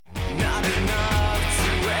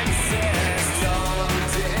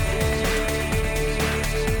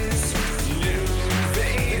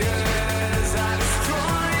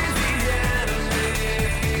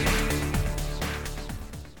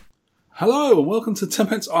Hello and welcome to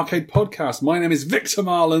Tenpence Arcade Podcast. My name is Victor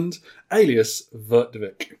Marland, alias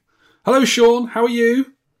Vertvic. Hello Sean, how are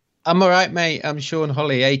you? I'm alright, mate. I'm Sean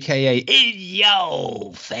Holly, aka In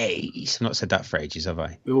Your Face. I've not said that for ages, have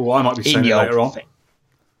I? Oh, I might be saying it later on.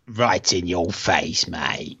 Right in your face,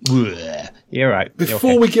 mate. You're right.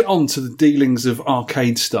 Before we get on to the dealings of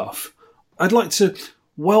arcade stuff, I'd like to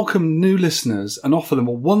welcome new listeners and offer them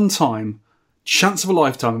a one-time chance of a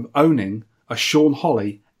lifetime of owning a Sean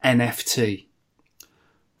Holly NFT.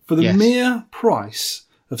 For the mere price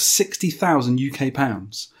of 60,000 UK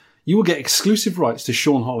pounds, you will get exclusive rights to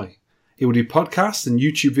Sean Holly. He will do podcasts and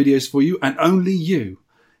YouTube videos for you and only you.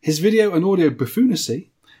 His video and audio buffoonacy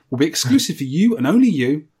will be exclusive for you and only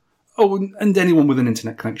you, and anyone with an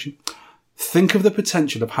internet connection. Think of the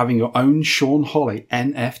potential of having your own Sean Holly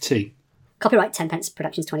NFT. Copyright Tenpence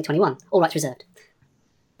Productions 2021. All rights reserved.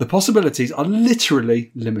 The possibilities are literally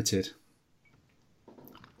limited.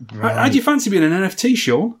 Right. How do you fancy being an NFT,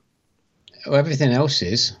 Sean? Well, everything else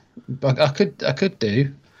is. But I could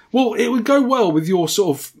do. Well, it would go well with your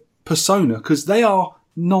sort of persona because they are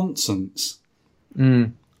nonsense.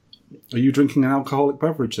 Mm. Are you drinking an alcoholic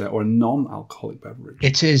beverage there or a non-alcoholic beverage?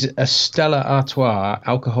 It is a Stella Artois,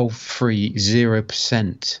 alcohol-free,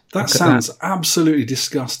 0%. That sounds absolutely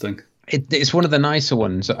disgusting. It's one of the nicer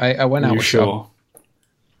ones. I went out with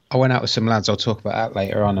I went out with some lads. I'll talk about that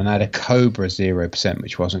later on, and I had a Cobra 0%,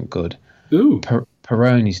 which wasn't good. Ooh,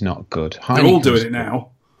 Peroni's not good. They're all doing it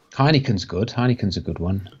now. Heineken's good. Heineken's a good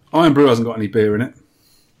one. Iron Brew hasn't got any beer in it.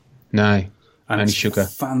 No, and only sugar.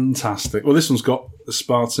 Fantastic. Well, this one's got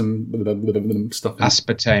aspartame stuff in it.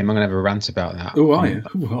 Aspartame. I'm going to have a rant about that. Oh, are you?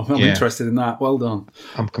 Well, I'm interested in that. Well done.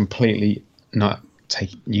 I'm completely not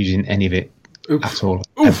using any of it at all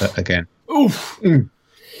ever again. Oof. Mm.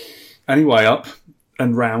 Anyway, up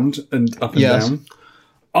and round and up and down.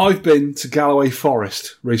 I've been to Galloway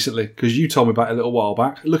Forest recently because you told me about it a little while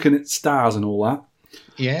back, looking at stars and all that.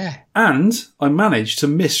 Yeah. And I managed to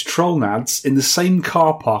miss Trollnads in the same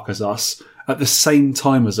car park as us at the same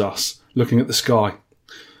time as us, looking at the sky.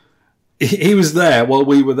 He was there while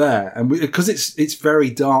we were there, and because it's very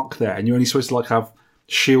dark there, and you're only supposed to have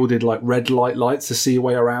shielded red lights to see your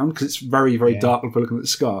way around because it's very very dark when we're looking at the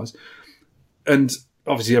stars. And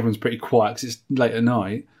obviously everyone's pretty quiet because it's late at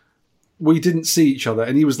night. We didn't see each other,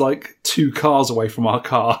 and he was 2 cars away from our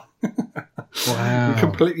car. Wow. We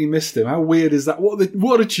completely missed him. How weird is that? What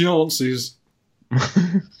are the chances?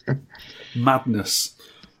 Madness.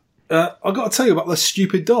 I've got to tell you about the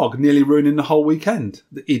stupid dog nearly ruining the whole weekend.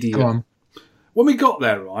 The idiot. Go on. When we got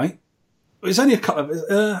there, right, it was only a couple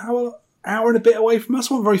of hour and a bit away from us.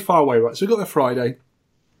 We weren't very far away, right? So we got there Friday.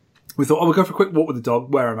 We thought, we'll go for a quick walk with the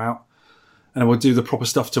dog, wear him out, and then we'll do the proper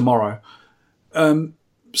stuff tomorrow.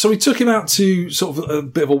 So we took him out to sort of a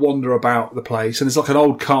bit of a wander about the place, and it's like an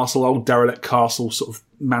old castle, old derelict castle, sort of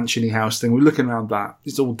mansion-y house thing. We're looking around that.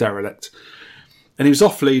 It's all derelict. And he was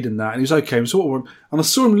off lead in that, and he was okay. And I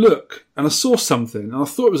saw him look, and I saw something, and I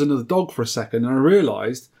thought it was another dog for a second, and I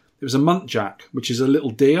realised it was a muntjac, which is a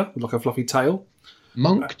little deer with a fluffy tail.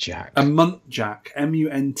 Muntjac? A muntjac.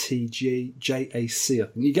 Muntjac, I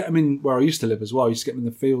think. You get them in where I used to live as well. I used to get them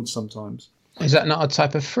in the fields sometimes. Is that not a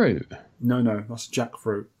type of fruit? No, that's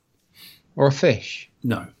jackfruit. Or a fish?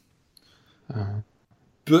 No.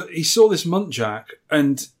 But he saw this muntjac,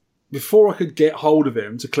 and before I could get hold of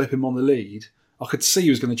him to clip him on the lead, I could see he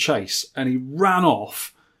was going to chase, and he ran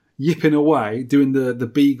off, yipping away, doing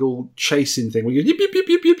the beagle chasing thing, where you yip, yip, yip,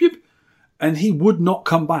 yip, yip, yip, and he would not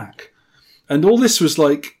come back. And all this was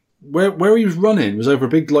where he was running was over a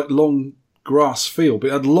big, long grass field, but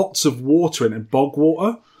it had lots of water in it, bog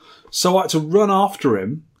water. So I had to run after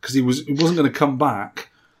him because he wasn't going to come back.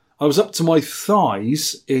 I was up to my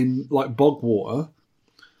thighs in bog water,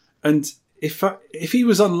 and if he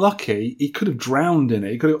was unlucky, he could have drowned in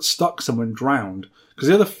it. He could have got stuck somewhere and drowned. Because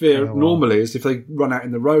the other fear normally is if they run out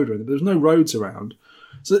in the road or anything, but there's no roads around.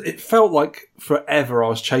 So it felt like forever I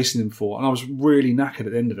was chasing him for, and I was really knackered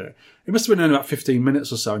at the end of it. It must have been only about 15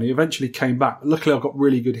 minutes or so, and he eventually came back. Luckily, I've got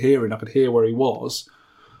really good hearing. I could hear where he was.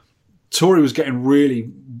 Tori was getting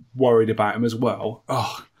really worried about him as well.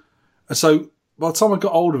 And so by the time I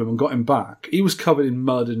got hold of him and got him back, he was covered in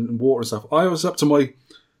mud and water and stuff. I was up to my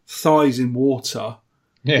thighs in water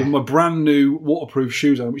with my brand new waterproof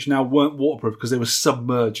shoes on, which now weren't waterproof because they were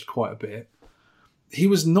submerged quite a bit. He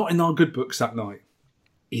was not in our good books that night.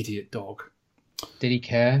 Idiot dog. Did he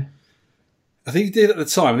care? I think he did at the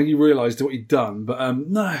time. I think he realised what he'd done. But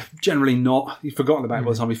no, generally not. He'd forgotten about it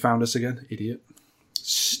by the time he found us again. Idiot.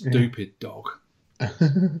 Stupid dog.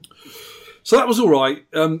 So that was all right.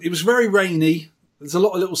 It was very rainy There's a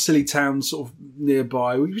lot of little silly towns sort of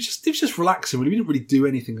nearby. It was just relaxing. We didn't really do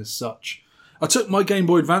anything as such. I took my Game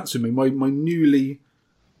Boy Advance with me, my newly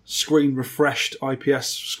screen refreshed IPS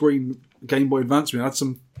screen Game Boy Advance with me. I had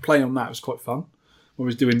some play on that. It was quite fun when I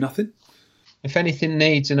was doing nothing. If anything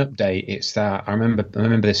needs an update, it's that. I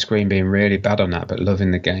remember the screen being really bad on that, but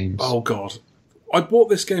loving the games. Oh, God. I bought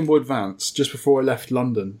this Game Boy Advance just before I left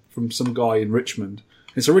London from some guy in Richmond.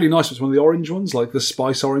 It's a really nice one. It's one of the orange ones, like the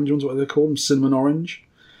spice orange ones, what they call them, cinnamon orange.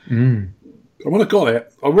 And when I got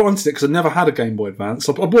it, I wanted it because I never had a Game Boy Advance.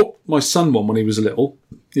 I bought my son one when he was little.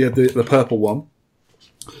 He had the purple one.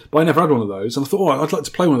 But I never had one of those. And I thought, I'd like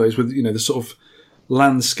to play one of those with, the sort of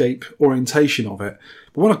landscape orientation of it.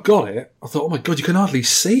 But when I got it, I thought, oh my God, you can hardly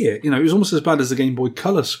see it. It was almost as bad as the Game Boy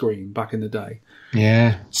Color screen back in the day.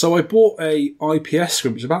 Yeah. So I bought a IPS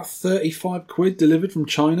screen, which was about 35 quid delivered from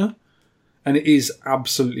China. And it is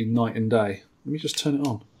absolutely night and day. Let me just turn it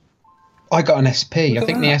on. I got an SP. I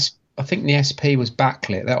think the SP was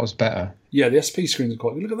backlit. That was better. Yeah, the SP screens are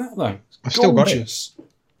quite good. Look at that, though. I've still got it.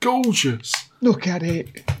 Gorgeous. Look at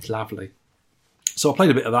it. It's lovely. So I played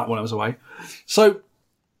a bit of that when I was away. So,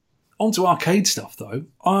 on to arcade stuff, though.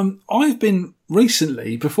 I've been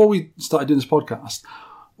recently, before we started doing this podcast,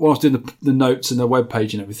 when I was doing the notes and the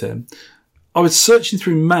webpage and everything, I was searching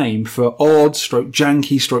through MAME for odd,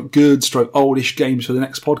 janky, good, oldish games for the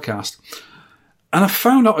next podcast. And I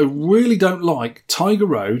found out I really don't like Tiger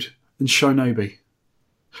Road and Shinobi.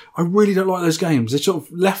 I really don't like those games. They sort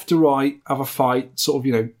of left to right, have a fight, sort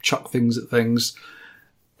of, chuck things at things,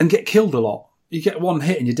 and get killed a lot. You get one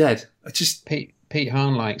hit and you're dead. Pete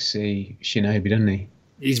Hahn likes the Shinobi, doesn't he?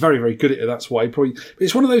 He's very, very good at it, that's why. But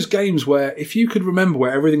it's one of those games where if you could remember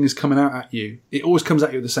where everything is coming out at you, it always comes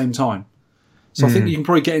at you at the same time. So I think you can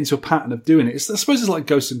probably get into a pattern of doing it. I suppose it's like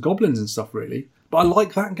Ghosts and Goblins and stuff, really. But I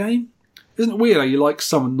like that game. Isn't it weird how you like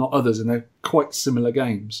some and not others, and they're quite similar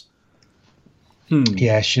games?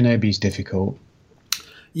 Yeah, Shinobi's difficult.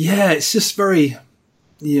 Yeah, it's just very...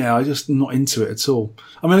 Yeah, I'm just not into it at all.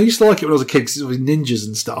 I mean, I used to like it when I was a kid because it was ninjas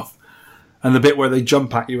and stuff. And the bit where they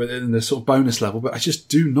jump at you in the sort of bonus level. But I just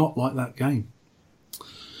do not like that game.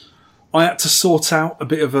 I had to sort out a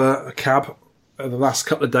bit of a cab the last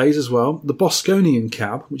couple of days as well. The Bosconian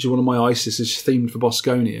cab, which is one of my ISIS, is themed for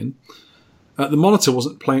Bosconian. The monitor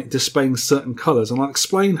wasn't displaying certain colours, and I'll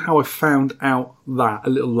explain how I found out that a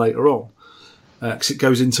little later on, because it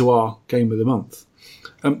goes into our game of the month.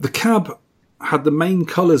 The cab had the main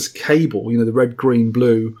colours cable, the red, green,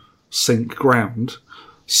 blue, sync, ground,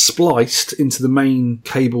 spliced into the main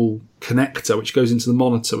cable connector, which goes into the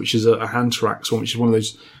monitor, which is a Hantrax one, which is one of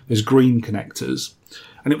those green connectors.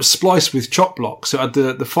 And it was spliced with chop blocks. So it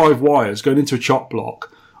had the 5 wires going into a chop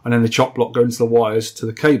block, and then the chop block going into the wires to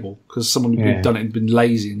the cable, because someone had done it and been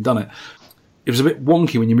lazy and done it. It was a bit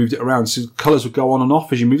wonky when you moved it around, so colours would go on and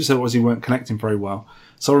off as you moved it, so otherwise you weren't connecting very well.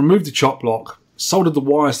 So I removed the chop block, soldered the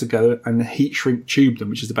wires together, and heat shrink tubed them,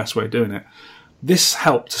 which is the best way of doing it. This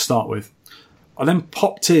helped to start with. I then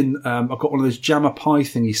popped in, I've got one of those Jammer Pi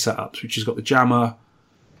thingy setups, which has got the Jammer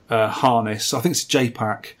harness. I think it's a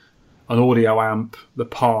JPAC, an audio amp, the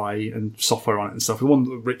Pi, and software on it and stuff. The one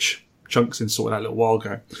that Rich Chunks in sorted out a little while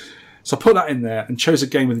ago. So I put that in there and chose a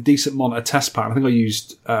game with a decent monitor test pattern. I think I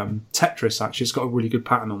used Tetris, actually. It's got a really good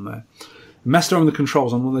pattern on there. Messed around with the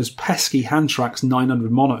controls on one of those pesky Hantrax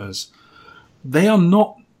 900 monitors. They are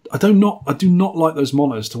not... I do not like those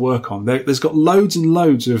monitors to work on. There's got loads and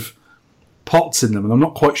loads of pots in them, and I'm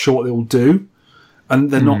not quite sure what they all do. And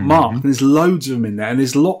they're not marked. And there's loads of them in there. And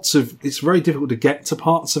there's lots of... It's very difficult to get to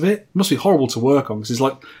parts of it. It must be horrible to work on because there's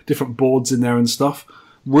like different boards in there and stuff.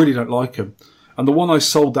 Really don't like them. And the one I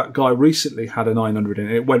sold that guy recently had a 900 in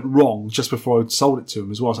it. It went wrong just before I sold it to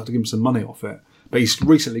him as well. So I had to give him some money off it. But he's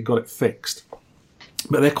recently got it fixed.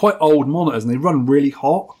 But they're quite old monitors and they run really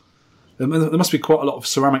hot. There must be quite a lot of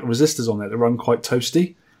ceramic resistors on there that run quite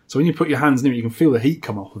toasty. So when you put your hands near it, you can feel the heat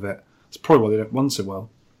come off of it. It's probably why they don't run so well.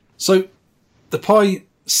 So the Pi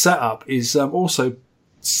setup is also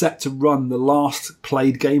set to run the last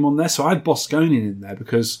played game on there. So I had Bosconian in there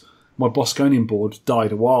because my Bosconian board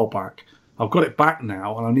died a while back. I've got it back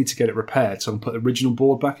now and I need to get it repaired so I can put the original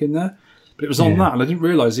board back in there. But it was on that and I didn't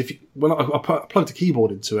realise when I plugged a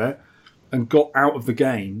keyboard into it and got out of the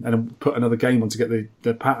game and then put another game on to get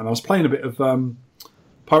the pattern, I was playing a bit of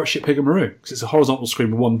Pirate Ship Higamaru because it's a horizontal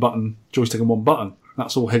screen with one button, joystick and one button.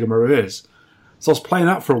 That's all Higamaru is. So I was playing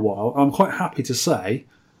that for a while. I'm quite happy to say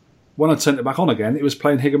when I turned it back on again, it was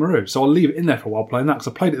playing Higamaru. So I'll leave it in there for a while playing that because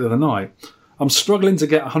I played it the other night. I'm struggling to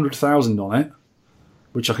get 100,000 on it,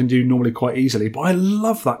 which I can do normally quite easily, but I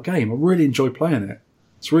love that game. I really enjoy playing it.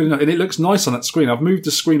 It's really nice, and it looks nice on that screen. I've moved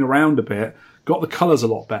the screen around a bit, got the colours a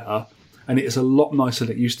lot better, and it is a lot nicer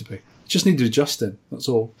than it used to be. It just needed adjusting, that's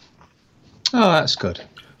all. Oh, that's good.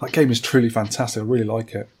 That game is truly fantastic. I really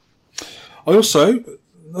like it. I also,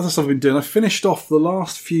 another stuff I've been doing, I finished off the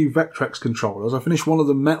last few Vectrex controllers. I finished one of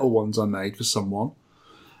the metal ones I made for someone.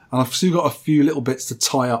 And I've still got a few little bits to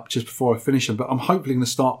tie up just before I finish them. But I'm hopefully going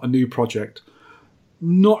to start a new project.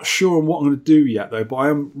 Not sure on what I'm going to do yet, though. But I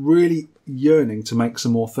am really yearning to make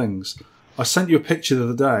some more things. I sent you a picture the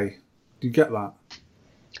other day. Did you get that?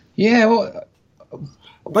 Yeah, well...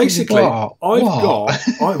 Basically, What? What?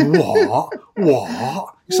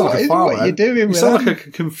 You sound like a farmer. What are you doing You with sound them? like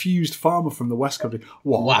a confused farmer from the West Country.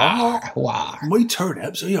 What? Wow. My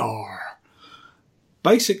turnips, they are.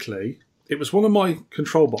 Basically, it was one of my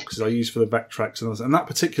control boxes I use for the Vectrex, and that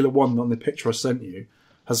particular one on the picture I sent you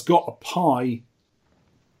has got a Pi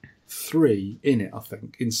 3 in it, I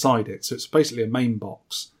think, inside it. So it's basically a main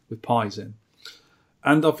box with Pis in.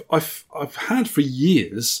 And I've had for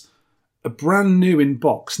years a brand new in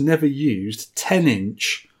box, never used,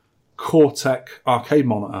 10-inch Cortec arcade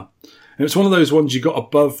monitor. And it's one of those ones you got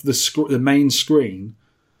above the main screen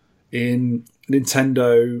in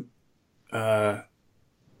Nintendo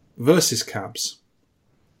Versus cabs.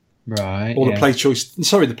 Right. Or the Play Choice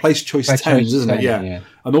 10s, isn't it? Yeah.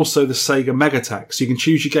 And also the Sega Megatax. So you can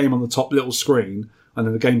choose your game on the top little screen, and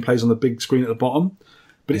then the game plays on the big screen at the bottom.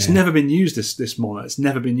 But it's never been used, this monitor. It's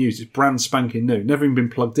never been used. It's brand spanking new. Never even been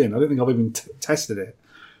plugged in. I don't think I've even tested it.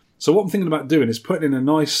 So what I'm thinking about doing is putting in a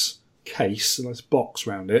nice case, a nice box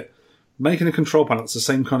around it, making a control panel that's the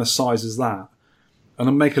same kind of size as that, and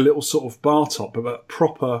then make a little sort of bar top, but a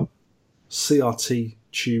proper CRT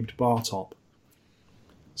tubed bar top.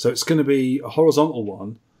 So it's going to be a horizontal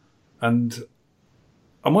one, and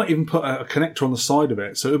I might even put a connector on the side of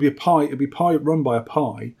it. So it'll be Pi run by a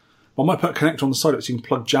Pi. I might put a connector on the side of it so you can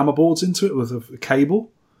plug jammer boards into it with a cable.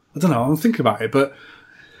 I don't know, I'm thinking about it, but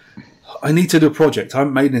I need to do a project. I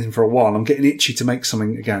haven't made anything for a while. I'm getting itchy to make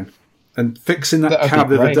something again. And fixing that cab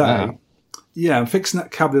the other day. Yeah, I'm fixing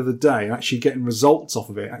that cab the other day and actually getting results off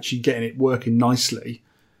of it, actually getting it working nicely.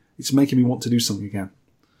 It's making me want to do something again.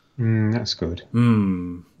 That's good.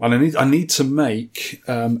 And I need to make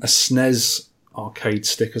a SNES arcade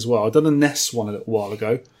stick as well. I done a NES one a little while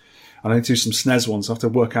ago, and I need to do some SNES ones. I have to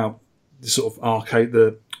work out the sort of arcade,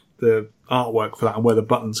 the artwork for that, and where the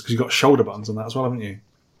buttons, because you've got shoulder buttons on that as well, haven't you?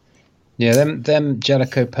 Yeah, them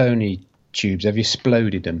Jellicoe Pony tubes. Have you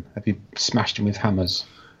exploded them? Have you smashed them with hammers?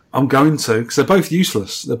 I'm going to, because they're both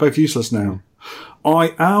useless. They're both useless now.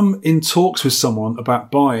 I am in talks with someone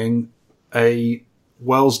about buying a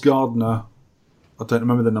Wells Gardner, I don't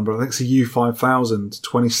remember the number, I think it's a U5000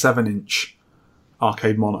 27-inch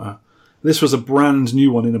arcade monitor. This was a brand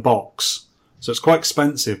new one in a box, so it's quite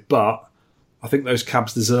expensive, but I think those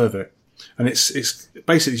cabs deserve it. And it's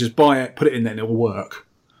basically just buy it, put it in there, and it will work.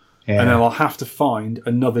 Yeah. And then I'll have to find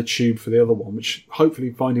another tube for the other one, which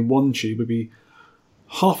hopefully finding one tube would be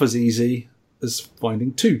half as easy as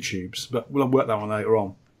finding two tubes. But we'll work that one later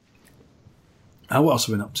on. What else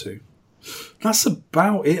have we been up to? That's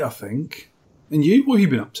about it, I think. And you? What have you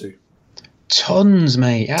been up to? Tons,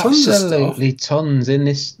 mate. Absolutely tons in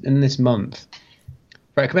this month.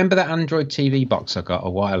 Right, remember that Android TV box I got a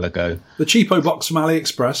while ago? The cheapo box from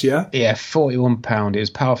AliExpress, yeah? Yeah, £41. It was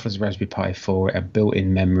powerful as a Raspberry Pi 4. It had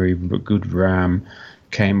built-in memory, good RAM.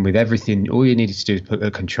 Came with everything. All you needed to do is put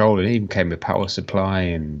the controller. It even came with power supply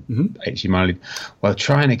and HDMI. Well,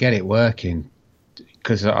 trying to get it working,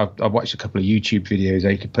 because I watched a couple of YouTube videos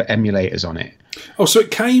where you could put emulators on it. Oh, so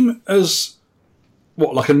it came as,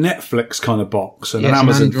 what, like a Netflix kind of box and an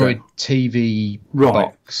Amazon Android TV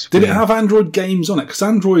box. Did it have Android games on it? Because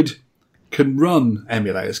Android can run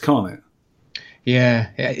emulators, can't it? Yeah.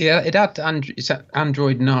 It had it's at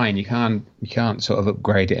Android 9. You can't sort of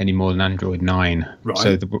upgrade it any more than Android 9. Right.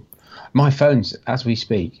 So my phone's, as we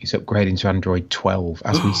speak, it's upgrading to Android 12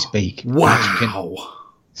 as we speak. Wow.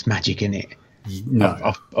 It's magic, isn't it?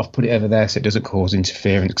 No. I've put it over there so it doesn't cause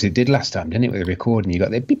interference, because it did last time, didn't it, with the recording? You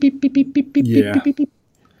got the beep, beep, beep, beep, beep, beep, beep, beep, beep.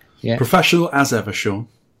 Yeah. Professional as ever, Sean.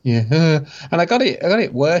 Yeah. And I got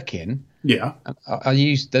it working. Yeah.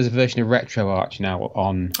 There's a version of RetroArch now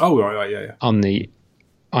on. Oh, right, yeah. On the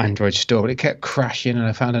Android store, but it kept crashing, and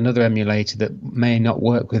I found another emulator that may not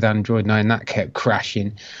work with Android 9. That kept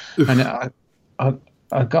crashing. Oof. And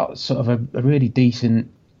I got sort of a really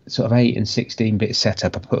decent sort of 8 and 16-bit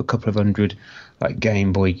setup. I put a couple of hundred like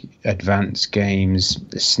Game Boy Advance games,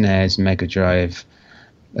 SNES, Mega Drive,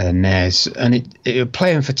 NES, and it would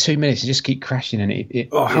play them for 2 minutes and just keep crashing. And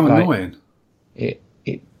how annoying! It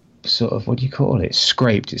sort of, what do you call it? It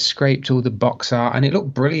scraped all the box art, and it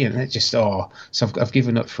looked brilliant. It just so I've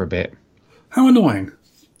given up for a bit. How annoying!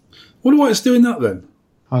 Wonder why it's doing that then.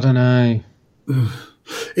 I don't know.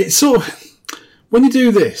 It's sort of when you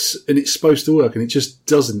do this and it's supposed to work and it just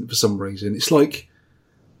doesn't for some reason. It's like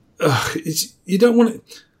you don't want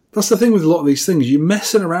it. That's the thing with a lot of these things. You're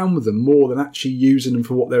messing around with them more than actually using them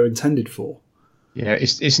for what they're intended for. Yeah,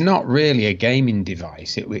 it's not really a gaming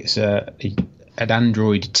device. It's an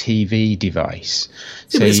Android TV device.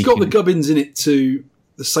 Yeah, but it's got the gubbins in it to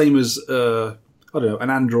the same as I don't know, an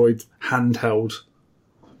Android handheld.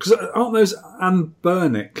 Because aren't those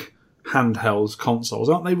Anbernic handheld consoles?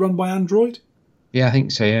 Aren't they run by Android? Yeah, I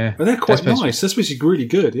think so. Yeah, and they're quite nice. They're supposed to be really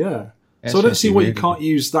good. Yeah. So I don't see why you can't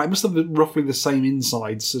use that. It must have roughly the same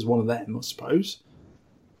insides as one of them, I suppose.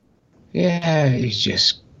 Yeah, it's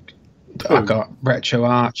just. I got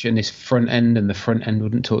RetroArch and this front end, and the front end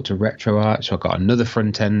wouldn't talk to RetroArch. So I got another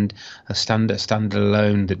front end, a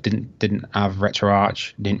standalone that didn't have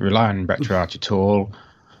RetroArch, didn't rely on RetroArch at all.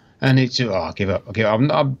 And it's I give up. I'm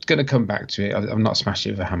going to come back to it. I'm not smashed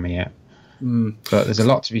it with a hammer yet. But there's a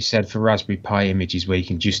lot to be said for Raspberry Pi images where you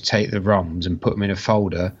can just take the ROMs and put them in a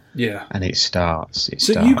folder. Yeah, and it starts.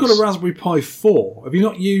 So you've got a Raspberry Pi 4. Have you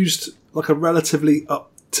not used like a relatively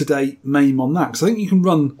up to date MAME on that? Because I think you can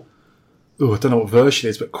run. I don't know what version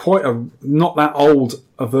it is, but quite a not that old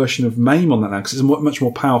a version of MAME on that now because it's a much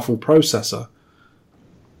more powerful processor.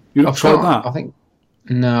 You've not tried that? I think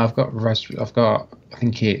no. I've got Raspberry. I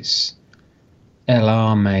think it's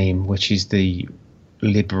LR MAME, which is the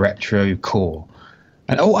libretro core.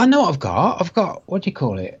 And I know what I've got what do you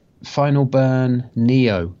call it, Final Burn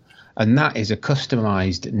Neo, and that is a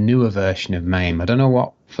customized newer version of MAME. I don't know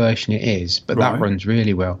what version it is, but that runs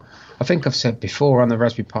really well. I think I've said before on the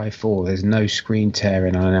Raspberry Pi 4 there's no screen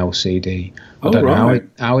tearing on an LCD. I don't know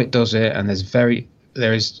how it does it, and I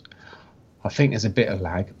think there's a bit of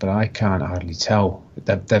lag, but I can't hardly tell.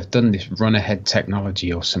 They've done this run ahead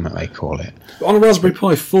technology or something they call it. On a Raspberry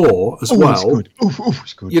Pi 4 as well. It's good.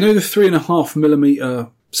 It's good. You know the 3.5mm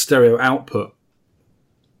stereo output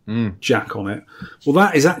jack on it? Well,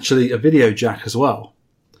 that is actually a video jack as well.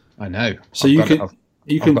 I know. So I've got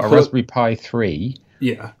a Raspberry Pi 3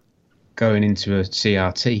 yeah, going into a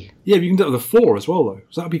CRT. Yeah, but you can do it with a 4 as well, though.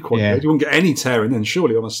 So that'd be quite good. You won't get any tearing then,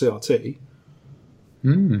 surely, on a CRT.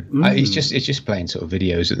 It's just playing sort of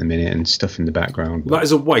videos at the minute and stuff in the background. That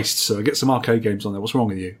is a waste, sir. Get some arcade games on there. What's wrong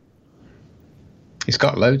with you? It's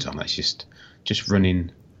got loads on it. It's just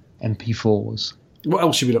running MP4s. What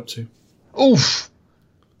else have you been up to? Oof!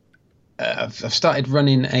 I've started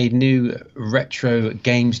running a new retro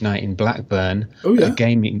games night in Blackburn. Oh, yeah. A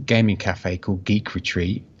gaming cafe called Geek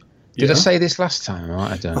Retreat. Did I say this last time?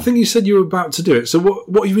 I don't know. I think you said you were about to do it. So what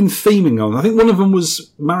have you been theming on? I think one of them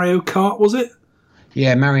was Mario Kart, was it?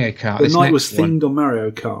 Yeah, Mario Kart. The night was themed on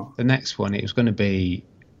Mario Kart. The next one, it was going to be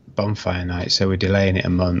Bonfire Night, so we're delaying it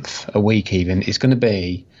a week even. It's going to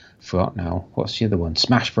be, forgot now, what's the other one?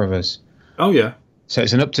 Smash Brothers. Oh, yeah. So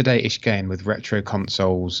it's an up-to-date-ish game with retro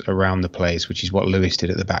consoles around the place, which is what Lewis did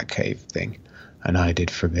at the Batcave thing, and I did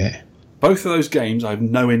for a bit. Both of those games I have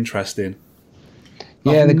no interest in.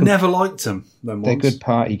 Yeah, I've never liked them. They're good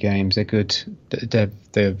party games. They're good.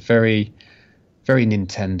 They're very, very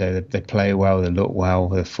Nintendo. They play well. They look well.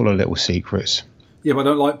 They're full of little secrets. Yeah, but I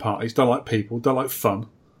don't like parties. Don't like people. Don't like fun.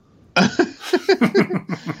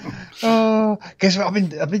 Oh, guess what?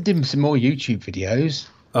 I've been doing some more YouTube videos.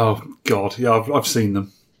 Oh God, yeah, I've seen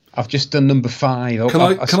them. I've just done number 5.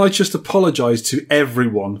 Can I just apologise to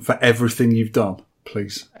everyone for everything you've done,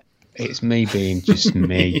 please? It's me being just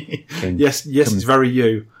me. Yes, it's very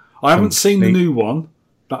you. I haven't seen the new one.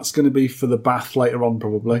 That's going to be for the bath later on,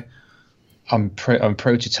 probably. I'm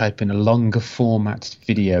prototyping a longer format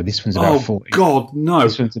video. This one's about 40. Oh God, no!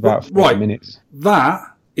 This one's about 40 minutes. That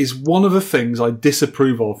is one of the things I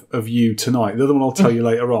disapprove of you tonight. The other one I'll tell you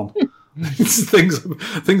later on. It's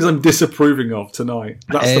things I'm disapproving of tonight.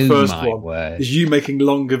 That's the first one. Word. Is you making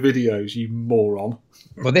longer videos, you moron.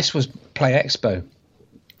 Well, this was Play Expo.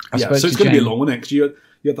 So it's going to be a long one, because you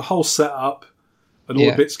had the whole setup and all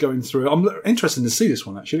the bits going through. I'm interested to see this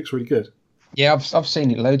one, actually. It looks really good. Yeah, I've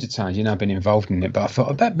seen it loads of times. I've been involved in it, but I thought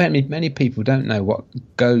I bet many people don't know what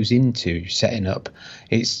goes into setting up.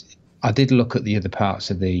 I did look at the other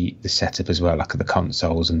parts of the setup as well, like the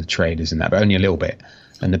consoles and the traders and that, but only a little bit,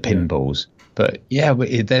 and the pinballs. But yeah,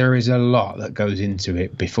 there is a lot that goes into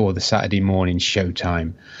it before the Saturday morning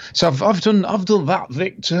showtime. So I've done that,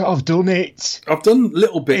 Victor. I've done it. I've done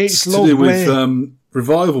little bits to do with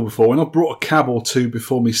Revival before. When I've brought a cab or two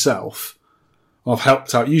before myself, I've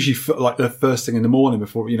helped out. Usually, like the first thing in the morning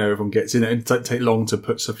before everyone gets in it. It doesn't take long to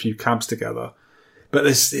put a few cabs together. But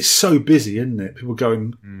it's so busy, isn't it? People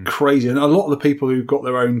going crazy, and a lot of the people who've got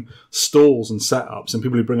their own stalls and setups, and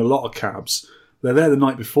people who bring a lot of cabs, They're there the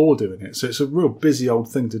night before doing it, so it's a real busy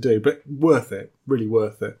old thing to do, but worth it, really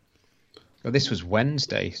worth it. Well, this was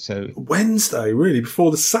Wednesday, so Wednesday, really, before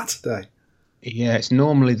the Saturday. yeah, it's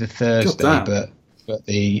normally the Thursday, God but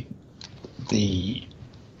the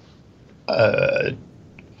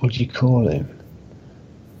what do you call him?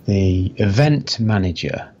 The event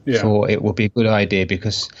manager thought it would be a good idea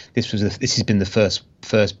because this has been the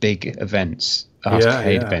first big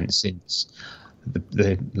arcade event since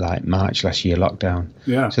the like March last year lockdown.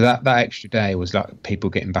 Yeah. So that extra day was like people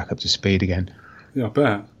getting back up to speed again. Yeah, I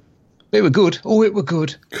bet. It were good. Oh, it were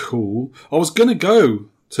good. Cool. I was going to go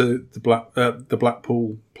to the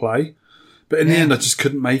Blackpool play, but in the end I just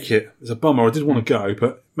couldn't make it. It's a bummer. I did want to go,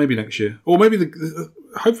 but maybe next year. Or maybe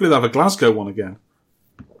hopefully they'll have a Glasgow one again.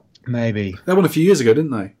 Maybe. They won a few years ago,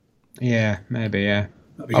 didn't they? Yeah, maybe, yeah.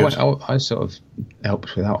 That'd be good. I sort of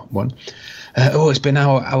helped with that one. It's been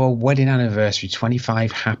our wedding anniversary,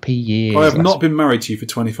 25 happy years. I have not been married to you for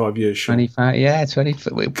 25 years, Sean. 25, yeah, 20.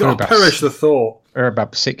 God, perish the thought. We're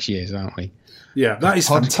about 6 years, aren't we? Yeah, that is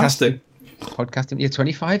fantastic. Podcasting, yeah,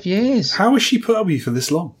 25 years. How has she put up with you for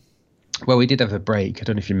this long? Well, we did have a break. I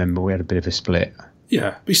don't know if you remember, we had a bit of a split.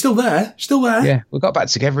 Yeah, but you're still there. Still there. Yeah, we got back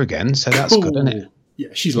together again, so that's good, isn't it? Yeah,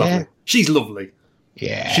 she's lovely. Yeah. She's lovely.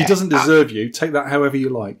 Yeah. She doesn't deserve you. Take that however you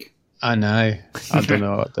like. I know. I don't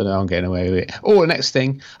know. I'm getting away with it. Oh, the next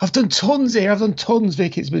thing. I've done tons here. I've done tons,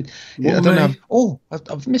 Vic. It's been. I don't know.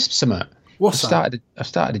 I've missed something. What's that? I've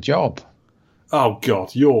started a job. Oh,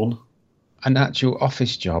 God. Yawn. An actual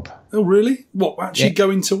office job. Oh, really? What, actually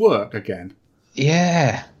going to work again?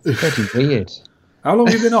 Yeah. It's pretty weird. How long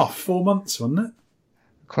have you been off? 4 months, wasn't it?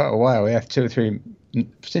 Quite a while. Yeah, 2 or 3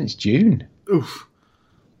 since June. Oof.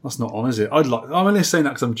 That's not on, is it? I'm only saying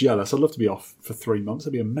that because I'm jealous. I'd love to be off for 3 months.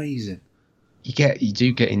 That'd be amazing. You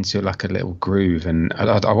do get into like a little groove, and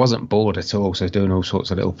I wasn't bored at all. So I was doing all sorts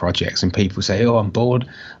of little projects, and people say, "Oh, I'm bored."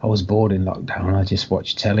 I was bored in lockdown. I just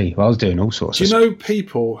watched telly. Well, I was doing all sorts. Do you know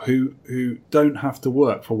people who don't have to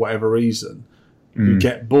work for whatever reason, who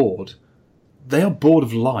get bored? They are bored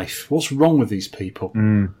of life. What's wrong with these people?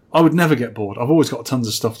 I would never get bored. I've always got tons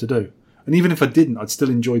of stuff to do. And even if I didn't, I'd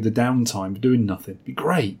still enjoy the downtime of doing nothing. It'd be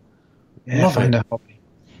great. Yeah, find a hobby.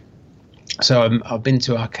 So I've been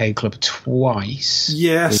to Arcade Club twice.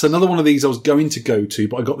 Yes, another one of these I was going to go to,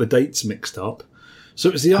 but I got the dates mixed up. So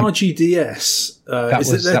it was the RGDS.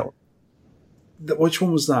 Which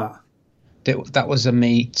one was that? That was a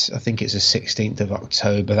meet. I think it's the 16th of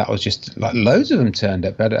October. That was just like loads of them turned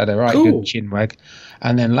up. Had a right good chinwag.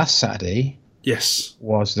 And then last Saturday... Yes.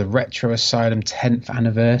 Was the Retro Asylum 10th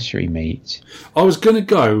anniversary meet. I was going to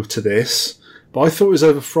go to this, but I thought it was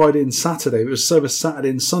over Friday and Saturday. It was over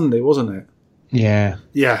Saturday and Sunday, wasn't it? Yeah.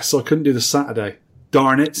 Yeah, so I couldn't do the Saturday.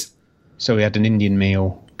 Darn it. So we had an Indian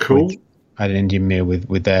meal. Cool. I had an Indian meal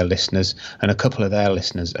with their listeners, and a couple of their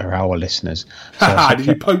listeners are our listeners. So did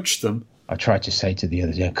you poach them? I tried to say to the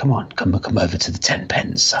others, come on, come over to the 10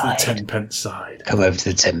 pence side. The 10 pence side. Come over to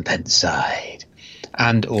the 10 pence side.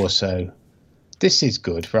 And also... This is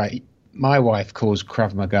good, right? My wife calls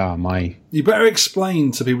Krav Maga You better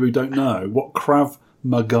explain to people who don't know what Krav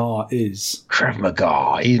Maga is. Krav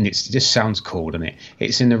Maga, it just sounds cool, doesn't it?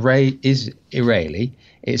 It's an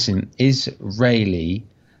Israeli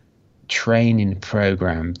training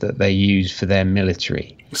program that they use for their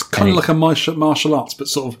military. It's kind of like a martial arts, but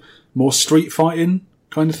sort of more street fighting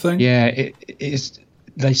kind of thing. Yeah, it is.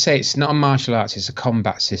 They say it's not a martial arts, it's a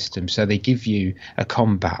combat system. So they give you a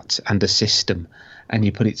combat and a system, and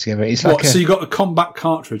you put it together. It's like so you got a combat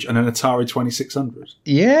cartridge and an Atari 2600?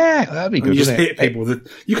 Yeah, that'd be good. And you just hit people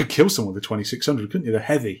with you could kill someone with a 2600, couldn't you? They're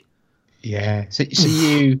heavy. Yeah. So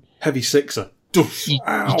you... Heavy sixer.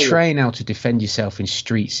 You train how to defend yourself in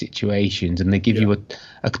street situations, and they give you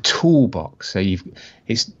a toolbox. So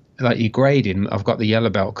it's like you're grading. I've got the yellow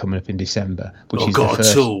belt coming up in December. I've got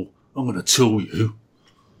a tool. I'm going to tool you.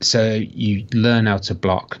 So you learn how to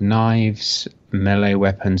block knives, melee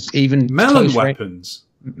weapons, even melee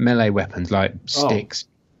weapons like sticks,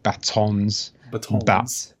 batons,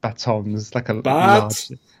 like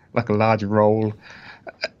a large roll,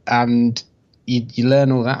 and you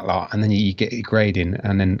learn all that lot, and then you get your grading,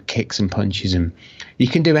 and then kicks and punches, and you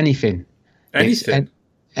can do anything. Anything.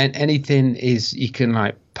 And anything is you can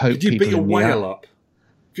like poke. Could you people beat a whale up?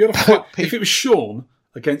 If you had a fight, if it was Sean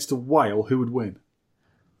against a whale, who would win?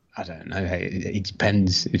 I don't know. It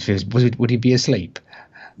depends. Would he be asleep?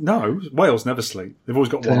 No, whales never sleep. They've always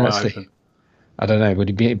got one eye open. I don't know. Would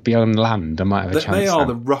he be on land? I might have a chance. They are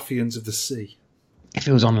the ruffians of the sea. If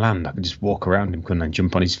he was on land, I could just walk around him, couldn't I?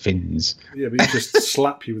 Jump on his fins. Yeah, but he'd just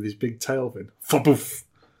slap you with his big tail fin. Fa-boof.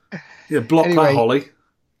 Yeah, block that, Holly.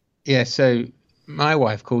 Yeah, so my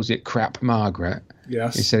wife calls it Crap Margaret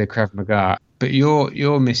Yes. instead of Krav Maga. But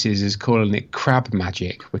your missus is calling it Crab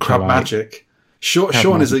Magic. Which Crab I like. Magic.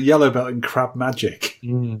 Sean is a yellow belt in Crab Magic.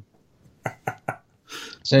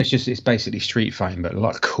 So it's basically street fighting, but a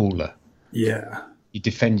lot cooler. Yeah. You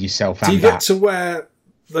defend yourself. Do you get to wear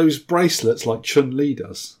those bracelets like Chun-Li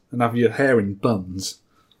does and have your hair in buns?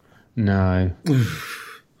 No.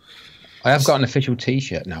 I have got an official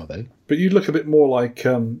T-shirt now, though. But you look a bit more like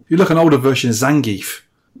you look an older version of Zangief.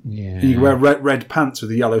 Yeah. And you wear red pants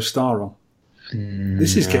with a yellow star on.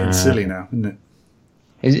 This is getting silly now, isn't it?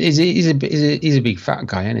 He's a big fat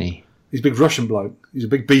guy, isn't he? He's a big Russian bloke. He's a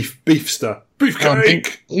big beefster.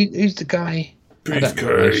 Beefcake! Who's the guy?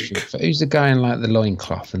 Beefcake! Who's the guy in like the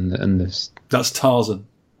loincloth and the... That's Tarzan.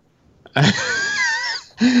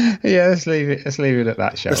 Yeah, let's leave it at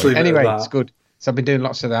that, shall we? Anyway, it's good. So I've been doing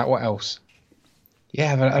lots of that. What else?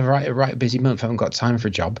 Yeah, I've a busy month. I haven't got time for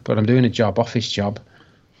a job, but I'm doing a job, office job.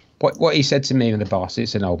 What he said to me and the boss,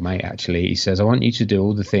 it's an old mate actually, he says, I want you to do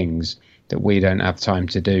all the things that we don't have time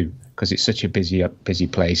to do because it's such a busy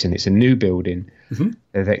place and it's a new building. Mm-hmm.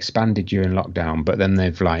 They've expanded during lockdown, but then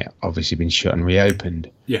they've obviously been shut and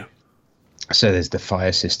reopened. Yeah. So there's the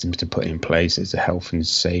fire systems to put in place, there's the health and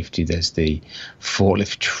safety, there's the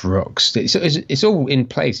forklift trucks. It's all in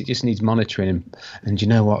place. It just needs monitoring. And do you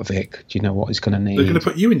know what, Vic? Do you know what it's going to need? They're going to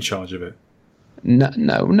put you in charge of it. No,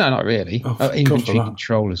 not really. Inventory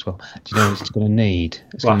control as well. Do you know what it's going to need?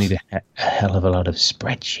 It's going to need a hell of a lot of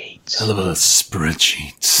spreadsheets. Hell of a lot of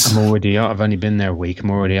spreadsheets. I've only been there a week. I'm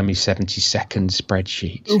already on my 70-second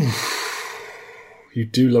spreadsheet. You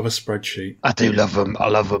do love a spreadsheet. I do love them. I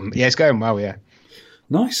love them. Yeah, it's going well, yeah.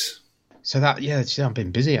 Nice. So I've been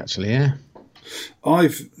busy actually, yeah.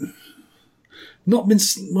 I've not been,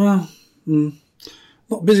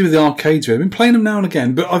 not busy with the arcades really. I've been playing them now and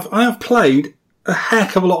again, but I have played a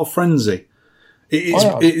heck of a lot of Frenzy.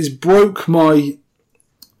 Frenzy has broken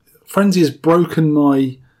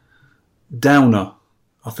my downer,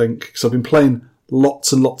 I think, because I've been playing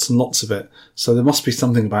lots and lots and lots of it. So there must be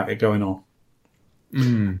something about it going on.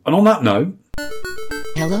 And on that note...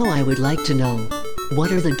 Hello, I would like to know,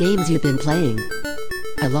 what are the games you've been playing?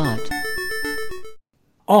 A lot.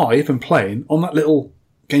 I've been playing, on that little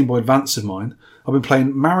Game Boy Advance of mine, I've been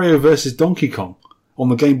playing Mario vs. Donkey Kong on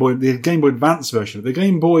the Game Boy Advance version. The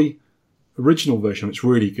Game Boy original version, which is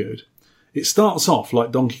really good. It starts off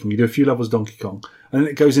like Donkey Kong. You do a few levels of Donkey Kong, and then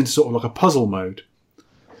it goes into sort of like a puzzle mode.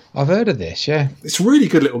 I've heard of this, yeah. It's a really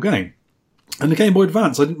good little game. And the Game Boy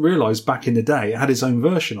Advance, I didn't realise back in the day, it had its own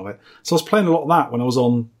version of it. So I was playing a lot of that when I was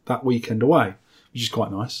on that weekend away, which is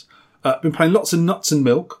quite nice. I've been playing lots of Nuts and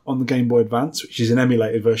Milk on the Game Boy Advance, which is an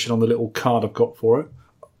emulated version on the little card I've got for it.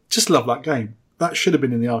 Just love that game. That should have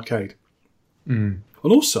been in the arcade. And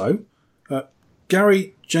also,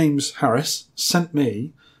 Gary James Harris sent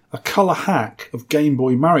me a colour hack of Game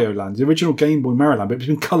Boy Mario Land, the original Game Boy Mario Land, but it's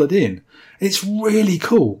been coloured in. It's really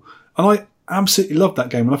cool. And I absolutely loved that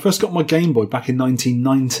game. When I first got my Game Boy back in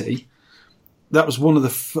 1990, that was one of the...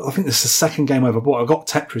 I think this is the second game I ever bought. I got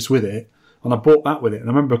Tetris with it, and I bought that with it, and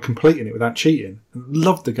I remember completing it without cheating. I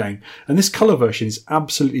loved the game. And this colour version is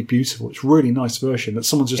absolutely beautiful. It's a really nice version that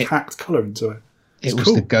someone's just hacked colour into it. It was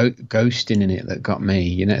cool. The ghosting in it that got me.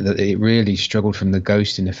 You know, that it really struggled from the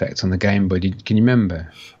ghosting effect on the Game Boy. Can you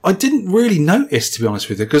remember? I didn't really notice, to be honest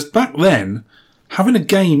with you, because back then, having a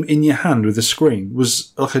game in your hand with a screen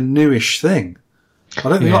was like a newish thing. I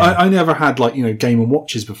don't think I never had Game &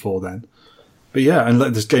 Watches before then. But yeah, and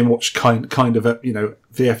this Game & Watch kind of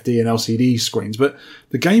VFD and LCD screens. But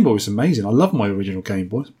the Game Boy was amazing. I love my original Game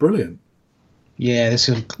Boy. It's brilliant. Yeah, there's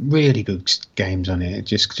some really good games on it.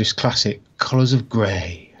 Just classic Colours of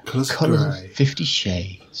Grey. Colours of Grey. 50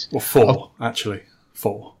 Shades. Well, 4, actually.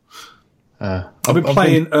 4. I've been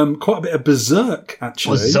playing quite a bit of Berserk,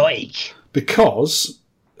 actually. Berserk! Because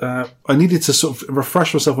I needed to sort of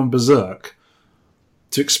refresh myself on Berserk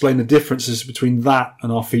to explain the differences between that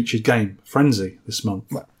and our featured game, Frenzy, this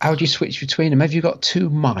month. How do you switch between them? Have you got two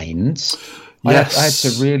minds? Yes. I had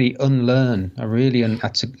to really unlearn.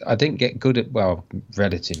 I didn't get good at,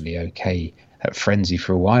 relatively okay at Frenzy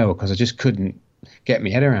for a while because I just couldn't get my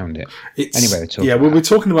head around it. We're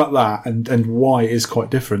talking about that and why it is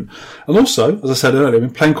quite different. And also, as I said earlier, I've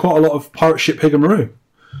been playing quite a lot of Pirate Ship Higamaru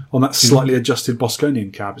on that slightly adjusted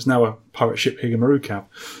Bosconian cab. It's now a Pirate Ship Higamaru cab.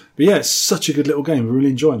 But yeah, it's such a good little game. I'm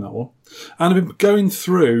really enjoying that one. And I've been going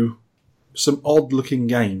through some odd-looking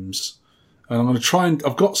games. And I'm going to try and...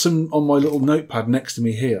 I've got some on my little notepad next to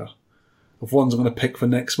me here of ones I'm going to pick for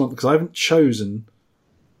next month because I haven't chosen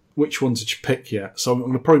which ones to pick yet. So I'm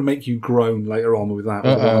going to probably make you groan later on with that.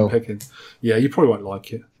 With what I'm picking. Yeah, you probably won't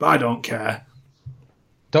like it. But I don't care.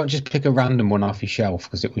 Don't just pick a random one off your shelf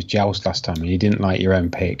because it was Joust last time and you didn't like your own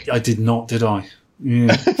pick. I did not, did I?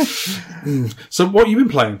 Yeah. So what have you been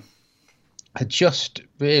playing? I've just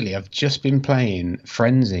been playing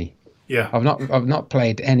Frenzy. Yeah. I've not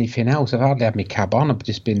played anything else. I've hardly had my cab on. I've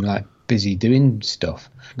just been like busy doing stuff.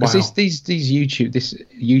 Because Wow. this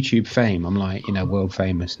YouTube fame, I'm like, world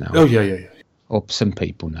famous now. Oh, yeah. Or some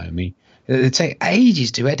people know me. They take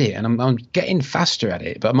ages to edit, and I'm getting faster at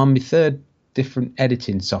it. But I'm on my third different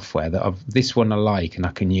editing software this one I like and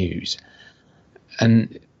I can use.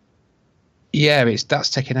 And yeah, that's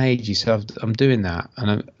taking ages. So I'm doing that.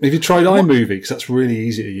 And Have you tried iMovie? Because that's really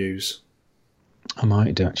easy to use. I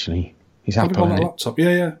might do actually. He's Have we Apple got on on the it. laptop?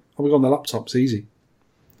 Yeah. Have we got on the laptop? It's easy.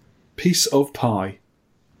 Piece of pie.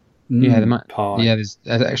 Pie. Yeah, there's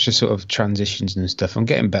extra sort of transitions and stuff. I'm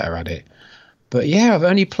getting better at it. But yeah, I've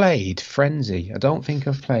only played Frenzy. I don't think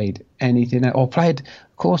I've played anything else. Or played,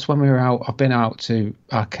 of course, when we were out. I've been out to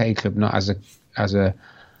Arcade Club not as a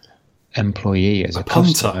employee, as a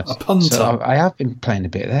customer. A punter. So I have been playing a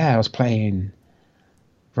bit there. I was playing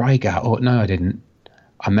Rygar. Oh no, I didn't.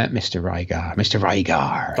 I met Mr. Rygar. Mr.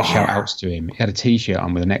 Rygar. Shout outs to him. He had a T-shirt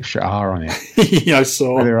on with an extra R on it. Yeah, I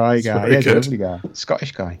saw. With a Rygar. Very Yeah, he's a good. lovely guy.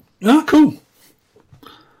 Scottish guy. Ah, cool.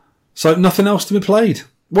 So nothing else to be played.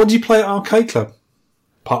 What did you play at Arcade Club?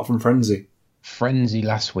 Apart from Frenzy. Frenzy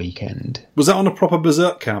last weekend. Was that on a proper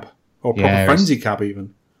Berserk cab? Or a proper Yeah, Frenzy cab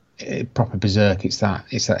even? Proper Berserk. It's that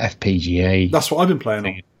FPGA. That's what I've been playing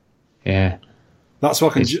on. Yeah. That's why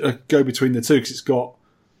I can go between the two, because it's got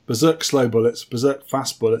Berserk Slow Bullets, Berserk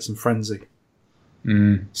Fast Bullets, and Frenzy.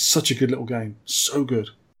 Such a good little game. So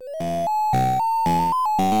good.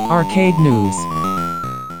 Arcade news.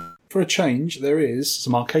 For a change, there is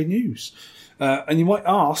some arcade news. And you might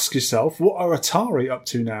ask yourself, what are Atari up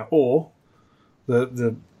to now? Or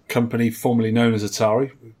the company formerly known as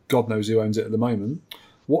Atari, God knows who owns it at the moment,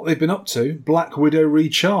 what they've been up to. Black Widow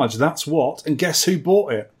Recharge, that's what. And guess who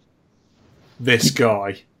bought it? This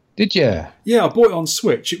guy. Did you? Yeah, I bought it on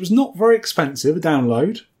Switch. It was not very expensive, a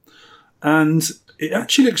download. And it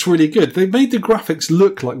actually looks really good. They made the graphics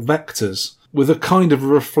look like vectors with a kind of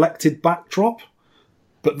reflected backdrop.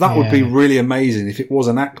 But that would be really amazing if it was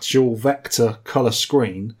an actual vector colour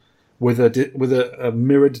screen with a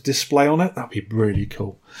mirrored display on it. That'd be really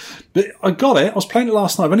cool. But I got it. I was playing it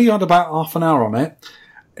last night. I've only had about half an hour on it.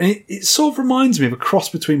 And it sort of reminds me of a cross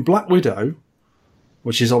between Black Widow,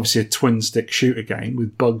 which is obviously a twin-stick shooter game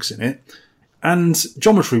with bugs in it, and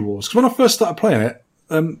Geometry Wars. Because when I first started playing it,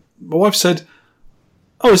 my wife said,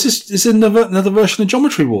 "Oh, is this another version of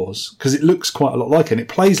Geometry Wars?" Because it looks quite a lot like it, and it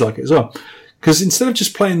plays like it as well. Because instead of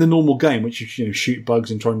just playing the normal game, which you shoot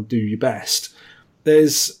bugs and try and do your best,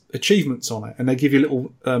 there's achievements on it, and they give you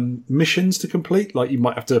little missions to complete. Like you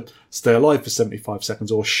might have to stay alive for 75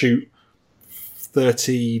 seconds, or shoot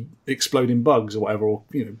 30 exploding bugs, or whatever, or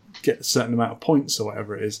get a certain amount of points, or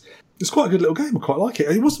whatever it is. It's quite a good little game. I quite like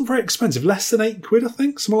it. It wasn't very expensive, less than £8, I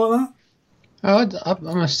think, something like that. I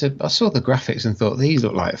must have. I saw the graphics and thought these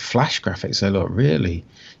look like Flash graphics. They look really.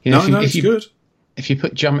 It's good. If you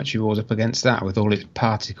put Geometry Wars up against that with all its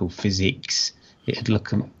particle physics, it'd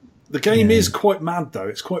look. The game is quite mad, though.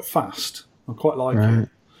 It's quite fast. I quite like it.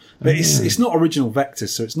 But it's not original vectors,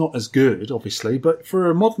 so it's not as good, obviously. But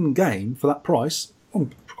for a modern game, for that price,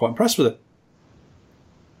 I'm quite impressed with it.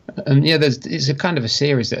 And yeah, it's a kind of a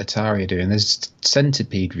series that Atari are doing. There's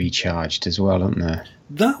Centipede Recharged as well, aren't there?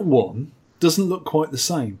 That one doesn't look quite the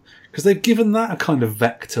same, because they've given that a kind of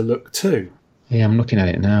vector look too. Yeah, I'm looking at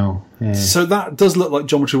it now. Yeah. So that does look like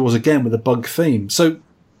Geometry Wars again with a bug theme. So,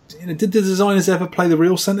 did the designers ever play the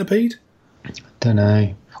real Centipede? Don't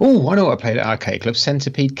know. Oh, I know what I played at Arcade Club.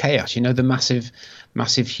 Centipede Chaos. The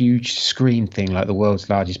massive, huge screen thing, like the world's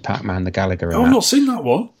largest Pac-Man, the Gallagher. And Oh, I've not seen that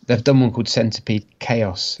one. They've done one called Centipede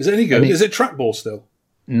Chaos. Is it any good? Is it trackball still?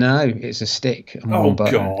 No, it's a stick. And Oh one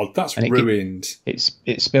button. God, that's And ruined.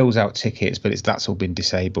 It spills out tickets, but that's all been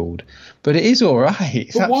disabled. But it is all right.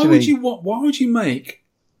 But why would you make,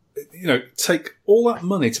 take all that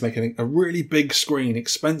money to make a really big screen,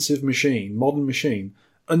 expensive machine, modern machine,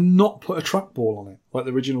 and not put a trackball on it like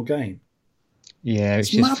the original game? Yeah,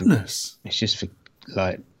 It's madness. It's just for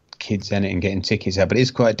like kids in it and getting tickets out, but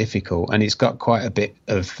it's quite difficult, and it's got quite a bit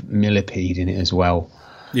of millipede in it as well.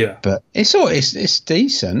 Yeah, but it's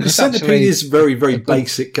decent. Because Centipede is very, very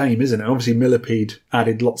basic game, isn't it? Obviously, Millipede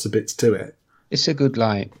added lots of bits to it. It's a good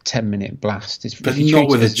 10-minute blast. But not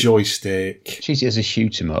with a joystick. Treat it as a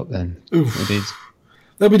shoot 'em up, then. Oof. It is.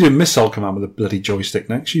 They'll be doing Missile Command with a bloody joystick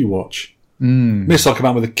next. You watch. Missile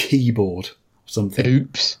Command with a keyboard or something.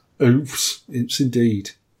 Oops. Oops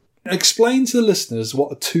indeed. Explain to the listeners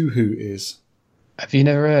what a two-hoot is. Have you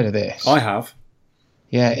never heard of this? I have.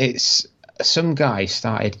 Yeah, it's some guy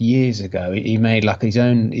started years ago. He made like his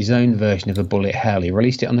own version of a Bullet Hell. He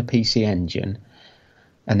released it on the PC Engine,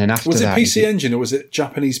 and then after Was it that, PC Engine or was it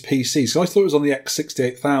Japanese PC? So I thought it was on the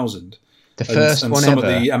X68000. the first and one some ever.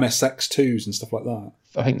 of the MSX2s and stuff like that.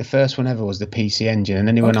 I think the first one ever was the PC Engine, and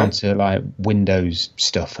then he went Okay. on to like Windows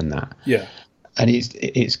stuff and that. Yeah. And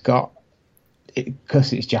it's got,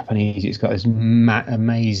 because it's Japanese, it's got this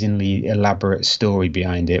amazingly elaborate story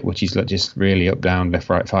behind it, which is like just really up, down, left,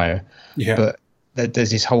 right, fire. Yeah. But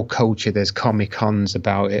there's this whole culture. There's Comic Cons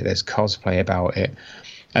about it. There's cosplay about it.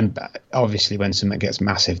 And obviously, when something gets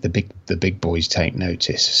massive, the big boys take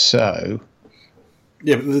notice. So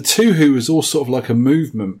Yeah, but the Two Who was all sort of like a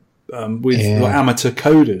movement with like amateur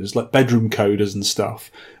coders, like bedroom coders and stuff.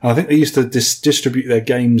 And I think they used to distribute their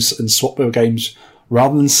games and swap their games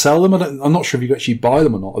rather than sell them. I'm not sure if you could actually buy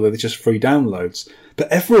them or not, although they're just free downloads. But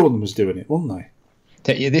everyone was doing it, wasn't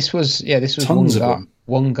they? yeah, this was Tons of them.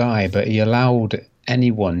 one guy, but he allowed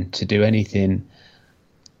anyone to do anything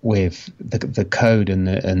with the code and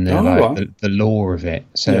the lore of it.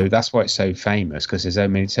 So that's why it's so famous, because there's so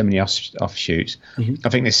many offshoots. Mm-hmm. I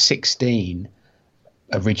think there's 16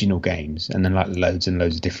 original games and then like loads and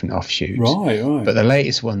loads of different offshoots. Right. But the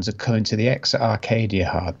latest ones are coming to the Arcadia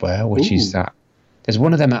hardware, which is that. There's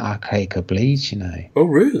one of them at Arcade Club Leeds, you know. Oh,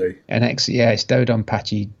 really? It's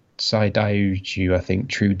Dodonpachi Saidaiuju, I think,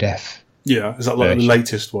 True Death. Yeah, is that like the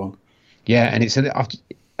latest one? Yeah, and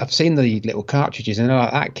I've seen the little cartridges, and they're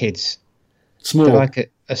like that, kids. Small. They're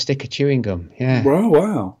like a stick of chewing gum. Yeah.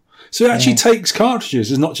 Wow. So it actually takes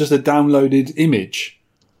cartridges. It's not just a downloaded image.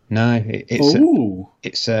 No, it's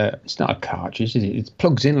not a cartridge, is it? It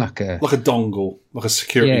plugs in like a dongle, like a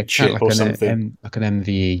security chip like or something. like an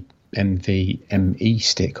NVMe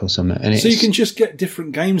stick or something. And so you can just get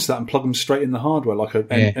different games to that and plug them straight in the hardware, like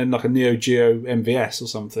and like a Neo Geo MVS or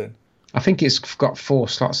something. I think it's got 4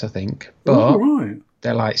 slots, I think, but right.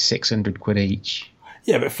 They're like £600 each.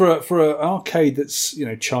 Yeah, but for an arcade that's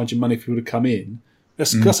charging money for people to come in,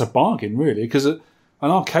 that's a bargain, really, because an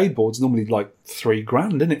arcade board's normally like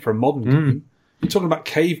 £3,000, isn't it, for a modern game? You're talking about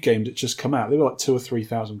Cave games that just come out; they were like £2,000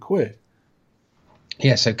 or £3,000.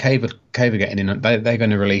 Yeah, so Cave are getting in. They're going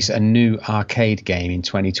to release a new arcade game in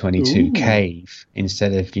 2022, Ooh. Cave,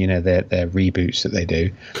 instead of their reboots that they do.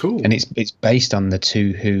 Cool. And it's based on the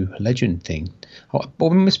Two Who legend thing. Oh, well,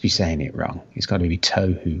 we must be saying it wrong. It's got to be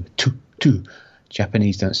Tohu. Two.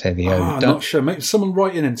 Japanese don't say the O. I'm not sure. Maybe someone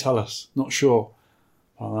write in and tell us. Not sure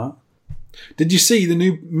about that. Did you see the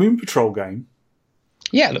new Moon Patrol game?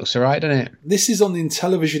 Yeah, it looks alright, doesn't it? This is on the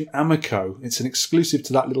Intellivision Amico. It's an exclusive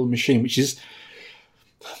to that little machine, which is...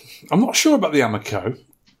 I'm not sure about the Amico.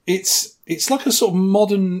 It's like a sort of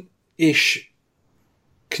modern-ish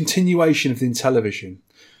continuation of the Intellivision.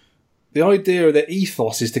 The idea, their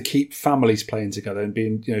ethos is to keep families playing together and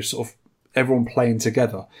being, sort of everyone playing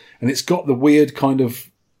together. And it's got the weird kind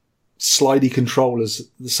of slidey controllers,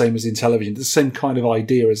 the same as the Intellivision. The same kind of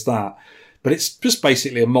idea as that. But it's just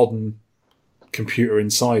basically a modern computer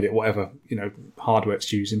inside it, whatever, hardware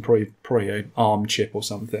it's using, probably an ARM chip or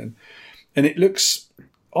something. And it looks...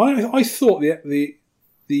 I thought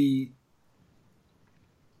the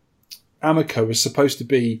Amico was supposed to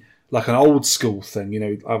be like an old school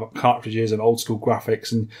thing, cartridges and old school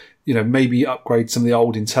graphics, and maybe upgrade some of the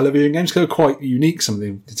old Intellivision games. They're quite unique, some of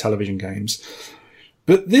the Intellivision games.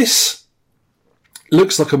 But this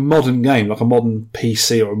looks like a modern game, like a modern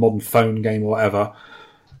PC or a modern phone game or whatever.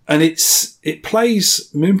 And it plays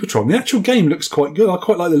Moon Patrol. And the actual game looks quite good. I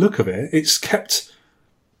quite like the look of it. It's kept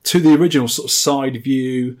to the original sort of side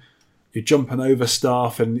view. You're jumping over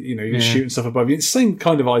stuff and you're shooting stuff above you. It's the same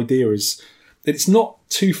kind of idea as it's not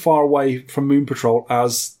too far away from Moon Patrol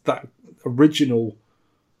as that original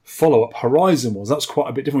follow-up Horizon was. That's quite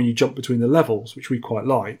a bit different when you jump between the levels, which we quite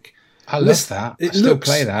like. I love that. I still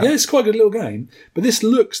play that. Yeah, it's quite a good little game. But this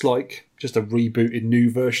looks like just a rebooted new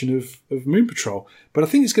version of Moon Patrol. But I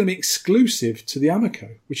think it's going to be exclusive to the Amico,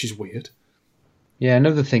 which is weird. Yeah,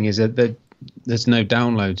 another thing is that there's no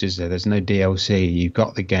downloads, is there? There's no DLC. You've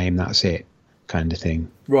got the game, that's it, kind of thing.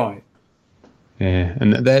 Right. Yeah,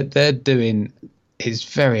 and they're doing. It's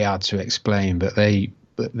very hard to explain, but they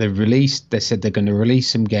released. They said they're going to release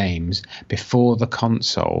some games before the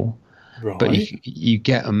console, right. But you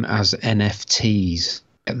get them as NFTs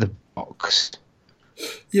at the box.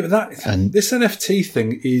 Yeah, but this NFT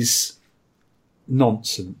thing is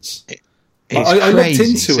nonsense. I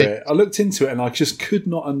looked into it and I just could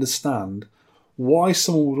not understand why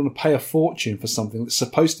someone would want to pay a fortune for something that's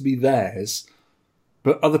supposed to be theirs,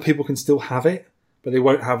 but other people can still have it, but they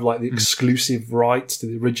won't have like the exclusive rights to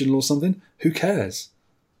the original or something. Who cares?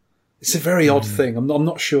 It's a very odd thing. I'm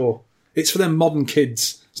not sure It's for them modern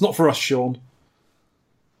kids. It's not for us, Sean.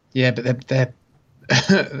 Yeah, but their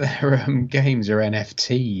games are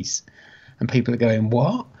NFTs, and people are going,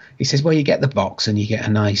 "What?" He says, "Well, you get the box and you get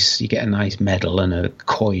a nice medal and a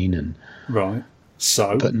coin, and right.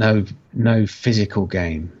 So, but no physical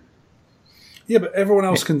game." Yeah, but everyone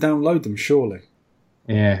else can download them, surely.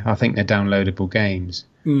 Yeah, I think they're downloadable games.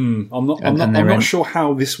 I'm not sure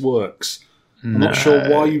how this works. I'm not sure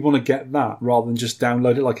why you want to get that rather than just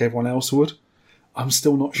download it like everyone else would. I'm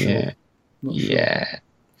still not sure. Yeah. Not sure. Yeah.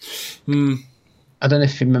 I don't know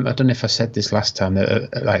if you remember. I don't know if I said this last time.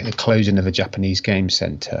 That like the closing of a Japanese game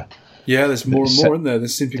centre. Yeah, there's more and more in there. They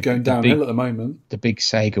seem to be going downhill at the moment. The big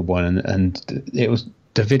Sega one, and it was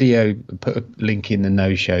the video. Put a link in the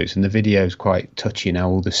no shows, and the video is quite touching. How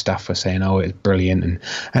all the staff were saying, "Oh, it's brilliant," and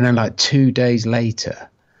then like 2 days later,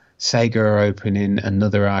 Sega are opening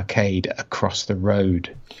another arcade across the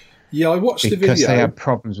road. Yeah, I watched the video because they had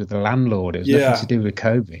problems with the landlord. It was nothing to do with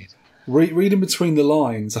COVID. Reading between the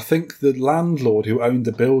lines, I think the landlord who owned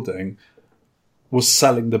the building was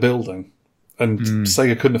selling the building, and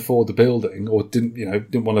Sega couldn't afford the building or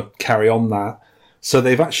didn't want to carry on that. So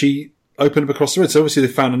they've actually opened up across the road. So obviously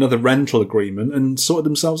they found another rental agreement and sorted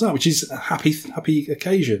themselves out, which is a happy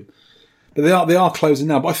occasion. But they are closing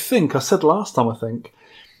now. But I said last time,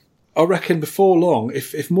 I reckon before long,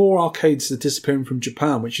 if more arcades are disappearing from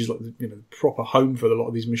Japan, which is like the proper home for a lot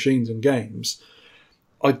of these machines and games,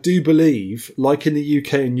 I do believe, like in the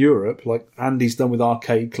UK and Europe, like Andy's done with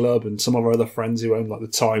Arcade Club and some of our other friends who own like the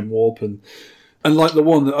Time Warp and like the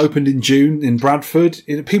one that opened in June in Bradford,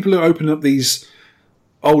 people are opening up these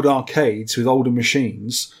old arcades with older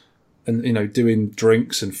machines and doing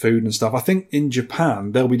drinks and food and stuff. I think in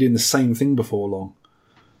Japan they'll be doing the same thing before long.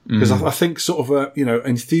 Because I think sort of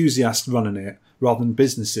enthusiasts running it rather than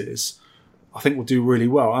businesses, I think will do really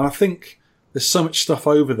well. And I think there's so much stuff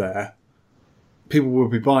over there, people will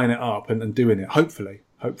be buying it up and doing it. Hopefully.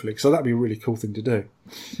 So that'd be a really cool thing to do.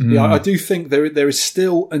 Yeah, I do think there is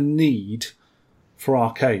still a need for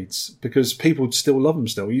arcades because people still love them.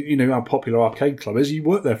 Still, you know how popular Arcade Club is. You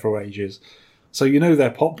worked there for ages, so they're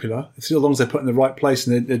popular as long as they're put in the right place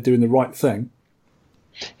and they're doing the right thing.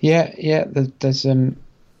 Yeah. There's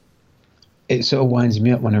it sort of winds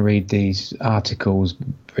me up when I read these articles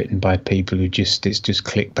written by people who it's just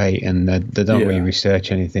clickbait and they don't really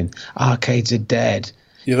research anything. Arcades are dead.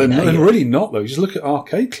 Yeah, they're really not though. Just look at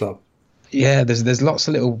Arcade Club. Yeah, there's lots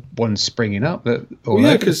of little ones springing up that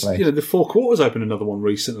because the Four Quarters opened another one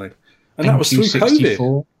recently, and that was through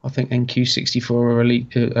COVID. I think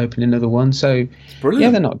NQ64 opened another one. So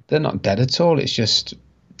brilliant. Yeah, they're not dead at all. It's just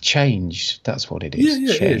changed. That's what it is.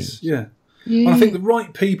 Yeah, it is. Yeah. And I think the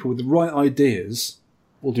right people with the right ideas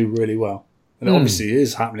will do really well. And it obviously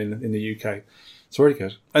is happening in the UK. It's very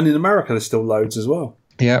good. And in America, there's still loads as well.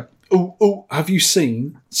 Yeah. Oh, have you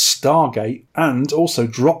seen Stargate and also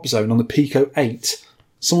Drop Zone on the Pico 8?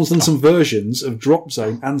 Someone's done some versions of Drop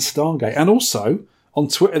Zone and Stargate. And also, on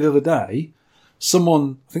Twitter the other day,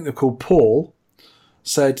 someone, I think they're called Paul,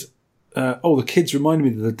 said, the kids reminded me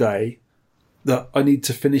the other day that I need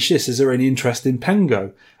to finish this. Is there any interest in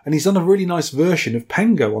Pengo? And he's done a really nice version of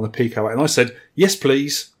Pengo on the Pico 8. And I said, yes,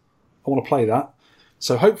 please. I want to play that.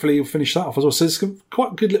 So hopefully you'll finish that off as well. So there's some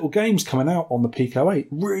quite good little games coming out on the Pico 8.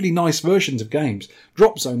 Really nice versions of games.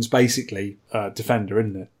 Drop Zone's basically Defender,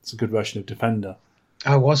 isn't it? It's a good version of Defender.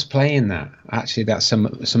 I was playing that. Actually, that's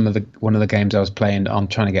one of the games I was playing. I'm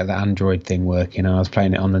trying to get the Android thing working, and I was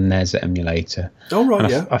playing it on the NES emulator. Oh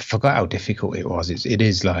right, and I forgot how difficult it was. It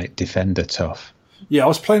is like Defender tough. Yeah, I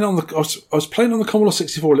was playing on the Commodore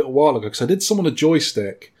 64 a little while ago because I did some on a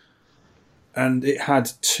joystick, and it had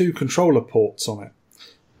 2 controller ports on it.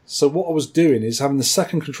 So what I was doing is having the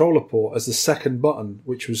second controller port as the second button,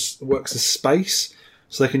 which works as space,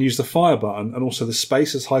 so they can use the fire button and also the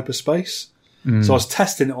space as hyperspace. So I was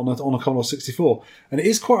testing it on a Commodore 64, and it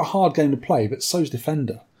is quite a hard game to play, but so's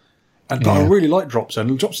Defender. But I really like Drop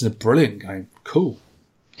Zone. Drop Zone's a brilliant game. Cool.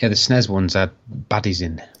 Yeah, the SNES ones had baddies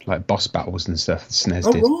in, like boss battles and stuff. The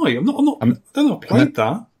SNES did. Oh right, I don't know. I played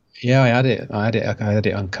that. Yeah, I had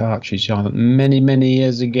it on cartridge many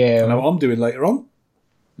years ago. I know what I'm doing later on.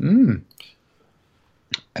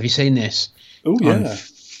 Have you seen this? Oh yeah. On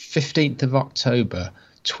 15th of October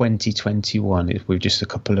 2021, we're just a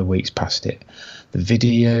couple of weeks past it, the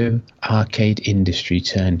video arcade industry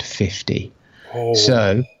turned 50.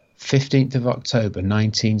 So 15th of October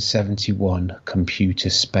 1971,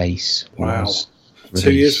 Computer Space was released.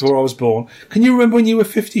 2 years before I was born. Can you remember when you were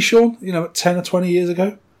 50, Sean? 10 or 20 years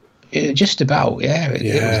ago? Just about, yeah. It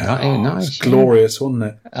was nice. It's glorious, wasn't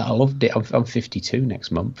it? I loved it. I'm 52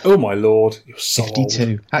 next month. Oh my lord, you're so 52.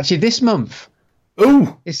 old. Actually, this month.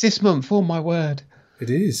 Oh, It's this month. Oh, my word. it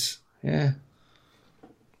is. Yeah.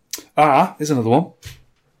 Here's another one.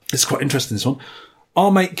 It's quite interesting, this one.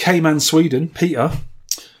 Our mate K-Man Sweden, Peter,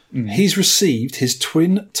 he's received his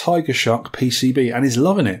twin Tiger Shark PCB and is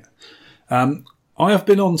loving it. I have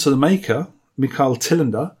been on to the maker, Mikael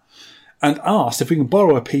Tillander, and asked if we can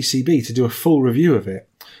borrow a PCB to do a full review of it.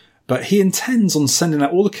 But he intends on sending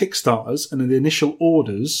out all the Kickstarters and the initial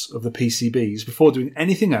orders of the PCBs before doing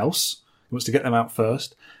anything else. He wants to get them out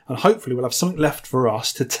first. And hopefully we'll have something left for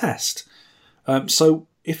us to test. So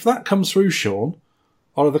if that comes through, Sean,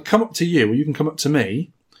 I'll either come up to you or you can come up to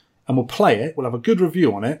me and we'll play it. We'll have a good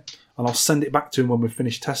review on it and I'll send it back to him when we've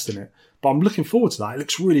finished testing it. But I'm looking forward to that. It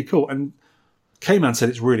looks really cool. And K-Man said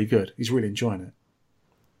it's really good. He's really enjoying it.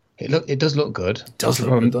 It does look good. It does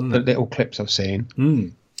look good, doesn't the it? little clips I've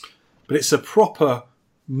seen. But it's a proper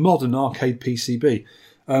modern arcade PCB.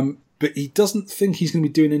 But he doesn't think he's going to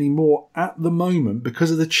be doing any more at the moment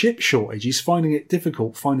because of the chip shortage. He's finding it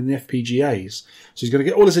difficult finding the FPGAs. So he's going to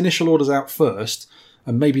get all his initial orders out first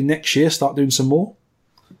and maybe next year start doing some more.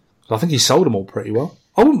 So I think he sold them all pretty well.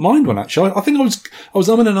 I wouldn't mind one, actually. I think I was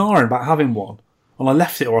umming and ahhing about having one. And I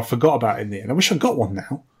left it or I forgot about it in the end. I wish I'd got one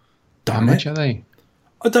now. How much are they?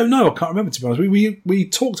 I don't know. I can't remember, to be honest. We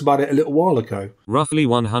talked about it a little while ago. Roughly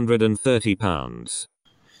 £130.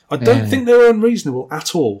 I don't think they were unreasonable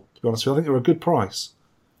at all, to be honest with you. I think they were a good price.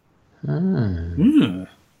 So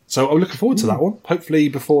I'm looking forward to that one. Hopefully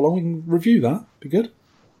before long we can review that. Be good.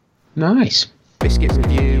 Nice. Biscuit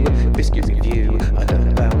review, biscuit review. I learn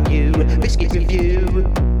about you. Biscuit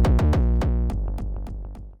review.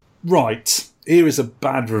 Right. Here is a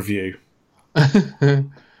bad review.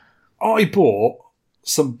 I bought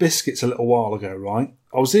some biscuits a little while ago, right?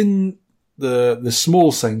 I was in the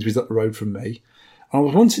small Sainsbury's up the road from me. And I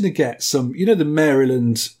was wanting to get some, you know, the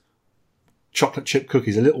Maryland chocolate chip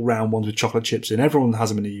cookies, the little round ones with chocolate chips in. Everyone has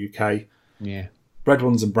them in the UK. Yeah. Red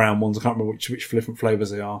ones and brown ones. I can't remember which different flavours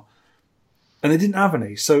they are. And they didn't have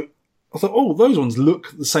any. So I thought, oh, those ones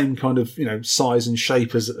look the same kind of, you know, size and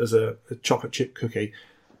shape as a chocolate chip cookie.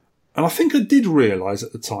 And I think I did realise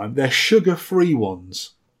at the time they're sugar-free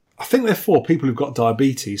ones. I think they're for people who've got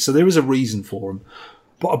diabetes, so there is a reason for them.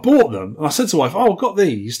 But I bought them, and I said to my wife, oh, I've got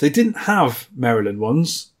these. They didn't have Maryland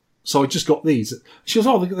ones, so I just got these. She goes,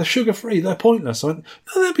 oh, they're sugar-free, they're pointless. I went,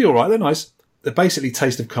 no, they'll be all right, they're nice. They basically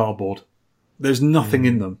taste of cardboard. There's nothing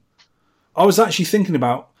in them. I was actually thinking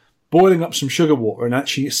about boiling up some sugar water and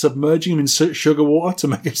actually submerging them in sugar water to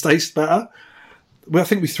make it taste better. Well, I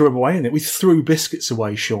think we threw them away in it. We threw biscuits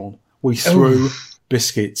away, Sean. We threw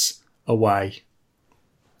biscuits away.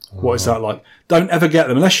 What is that like? Don't ever get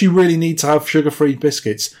them. Unless you really need to have sugar-free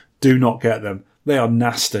biscuits, do not get them. They are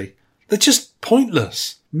nasty. They're just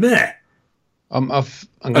pointless. Meh. I'm going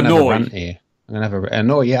to have a rant here. I'm going to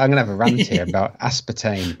have a rant here about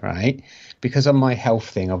aspartame, right? Because on my health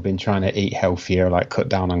thing, I've been trying to eat healthier, like cut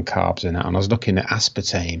down on carbs and that. And I was looking at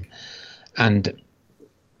aspartame, and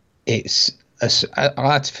it's an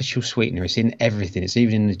artificial sweetener. It's in everything. It's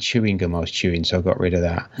even in the chewing gum I was chewing, so I got rid of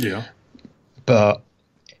that. Yeah. But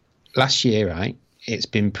last year, right, it's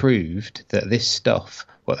been proved that this stuff,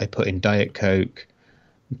 what they put in Diet Coke,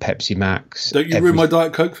 Pepsi Max... Don't you ruin my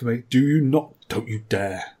Diet Coke for me. Do you not? Don't you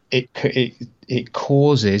dare. It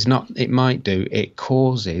causes, it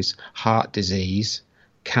causes heart disease,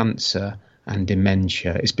 cancer, and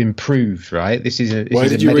dementia. It's been proved, right? Where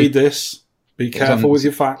did you read this? Be careful with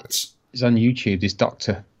your facts. It's on YouTube, this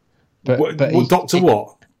doctor. Doctor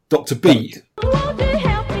what? Dr. Beat?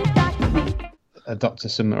 A doctor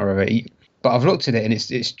something or other. But I've looked at it and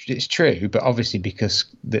it's true, but obviously because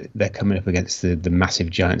they're coming up against the massive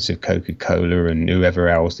giants of Coca-Cola and whoever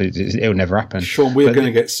else, it'll never happen. Sean, we're going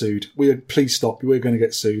to get sued. Please stop. We're going to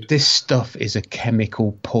get sued. This stuff is a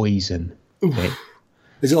chemical poison.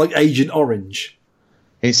 Is it like Agent Orange?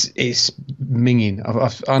 It's minging.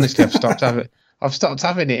 I've stopped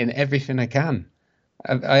having it in everything I can.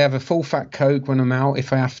 I have a full fat Coke when I'm out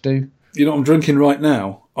if I have to. You know what I'm drinking right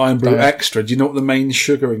now? Iron Brew Extra. Do you know what the main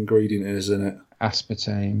sugar ingredient is in it?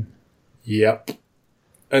 Aspartame. Yep.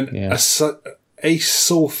 And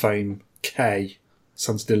asulfame K.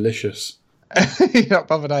 Sounds delicious. You're not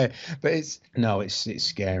bothered, are you? But it's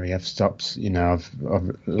scary. I've stopped. You know,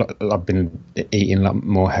 I've been eating a lot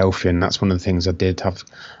more healthy, and that's one of the things I did. I've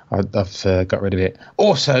got rid of it.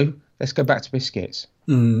 Also, let's go back to biscuits.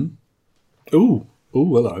 Ooh,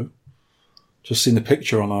 hello. Just seen the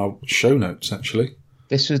picture on our show notes, actually.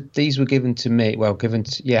 These were given to me. Well, given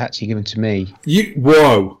to me.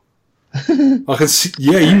 Whoa! I can see.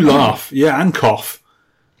 Yeah, you laugh. Yeah, and cough.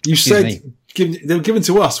 You said they were given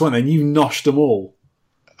to us, weren't they? And you noshed them all.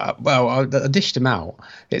 I dished them out.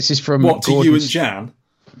 It's just from What, to you and Jan?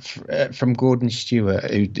 From Gordon Stewart,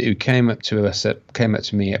 who came up to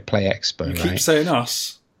me at Play Expo. You keep saying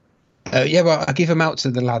us. Yeah, but I give them out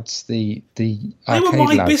to the lads. The They arcade were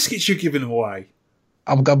my lads. biscuits you're giving away.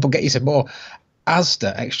 I'll get you some more.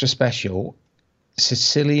 Asda Extra Special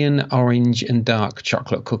Sicilian orange and dark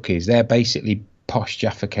chocolate cookies. They're basically posh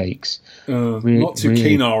Jaffa cakes. Not too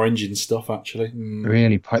keen on orange and stuff, actually.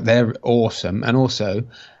 Really, they're awesome. And also,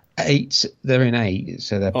 they're in 8,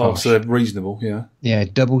 so they're posh. So they're reasonable, yeah. Yeah,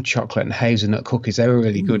 double chocolate and hazelnut cookies. They were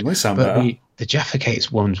really good. They sound but better. the Jaffa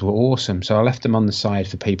Cakes ones were awesome. So I left them on the side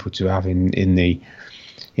for people to have in the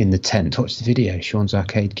tent. Watch the video, Sean's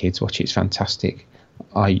Arcade Kids. Watch it, it's fantastic.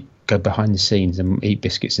 I go behind the scenes and eat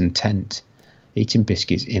biscuits in a tent. Eating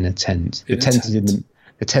biscuits in a tent. The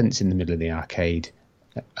tent's in the middle of the arcade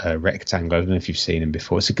rectangle. I don't know if you've seen them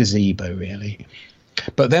before. It's a gazebo, really.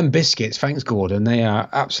 But them biscuits, thanks Gordon, they are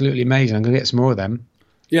absolutely amazing. I'm going to get some more of them.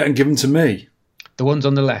 Yeah, and give them to me. The ones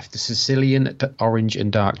on the left, the Sicilian orange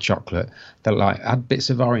and dark chocolate, that had bits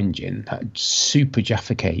of orange in. Super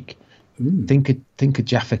Jaffa cake. Think a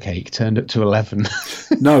Jaffa cake turned up to 11.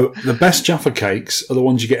 No, the best Jaffa cakes are the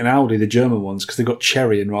ones you get in Aldi, the German ones, because they've got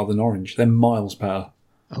cherry in rather than orange. They're miles better.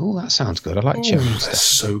 Oh, that sounds good. I like cherry They're stuff.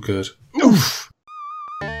 so good. Oof.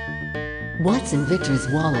 What's in Victor's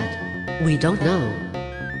wallet? We don't know.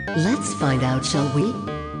 Let's find out, shall we?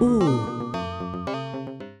 Ooh.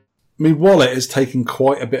 My wallet has taken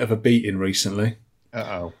quite a bit of a beating recently.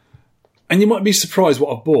 Uh-oh. And you might be surprised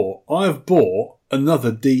what I've bought. I have bought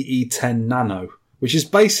another DE10 Nano, which is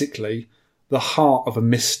basically the heart of a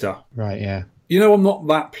Mister. Right, yeah. You know, I'm not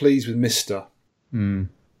that pleased with Mister.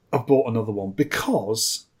 I've bought another one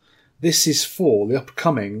because this is for the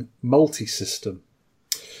upcoming multi-system.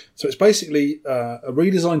 So it's basically a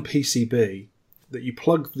redesigned PCB that you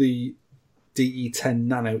plug the DE10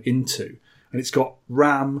 Nano into, and it's got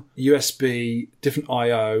RAM, USB, different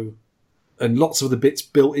I/O, and lots of other bits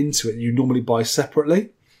built into it that you normally buy separately.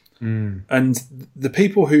 And the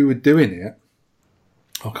people who were doing it,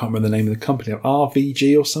 I can't remember the name of the company,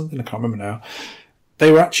 RVG or something, I can't remember now.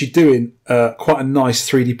 They were actually doing quite a nice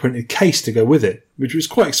 3D printed case to go with it, which was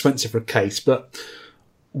quite expensive for a case. But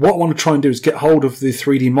what I want to try and do is get hold of the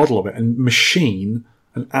 3D model of it and machine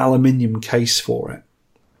an aluminium case for it,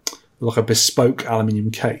 like a bespoke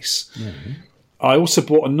aluminium case. I also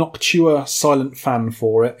bought a Noctua silent fan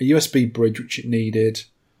for it, a USB bridge which it needed.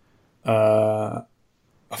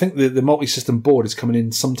 I think the multi-system board is coming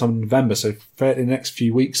in sometime in November, so in the next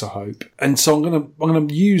few weeks, I hope. And so I'm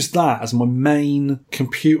gonna use that as my main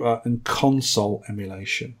computer and console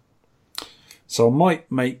emulation. So I'm gonna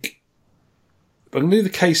do the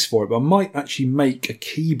case for it, but I might actually make a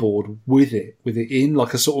keyboard with it in,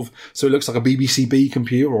 like a sort of, so it looks like a BBC-B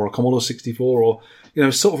computer or a Commodore 64, or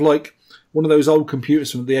sort of like one of those old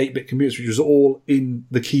computers from the 8-bit computers, which was all in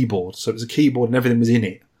the keyboard. So it was a keyboard and everything was in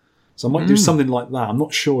it. So I might do something like that. I'm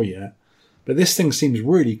not sure yet. But this thing seems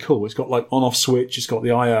really cool. It's got like on-off switch. It's got the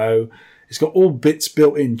I/O. It's got all bits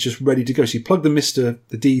built in, just ready to go. So you plug the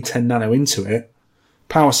D10 Nano into it.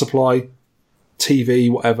 Power supply, TV,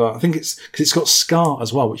 whatever. I think it's because it's got SCART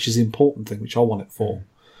as well, which is the important thing, which I want it for.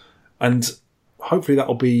 And hopefully that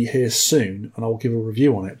will be here soon, and I'll give a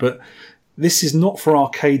review on it. But this is not for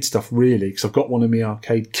arcade stuff, really, because I've got one in my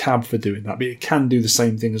arcade cab for doing that. But it can do the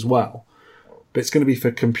same thing as well. But it's going to be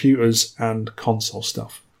for computers and console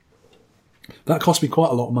stuff. That cost me quite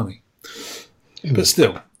a lot of money. But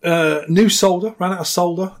still, new solder. Ran out of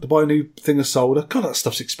solder to buy a new thing of solder. God, that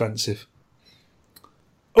stuff's expensive.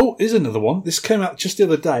 Oh, here's another one. This came out just the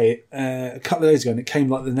other day, a couple of days ago, and it came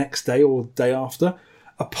like the next day or the day after.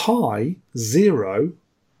 A Pi Zero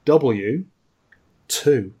W2.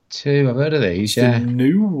 I've heard of these, It's yeah. the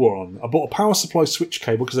new one. I bought a power supply switch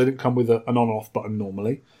cable because they didn't come with an on-off button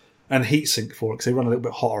normally, and heatsink for it because they run a little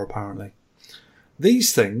bit hotter apparently.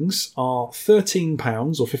 These things are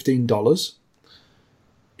 £13 or $15.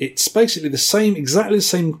 It's basically exactly the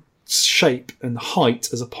same shape and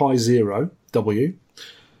height as a Pi Zero W,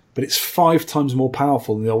 but it's 5 times more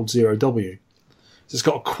powerful than the old Zero W. So it's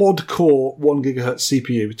got a quad-core 1 GHz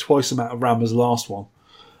CPU with twice the amount of RAM as the last one.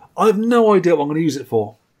 I have no idea what I'm going to use it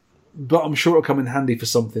for, but I'm sure it'll come in handy for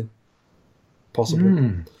something.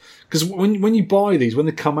 Possibly. Because when you buy these, when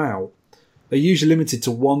they come out, they're usually limited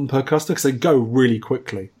to one per customer because they go really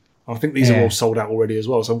quickly. I think these are all sold out already as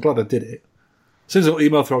well, so I'm glad I did it. As soon as I got the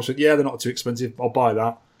email through, I said, yeah, they're not too expensive, I'll buy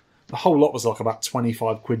that. The whole lot was like about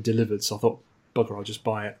 25 quid delivered, so I thought, bugger, I'll just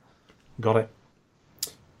buy it. Got it.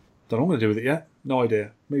 Don't know what I'm going to do with it yet. No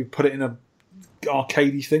idea. Maybe put it in a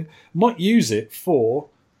arcadey thing. Might use it for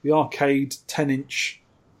the arcade 10-inch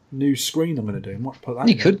new screen I'm going to do. I might put that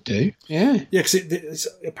You in. could do, yeah. Yeah, because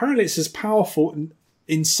apparently it's as powerful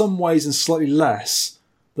in some ways and slightly less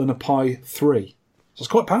than a Pi 3. So it's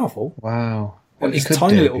quite powerful. Wow. And What you it's a could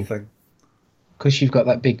tiny do, little thing. because you've got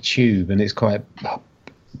that big tube and it's quite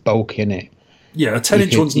bulky, isn't it? Yeah, a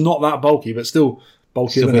 10-inch one's not that bulky, but still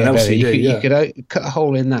bulkier than an LCD. You could cut a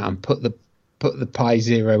hole in that and put the Pi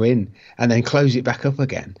Zero in, and then close it back up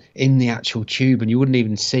again in the actual tube, and you wouldn't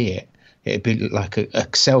even see it. It'd be like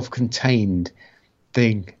a self-contained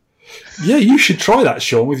thing. Yeah, you should try that,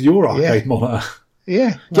 Sean, with your arcade monitor.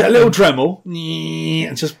 Yeah. Get a little Dremel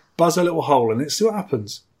and just buzz a little hole in it, see what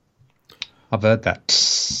happens. I've heard that.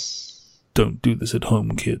 Don't do this at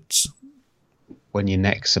home, kids. When you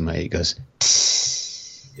neck something, it goes.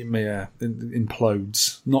 It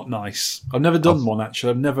implodes. Not nice. I've never done one,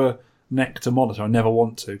 actually. I've never necked a monitor. I never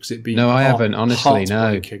want to, because it'd be No, I haven't, honestly, no.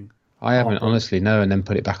 heartbreaking. I haven't, honestly, no, and then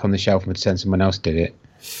put it back on the shelf and pretend someone else did it.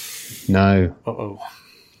 No. Uh-oh.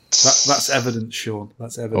 That's evidence, Sean.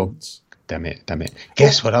 That's evidence. Oh, damn it.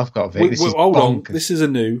 Guess what I've got, Vic? This is hold on. bonkers. This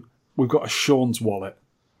is we've got a Sean's wallet.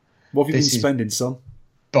 What have you been spending, son?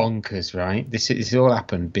 Bonkers, right? This all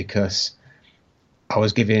happened because I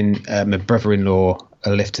was giving my brother-in-law a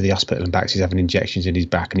lift to the hospital and back. So he's having injections in his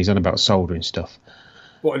back, and he's on about soldering stuff.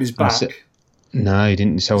 What, in his back? No, he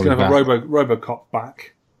didn't He's solder going to back. have a Robocop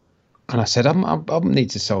back. And I said, I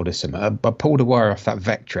need to solder something. I pulled a wire off that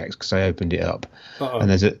Vectrex because I opened it up. Uh-oh. And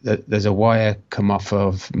there's a wire come off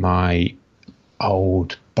of my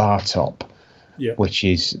old bar top, which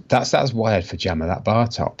is that's wired for Jammer, that bar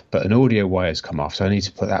top. But an audio wire's come off, so I need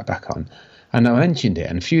to put that back on. And I mentioned it,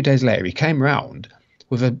 and a few days later he came round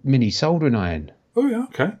with a mini soldering iron. Oh yeah,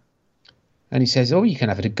 okay. And he says, "Oh, you can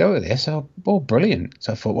have a go at this." Oh, brilliant!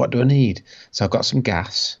 So I thought, what do I need? So I've got some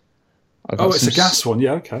gas. It's a gas one.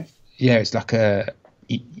 Yeah, okay. Yeah, it's like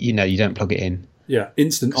you don't plug it in. Yeah,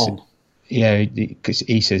 instant on. Yeah, because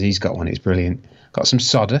he says he's got one. It's brilliant. Got some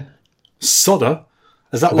solder. Solder?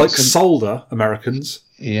 Is that like solder, Americans?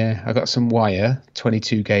 Yeah, I got some wire,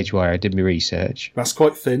 22 gauge wire. I did my research. That's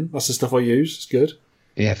quite thin. That's the stuff I use. It's good.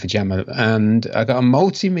 Yeah, for Jammer. And I got a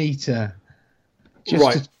multimeter.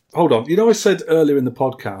 Right. Hold on. You know, I said earlier in the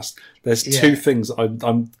podcast, there's two things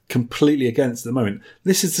I'm completely against at the moment.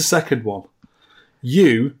 This is the second one.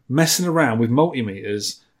 You messing around with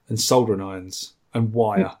multimeters and soldering irons and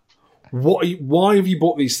wire. Why have you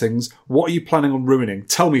bought these things? What are you planning on ruining?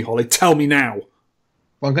 Tell me, Holly. Tell me now.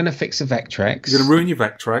 Well, I'm going to fix the Vectrex. You're going to ruin your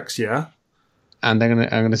Vectrex, yeah? And I'm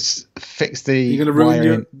going to fix the You're going to ruin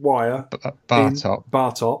your wire. Bar top.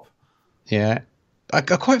 Bar top. Yeah. I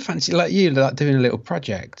quite fancy, like you, like doing a little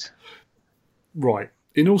project. Right.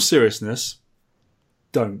 In all seriousness,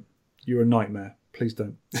 don't. You're a nightmare. Please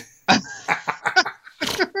don't.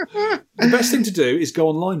 The best thing to do is go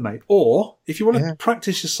online, mate. Or, if you want to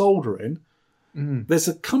practice your soldering, there's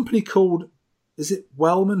a company called, is it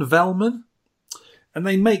Velman? And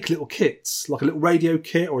they make little kits, like a little radio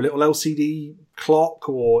kit or a little LCD clock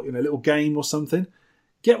or a little game or something.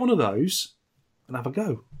 Get one of those and have a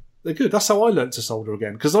go. They're good. That's how I learnt to solder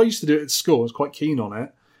again. Because I used to do it at school. I was quite keen on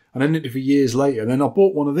it. And I did it for years later. And then I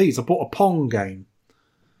bought one of these. I bought a Pong game.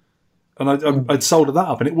 And I'd solder that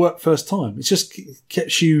up. And it worked first time. It just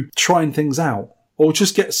gets you trying things out. Or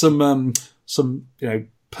just get some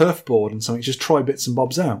perf board and something. Just try bits and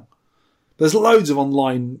bobs out. There's loads of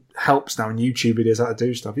online helps now and YouTube videos how to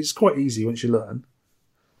do stuff. It's quite easy once you learn.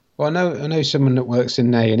 Well, I know someone that works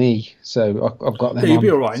in A&E, so I've got them. Yeah, you'll be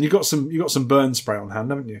all right. And you've got some burn spray on hand,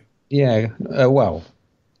 haven't you? Yeah,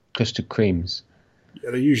 custard creams.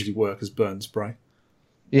 Yeah, they usually work as burn spray.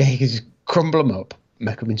 Yeah, you can just crumble them up,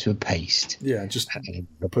 make them into a paste. Yeah, just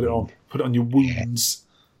put it on your wounds.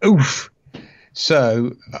 Yeah. Oof.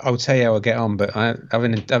 So I'll tell you how I get on, but I'm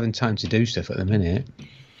having time to do stuff at the minute.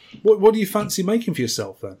 What do you fancy making for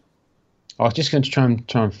yourself then? I was just going to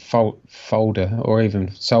try and folder or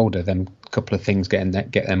even solder them a couple of things,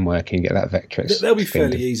 get them working, get that Vectrex. They'll be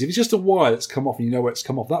fairly easy. If it's just a wire that's come off and you know where it's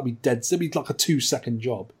come off, that'll be dead. It'll be like a 2-second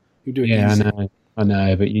job. You do it easy. I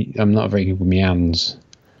know, but I'm not very good with my hands.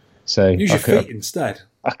 So use your feet instead.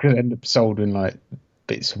 I could end up soldering like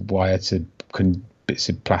bits of wire to bits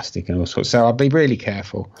of plastic and all sorts. So I'll be really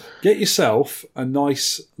careful. Get yourself a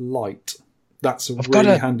nice light. That's a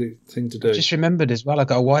really handy thing to do. I just remembered as well, I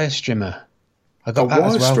got a wire strimmer. I got a that wire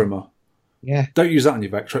as well. strimmer? Yeah. Don't use that on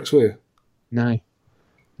your Vectrex, will you?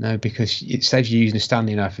 No, because it saves you using a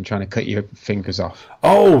Stanley knife and trying to cut your fingers off.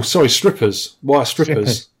 Oh, sorry, strippers. Wire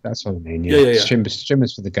strippers. That's what I mean, yeah.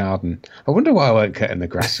 Strimmers for the garden. I wonder why I weren't cutting the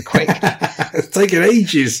grass so quick. It's taking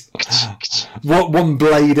ages. One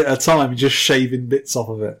blade at a time, just shaving bits off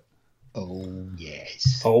of it. Oh, yes.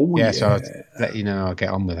 Yes. Oh, yeah. So yeah. I'll let you know how I get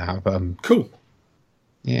on with that. But Cool.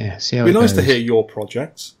 yeah, see how It'd it be nice to goes. hear your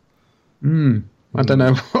projects. I don't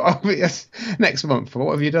know. Next month.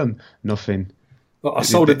 What have you done? Nothing. I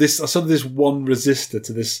soldered this one resistor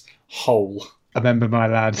to this hole. I remember my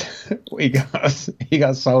lad. he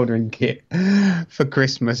got soldering kit for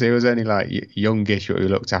Christmas. He was only like youngish, but we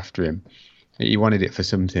looked after him. He wanted it for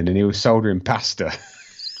something, and he was soldering pasta.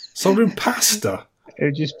 Soldering pasta? He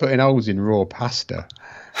was just putting holes in raw pasta.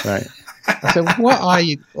 Right. I said, what are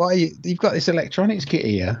you? You've got this electronics kit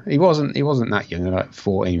here. He wasn't that young, like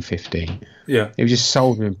 14, 15. Yeah. He was just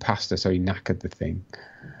soldering pasta, so he knackered the thing.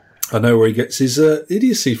 I know where he gets his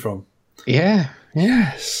idiocy from. Yeah.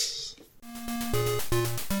 Yes.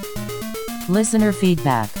 Listener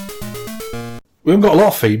feedback. We haven't got a lot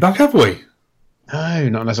of feedback, have we? No,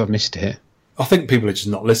 not unless I've missed it. I think people are just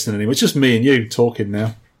not listening anymore. It's just me and you talking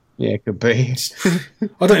now. Yeah, it could be.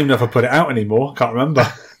 I don't even know if I put it out anymore. I can't remember.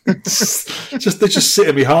 They just sit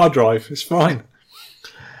in my hard drive. It's fine.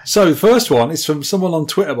 So the first one is from someone on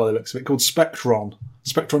Twitter by the looks of it called Spectron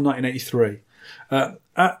 1983.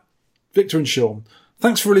 At Victor and Sean,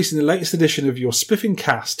 thanks for releasing the latest edition of your spiffing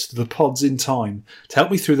cast to the pods in time to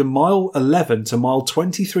help me through the mile 11 to mile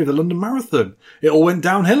 23 of the London Marathon. It all went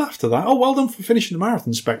downhill after that. Oh, well done for finishing the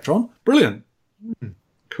marathon, Spectron. Brilliant.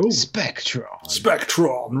 Cool.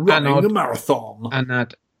 Spectron running the marathon.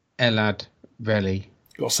 Anad Elad Relly.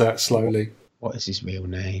 Got to say it slowly. What is his real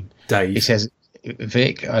name? Dave. He says,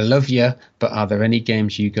 Vic, I love you, but are there any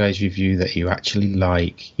games you guys review that you actually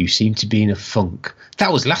like? You seem to be in a funk.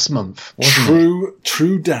 That was last month, wasn't it?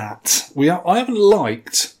 True dat. I haven't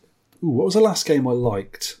liked... Ooh, what was the last game I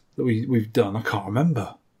liked that we've done? I can't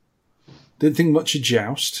remember. Didn't think much of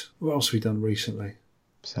Joust. What else have we done recently?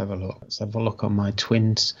 Let's have a look. Let's have a look on my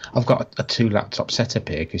twins. I've got a 2-laptop setup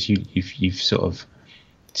here because you've sort of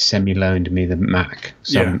semi-loaned me the Mac.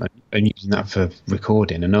 So Yeah. I'm using that for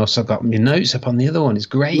recording. And also got my notes up on the other one. It's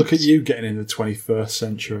great. Look at you getting in the 21st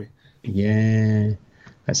century. Yeah.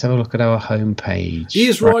 Let's have a look at our homepage. He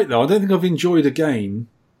is right, though. I don't think I've enjoyed a game.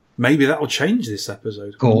 Maybe that will change this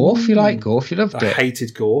episode. Golf. You like golf? You loved I it.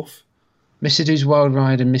 hated golf. Mr. Do's Wild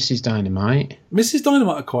Ride and Mrs. Dynamite. Mrs.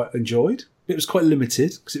 Dynamite I quite enjoyed. It was quite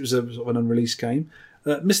limited because it was a sort of an unreleased game.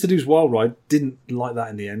 Mr. Do's Wild Ride didn't like that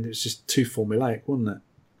in the end. It was just too formulaic, wasn't it?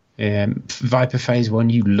 Viper Phase 1,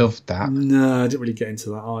 you loved that. No, I didn't really get into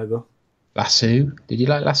that either. Lasso. Did you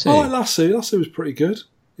like Lasso? I like Lasso. Lasso was pretty good.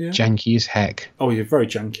 Yeah. Janky as heck. Oh, you're very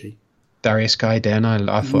janky. Darius Gaiden,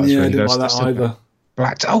 I thought it was Yeah, I really didn't good. like that either.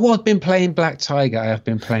 I've been playing Black Tiger. I have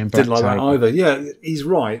been playing Black Didn't like Tiger. that either. Yeah, he's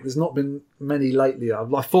right. There's not been many lately.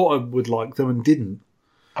 I thought I would like them and didn't.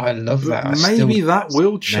 I love that. But maybe that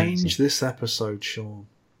will change this episode, Sean.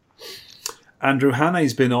 Andrew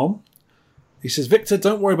Hanne's been on. He says, Victor,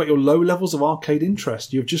 don't worry about your low levels of arcade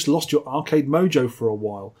interest. You've just lost your arcade mojo for a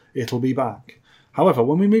while. It'll be back. However,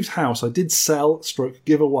 when we moved house, I did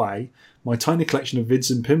give away my tiny collection of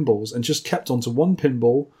vids and pinballs and just kept on to one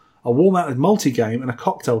pinball, a wall-mounted multi-game and a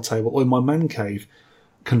cocktail table in my man cave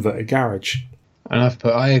converted garage. And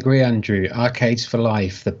I agree, Andrew. Arcades for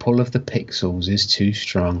life. The pull of the pixels is too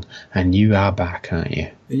strong. And you are back, aren't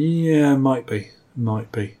you? Yeah, might be.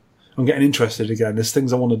 I'm getting interested again. There's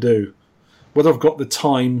things I want to do. Whether I've got the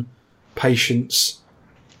time, patience,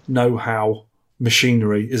 know-how,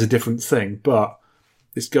 machinery is a different thing, but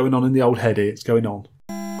it's going on in the old heady. It's going on.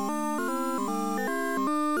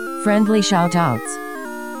 Friendly shout-outs.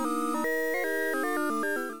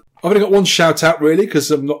 I've only got one shout-out, really,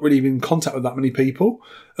 because I'm not really in contact with that many people.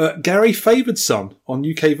 Gary Favouredson on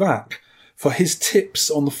UKVAC for his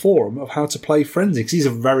tips on the forum of how to play Frenzy, because he's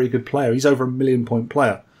a very good player. He's over 1 million point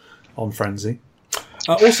player on Frenzy.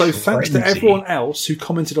 Also, thanks to everyone else who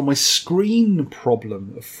commented on my screen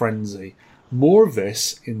problem of Frenzy. More of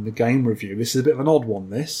this in the game review. This is a bit of an odd one,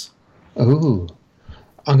 this. Ooh.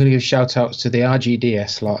 I'm going to give shout-outs to the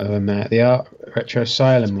RGDS lot who I met, the Retro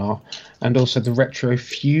Asylum lot, and also the Retro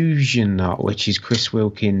Fusion lot, which is Chris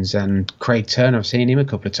Wilkins and Craig Turner. I've seen him a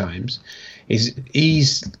couple of times.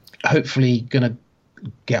 He's hopefully going to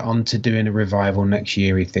get on to doing a revival next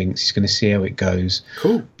year, he thinks. He's going to see how it goes.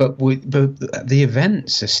 Cool. But the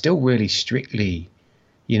events are still really strictly,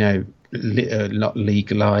 not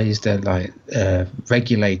legalised. They're like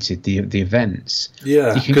regulated, the events.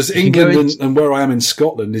 Yeah, because England and where I am in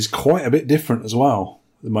Scotland is quite a bit different as well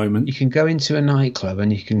at the moment. You can go into a nightclub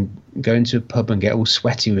and you can go into a pub and get all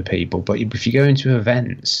sweaty with people, but if you go into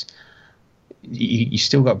events, you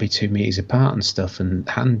still got to be 2 meters apart and stuff, and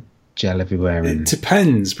hand gel everywhere. It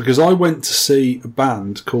depends, because I went to see a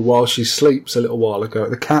band called While She Sleeps a little while ago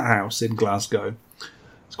at the Cat House in Glasgow.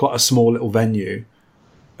 It's quite a small little venue,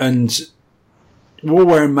 and we're all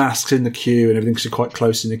wearing masks in the queue and everything's quite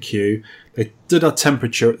close in the queue. They did our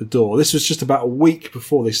temperature at the door. This was just about a week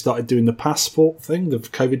before they started doing the passport thing, the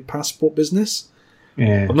COVID passport business.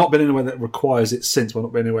 Yeah. I've not been anywhere that requires it since. I've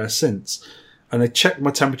not been anywhere since. And they checked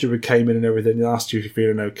my temperature when I came in and everything. They asked you if you're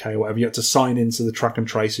feeling okay or whatever. You had to sign into the track and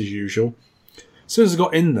trace as usual. As soon as I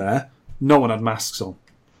got in there, no one had masks on.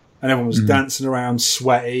 And everyone was dancing around,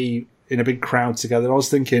 sweaty, in a big crowd together. I was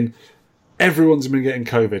thinking, everyone's been getting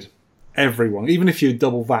COVID. Everyone. Even if you're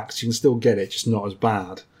double vaxxed, you can still get it, just not as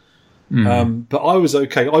bad. But I was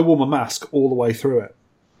okay. I wore my mask all the way through it.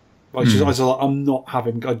 I was like,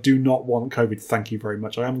 I do not want COVID, thank you very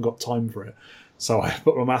much. I haven't got time for it. So I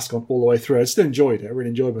put my mask on all the way through. I still enjoyed it. I really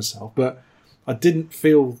enjoyed myself. But I didn't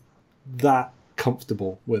feel that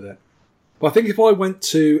comfortable with it. But I think if I went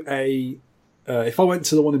to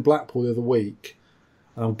the one in Blackpool the other week,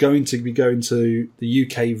 and I'm going to be going to the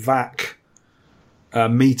UK VAC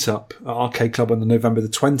meetup at Arcade Club on November the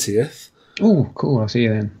 20th. Oh, cool. I'll see you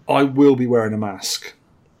then. I will be wearing a mask.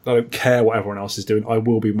 I don't care what everyone else is doing. I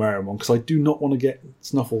will be wearing one because I do not want to get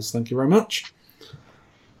Snuffles. Thank you very much.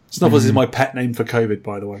 Snuffles is my pet name for COVID,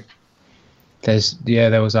 by the way.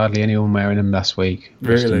 There was hardly anyone wearing them last week.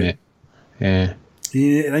 Really? Yeah.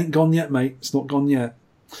 Yeah, it ain't gone yet, mate. It's not gone yet.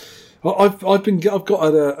 I've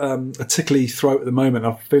got a tickly throat at the moment.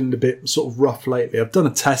 I'm feeling a bit sort of rough lately. I've done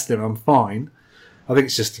a test and I'm fine. I think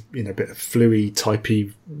it's just a bit of flu-y,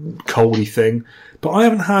 typey, coldy thing. But I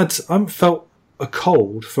haven't felt a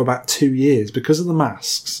cold for about 2 years because of the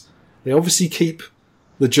masks. They obviously keep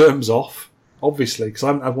the germs off, obviously, because I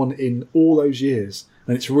haven't had one in all those years.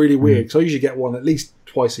 And it's really weird because I usually get one at least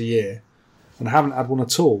twice a year and I haven't had one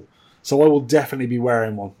at all. So I will definitely be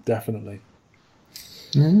wearing one, definitely.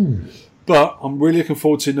 But I'm really looking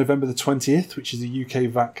forward to November the 20th, which is the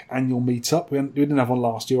UK VAC annual meetup. We didn't have one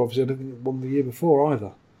last year, obviously. I didn't think one the year before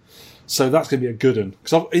either. So that's going to be a good one.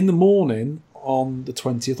 Because in the morning on the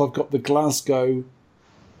 20th, I've got the Glasgow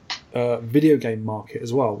video game market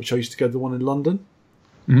as well, which I used to go to the one in London.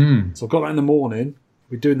 So I've got that in the morning.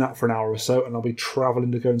 We're doing that for an hour or so, and I'll be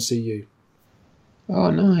travelling to go and see you. Oh,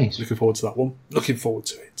 nice. Looking forward to that one. Looking forward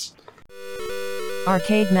to it.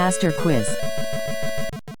 Arcade Master Quiz.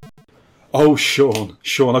 Oh, Sean,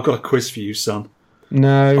 I've got a quiz for you, son.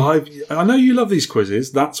 No. I know you love these quizzes.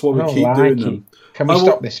 That's why we keep doing them. Can we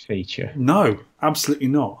stop this feature? No, absolutely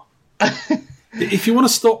not. If you want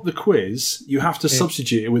to stop the quiz, you have to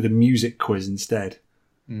substitute it with a music quiz instead.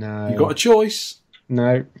 No. You've got a choice.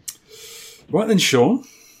 No. Right then, Sean.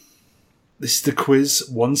 This is the quiz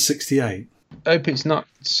 168. I hope it's not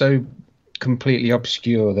so completely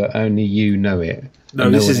obscure that only you know it. No,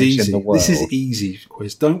 this is easy. This is easy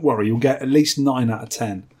quiz. Don't worry, you'll get at least 9 out of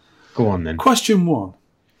 10. Go on then. Question 1.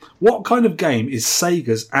 What kind of game is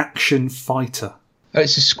Sega's Action Fighter? Oh,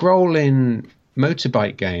 it's a scrolling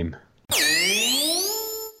motorbike game.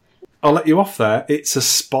 I'll let you off there. It's a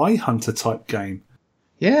Spy Hunter type game.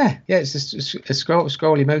 Yeah, it's a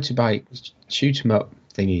scrolly motorbike shoot 'em up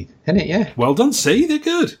thingy, isn't it? Yeah. Well done. See, they're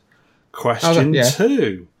good. Question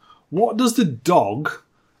 2. What does the dog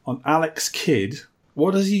on Alex Kidd?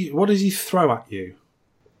 What does he throw at you?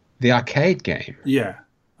 The arcade game. Yeah,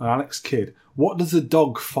 on Alex Kidd. What does the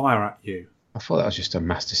dog fire at you? I thought that was just a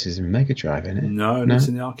Master System Mega Drive, isn't it? No, it's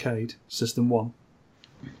in the arcade. System 1.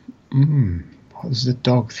 What does the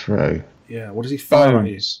dog throw? Yeah, what does he fire at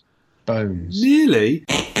you? Bones. Nearly.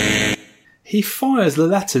 He fires the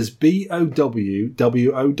letters BOWWOW.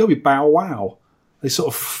 Bow wow. They sort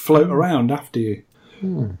of float around after you.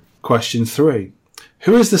 Question 3.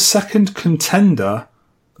 Who is the second contender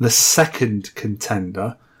on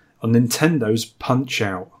Nintendo's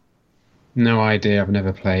Punch-Out? No idea. I've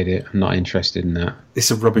never played it. I'm not interested in that. It's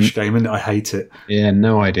a rubbish game, and I hate it. Yeah,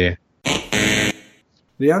 no idea.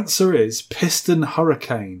 The answer is Piston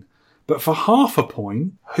Hurricane. But for half a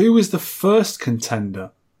point, who was the first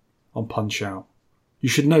contender on Punch-Out? You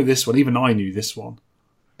should know this one. Even I knew this one.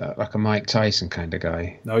 Like a Mike Tyson kind of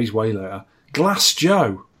guy. No, he's way later. Glass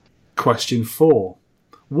Joe. Question 4.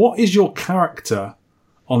 What is your character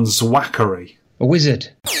on Zwackery? A wizard.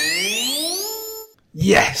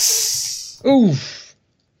 Yes. Oof.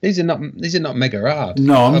 These are not mega hard.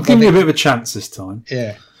 No, I'm giving you a bit of a chance this time.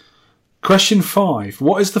 Yeah. Question 5.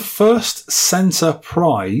 What is the first centre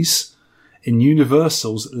prize in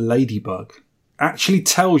Universal's Ladybug? Actually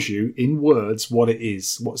tells you in words what it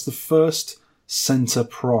is. What's the first centre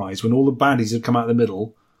prize? When all the baddies have come out of the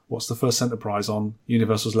middle, what's the first centre prize on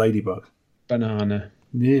Universal's Ladybug? Banana.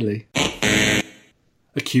 Nearly.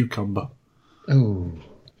 A cucumber. Oh.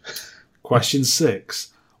 Question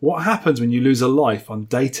 6. What happens when you lose a life on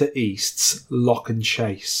Data East's Lock and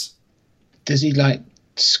Chase? Does he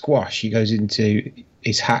squash. He goes into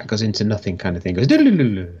his hat goes into nothing kind of thing. Goes.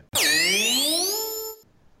 "Doo-doo-doo-doo."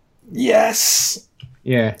 Yes.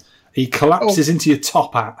 Yeah. He collapses into your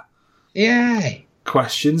top hat. Yay.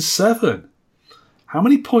 Question 7. How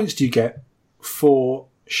many points do you get for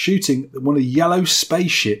shooting one of the yellow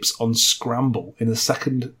spaceships on Scramble in the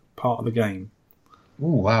second part of the game?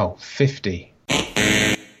 Oh wow, 50.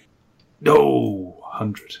 No,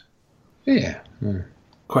 100. Yeah. Mm.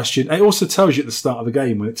 Question. It also tells you at the start of the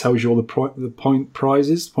game when it tells you all the point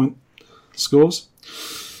prizes, point scores.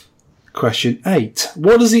 Question 8.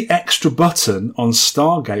 What does the extra button on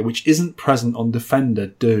Stargate, which isn't present on Defender,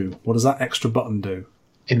 do? What does that extra button do?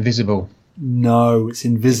 Invisible. No, it's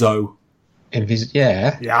Inviso.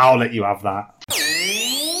 Yeah. Yeah, I'll let you have that.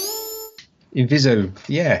 Inviso.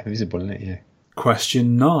 Yeah, invisible, isn't it? Yeah.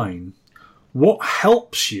 Question 9. What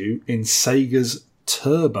helps you in Sega's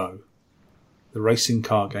Turbo? The racing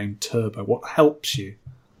car game Turbo. What helps you?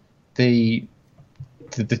 The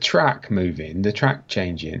track moving, the track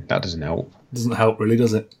changing, that doesn't help. Doesn't help really,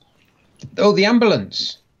 does it? Oh, the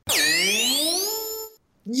ambulance.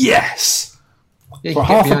 Yes! Yeah, For you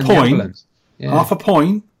half get a behind the point. ambulance. Yeah. Half a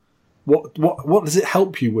point. What does it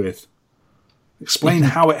help you with? Explain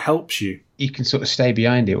how it helps you. You can sort of stay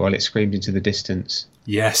behind it while it screams into the distance.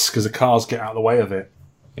 Yes, because the cars get out of the way of it.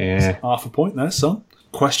 Yeah. Half a point there, son.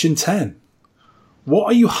 Question 10. What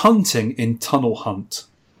are you hunting in Tunnel Hunt?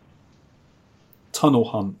 Tunnel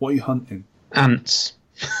Hunt. What are you hunting? Ants.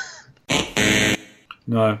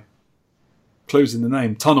 No. Clues in the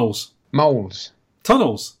name. Tunnels. Moles.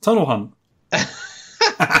 Tunnels. Tunnel Hunt.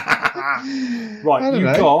 Right,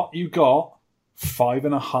 you got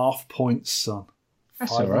 5.5 points, son.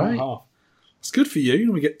 That's 5.5. all right. It's good for you. You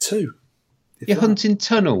only get 2. You're hunting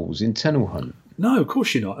tunnels in Tunnel Hunt. No, of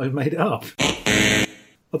course you're not. I made it up. I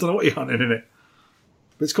don't know what you're hunting in it.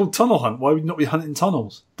 But it's called Tunnel Hunt. Why would you not be hunting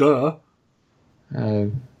tunnels? Duh.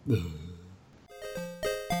 Oh.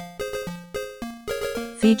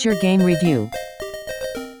 Feature game review.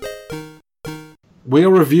 We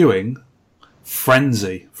are reviewing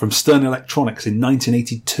Frenzy from Stern Electronics in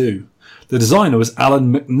 1982. The designer was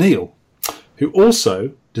Alan McNeil, who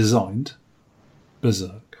also designed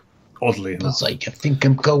Berserk. Oddly enough. It's like, I think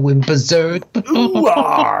I'm going berserk.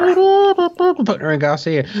 Ooh-ah! Butler and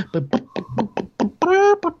Garcia.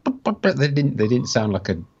 They didn't sound like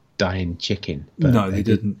a dying chicken. No, they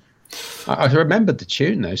didn't. I remembered the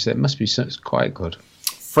tune though, so it must be quite good.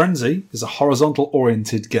 Frenzy is a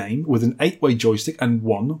horizontal-oriented game with an 8-way joystick and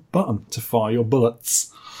 1 button to fire your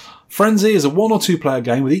bullets. Frenzy is a 1 or 2 player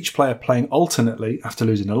game with each player playing alternately after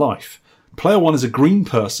losing a life. Player 1 is a green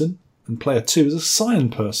person and player 2 is a cyan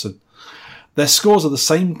person. Their scores are the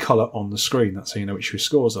same colour on the screen, that's how you know which your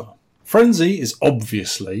scores are. Frenzy is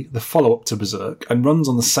obviously the follow-up to Berserk and runs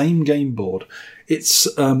on the same game board. It's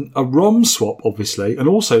a ROM swap, obviously, and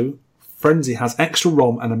also Frenzy has extra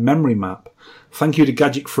ROM and a memory map. Thank you to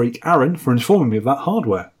Gadget Freak Aaron for informing me of that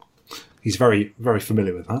hardware. He's very, very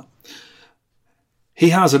familiar with that. He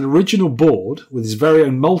has an original board with his very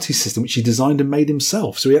own multi-system, which he designed and made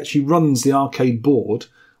himself. So he actually runs the arcade board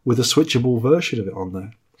with a switchable version of it on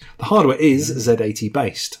there. The hardware is Z80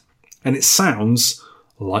 based, and it sounds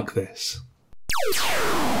like this.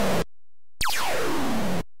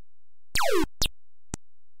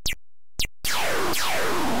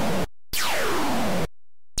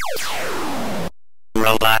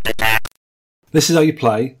 This is how you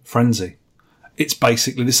play Frenzy. It's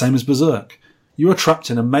basically the same as Berserk. You are trapped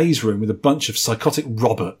in a maze room with a bunch of psychotic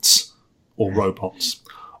robots, or robots,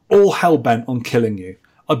 all hell-bent on killing you.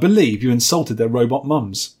 I believe you insulted their robot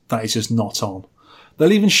mums. That is just not on.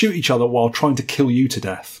 They'll even shoot each other while trying to kill you to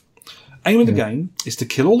death. Aim of the game is to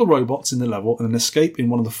kill all the robots in the level and then escape in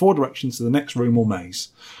one of the 4 directions to the next room or maze.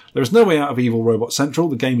 There is no way out of Evil Robot Central.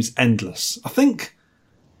 The game is endless. I think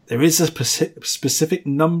there is a specific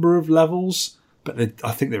number of levels, but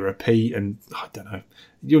I think they repeat, and I don't know.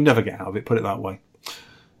 You'll never get out of it, put it that way.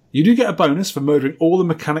 You do get a bonus for murdering all the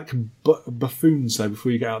mechanic buffoons, though,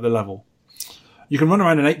 before you get out of the level. You can run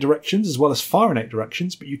around in 8 directions as well as fire in 8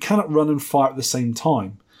 directions, but you cannot run and fire at the same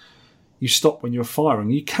time. You stop when you're firing.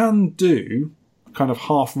 You can do kind of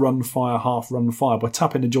half run fire by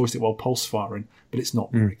tapping the joystick while pulse firing, but it's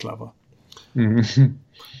not very clever.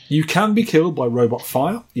 You can be killed by robot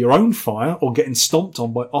fire, your own fire, or getting stomped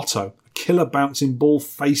on by Otto, a killer bouncing ball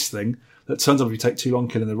face thing that turns up if you take too long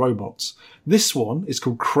killing the robots. This one is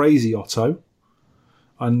called Crazy Otto,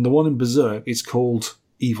 and the one in Berserk is called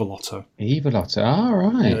Evil Otto. Evil Otto, all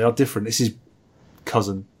right. Yeah, they are different. This is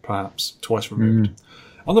cousin, perhaps, twice removed.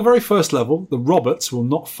 On the very first level, the robots will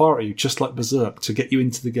not fire at you, just like Berserk, to get you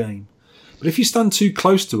into the game. But if you stand too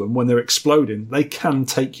close to them when they're exploding, they can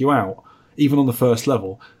take you out, even on the first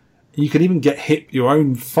level. You can even get hit your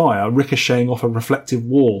own fire ricocheting off a reflective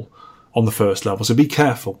wall on the first level, so be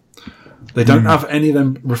careful. They don't have any of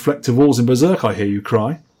them reflective walls in Berserk, I hear you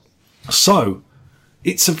cry. So,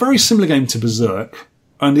 it's a very similar game to Berserk,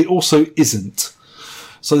 and it also isn't.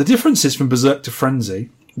 So the differences from Berserk to Frenzy,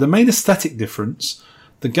 the main aesthetic difference,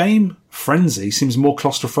 the game Frenzy seems more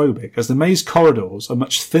claustrophobic, as the maze corridors are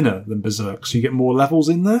much thinner than Berserk, so you get more levels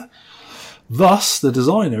in there. Thus, the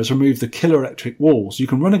designer has removed the killer electric walls. You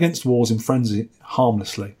can run against walls in Frenzy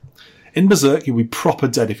harmlessly. In Berserk, you'll be proper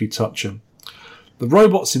dead if you touch them. The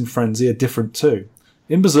robots in Frenzy are different too.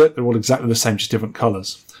 In Berserk, they're all exactly the same, just different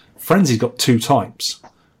colours. Frenzy's got two types: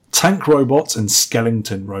 tank robots and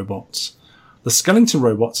skeleton robots. The skeleton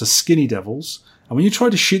robots are skinny devils, and when you try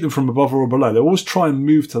to shoot them from above or below, they always try and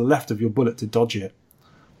move to the left of your bullet to dodge it.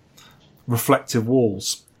 Reflective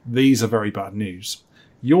walls. These are very bad news.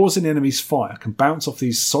 Yours and the enemy's fire can bounce off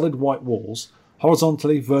these solid white walls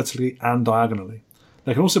horizontally, vertically, and diagonally.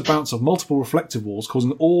 They can also bounce off multiple reflective walls,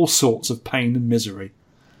 causing all sorts of pain and misery.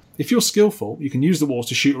 If you're skillful, you can use the walls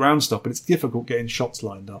to shoot around stuff, but it's difficult getting shots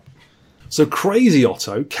lined up. So Crazy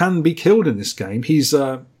Otto can be killed in this game. He's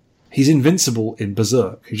invincible in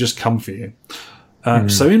Berserk. He'll just come for you.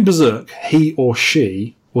 So in Berserk, he or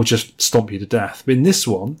she will just stomp you to death. But in this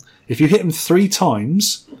one, if you hit him 3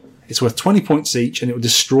 times, it's worth 20 points each, and it will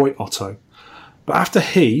destroy Otto. But after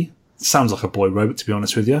he, sounds like a boy robot to be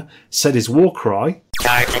honest with you, said his war cry,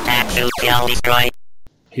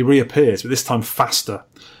 he reappears, but this time faster.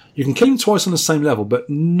 You can kill him twice on the same level, but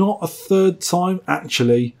not a third time.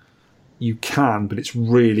 Actually, you can, but it's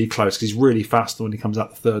really close because he's really fast when he comes out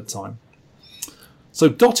the third time. So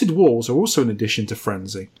dotted walls are also an addition to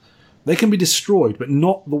Frenzy. They can be destroyed, but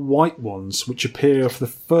not the white ones, which appear for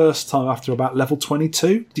the first time after about level 22.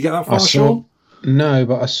 Did you get that far, Sean? No,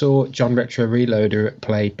 but I saw John Retro Reloader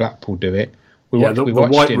play Blackpool do it. The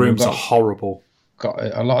white rooms are horrible. Got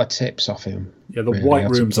a lot of tips off him. Yeah, the white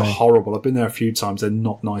rooms are horrible. I've been there a few times. They're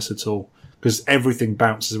not nice at all because everything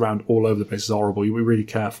bounces around all over the place. It's horrible. You'll be really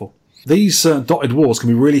careful. These dotted walls can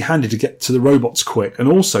be really handy to get to the robots quick, and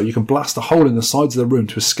also you can blast a hole in the sides of the room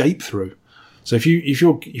to escape through. So if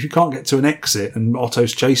you can't get to an exit and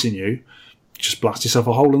Otto's chasing you, just blast yourself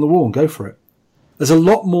a hole in the wall and go for it. There's a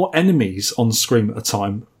lot more enemies on screen at a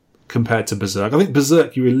time compared to Berserk. I think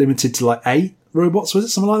Berserk you were limited to like 8 robots, was it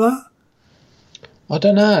something like that? I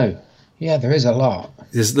don't know. Yeah, there is a lot.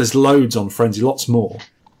 There's loads on Frenzy, lots more.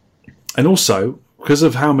 And also, because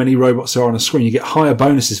of how many robots there are on a screen, you get higher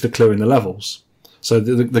bonuses for clearing the levels. So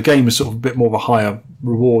the game is sort of a bit more of a higher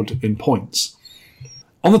reward in points.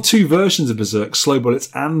 On the 2 versions of Berserk, slow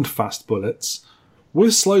bullets and fast bullets,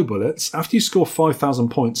 with slow bullets, after you score 5,000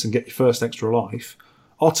 points and get your first extra life,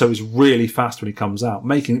 Otto is really fast when he comes out,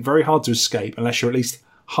 making it very hard to escape unless you're at least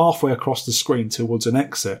halfway across the screen towards an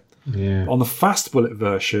exit. Yeah. On the fast bullet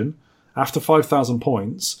version, after 5,000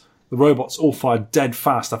 points, the robots all fire dead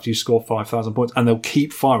fast after you score 5,000 points, and they'll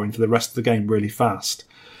keep firing for the rest of the game really fast.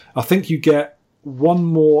 I think you get 1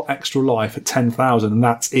 more extra life at 10,000, and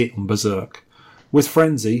that's it on Berserk. With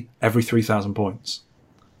Frenzy, every 3,000 points.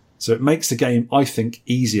 So it makes the game, I think,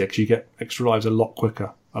 easier because you get extra lives a lot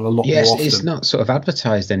quicker and a lot more often. Yes, it's not sort of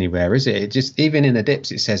advertised anywhere, is it? It just, even in the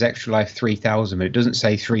dips, it says extra life 3,000, but it doesn't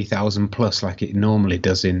say 3,000 plus like it normally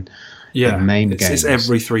does in the main games. It's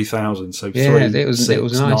every 3,000. So yeah, 3, it was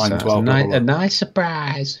 6, nice. 9, 12, a nice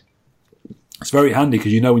surprise. It's very handy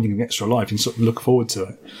because you know when you can get extra life, you can sort of look forward to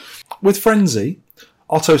it. With Frenzy,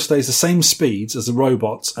 Otto stays the same speeds as the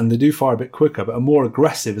robots, and they do fire a bit quicker, but are more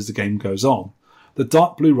aggressive as the game goes on. The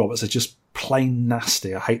dark blue robots are just plain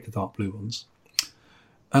nasty. I hate the dark blue ones.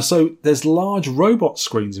 So there's large robot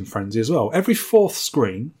screens in Frenzy as well. Every 4th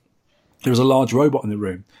screen, there is a large robot in the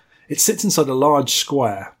room. It sits inside a large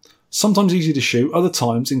square, sometimes easy to shoot, other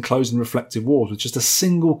times enclosed in reflective walls with just a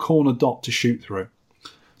single corner dot to shoot through.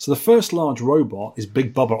 So the first large robot is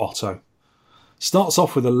Big Bubba Otto. Starts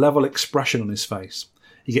off with a level expression on his face.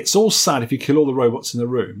 He gets all sad if you kill all the robots in the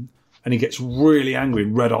room, and he gets really angry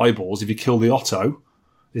and red eyeballs if you kill the Otto,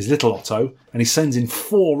 his little Otto, and he sends in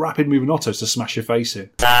 4 rapid-moving Ottos to smash your face in.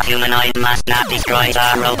 The humanoid must not destroy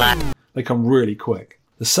the robot. They come really quick.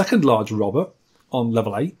 The second large robot, on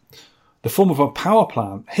level 8, the form of a power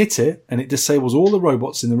plant, hit it, and it disables all the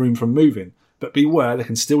robots in the room from moving, but beware, they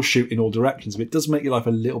can still shoot in all directions, but it does make your life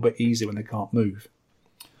a little bit easier when they can't move.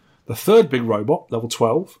 The third big robot, level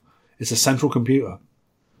 12, is a central computer.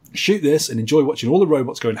 Shoot this and enjoy watching all the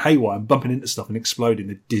robots going haywire and bumping into stuff and exploding,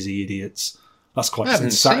 the dizzy idiots. That's quite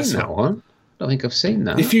satisfying. I haven't seen that one. I don't think I've seen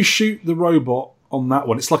that. If you shoot the robot on that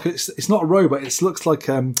one, it's not a robot. It looks like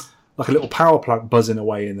a like a little power plant buzzing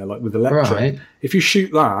away in there, like with electric. Right. If you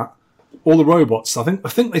shoot that, all the robots, I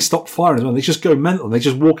think they stop firing as well. They just go mental. They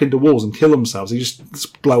just walk into walls and kill themselves. They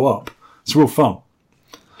just blow up. It's real fun.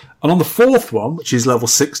 And on the fourth one, which is level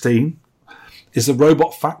 16, is the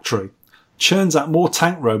robot factory. Churns out more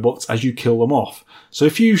tank robots as you kill them off. So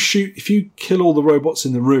if you kill all the robots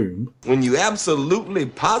in the room, when you absolutely,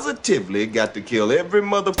 positively got to kill every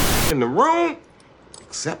motherfucker in the room,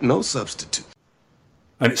 except no substitute.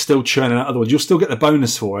 And it's still churning out other ones, you'll still get the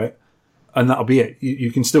bonus for it, and that'll be it.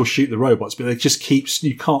 You can still shoot the robots, but they just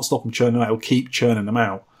you can't stop them churning out. It'll keep churning them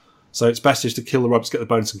out. So it's best just to kill the robots, get the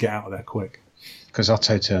bonus, and get out of there quick. Because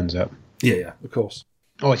Otto turns up. Yeah, of course.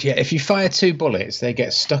 Oh, yeah, if you fire 2 bullets, they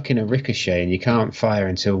get stuck in a ricochet and you can't fire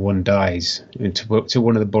until one dies, until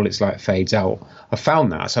one of the bullets like fades out. I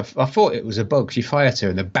found that. So I thought it was a bug. You fire 2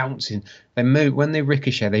 and they're bouncing. They move. When they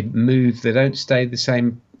ricochet, they move. They don't stay the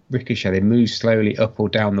same ricochet. They move slowly up or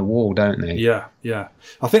down the wall, don't they? Yeah.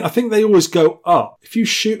 I think they always go up. If you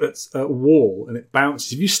shoot at a wall and it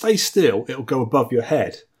bounces, if you stay still, it'll go above your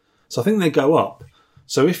head. So I think they go up.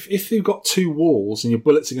 So if you've got 2 walls and your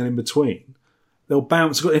bullets are going in between, they'll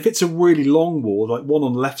bounce. If it's a really long wall, like one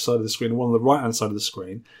on the left side of the screen and one on the right-hand side of the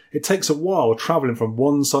screen, it takes a while travelling from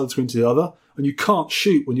one side of the screen to the other, and you can't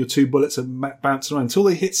shoot when your 2 bullets are bouncing around. Until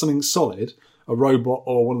they hit something solid, a robot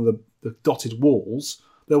or one of the dotted walls,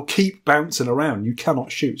 they'll keep bouncing around. You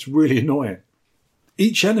cannot shoot. It's really annoying.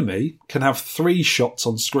 Each enemy can have 3 shots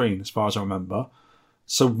on screen, as far as I remember.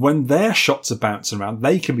 So when their shots are bouncing around,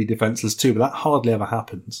 they can be defenceless too, but that hardly ever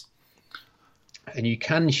happens. And you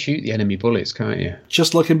can shoot the enemy bullets, can't you?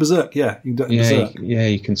 Just like in Berserk, yeah. You can do it in Berserk.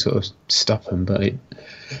 You can sort of stop them, but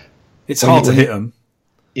it's hard to hit them.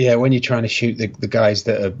 Yeah, when you're trying to shoot the guys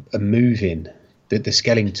that are moving, the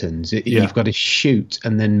skeletons, you've got to shoot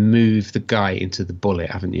and then move the guy into the bullet,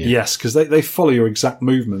 haven't you? Yes, because they follow your exact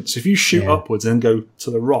movements. If you shoot upwards and then go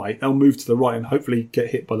to the right, they'll move to the right and hopefully get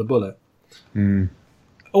hit by the bullet. Mm.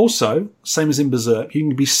 Also, same as in Berserk, you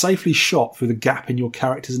can be safely shot through the gap in your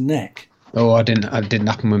character's neck. Oh, it didn't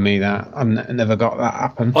happen with me. That I never got that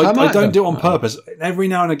happen. I don't do it on purpose. Every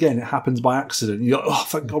now and again, it happens by accident. You're like, oh,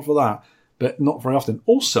 thank God for that, but not very often.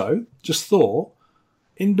 Also, just thought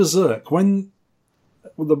in Berserk with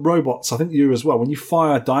the robots, I think you as well. When you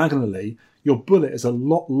fire diagonally, your bullet is a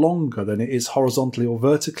lot longer than it is horizontally or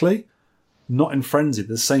vertically. Not in Frenzy,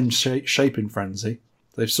 the same shape in Frenzy.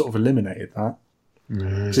 They've sort of eliminated that.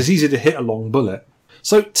 So it's easy to hit a long bullet.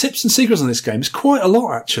 So tips and secrets on this game is quite a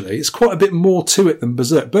lot, actually. It's quite a bit more to it than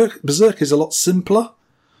Berserk. Berserk is a lot simpler.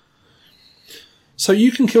 So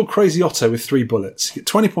you can kill Crazy Otto with 3 bullets. You get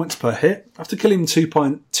 20 points per hit. After killing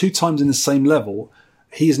him 2 times in the same level,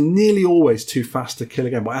 he is nearly always too fast to kill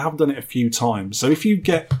again, but I have done it a few times. So if you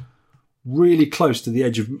get really close to the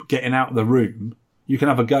edge of getting out of the room, you can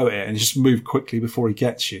have a go at it and just move quickly before he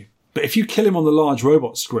gets you. But if you kill him on the large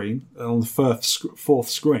robot screen, on the fourth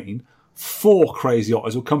screen, 4 Crazy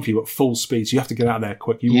Ottos will come for you at full speed, so you have to get out of there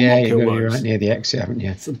quick. You will not kill those. You're right near the exit, haven't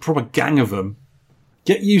you? It's a proper gang of them.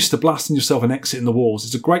 Get used to blasting yourself and exiting the walls.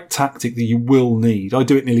 It's a great tactic that you will need. I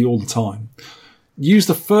do it nearly all the time. Use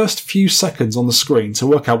the first few seconds on the screen to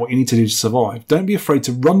work out what you need to do to survive. Don't be afraid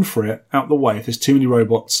to run for it out the way if there's too many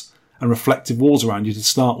robots and reflective walls around you to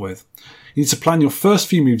start with. You need to plan your first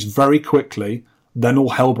few moves very quickly, then all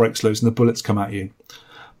hell breaks loose and the bullets come at you.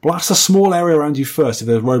 Blast a small area around you first if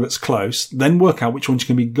there's robots close, then work out which ones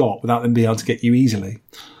can be got without them being able to get you easily.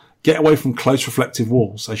 Get away from close reflective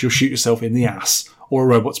walls, as you'll shoot yourself in the ass, or a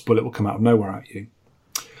robot's bullet will come out of nowhere at you.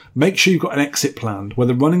 Make sure you've got an exit planned,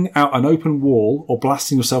 whether running out an open wall or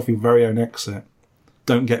blasting yourself your very own exit.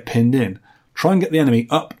 Don't get pinned in. Try and get the enemy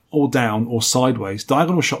up or down or sideways.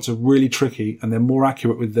 Diagonal shots are really tricky and they're more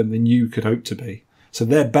accurate with them than you could hope to be. So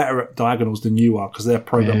they're better at diagonals than you are because they're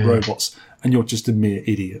programmed robots and you're just a mere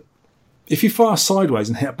idiot. If you fire sideways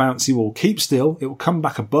and hit a bouncy wall, keep still. It will come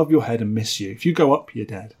back above your head and miss you. If you go up, you're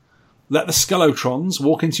dead. Let the Skeletrons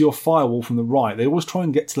walk into your firewall from the right. They always try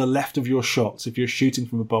and get to the left of your shots if you're shooting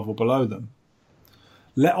from above or below them.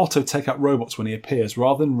 Let Otto take out robots when he appears,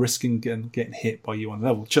 rather than risking getting hit by you on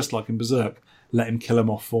level, just like in Berserk. Let him kill them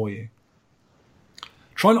off for you.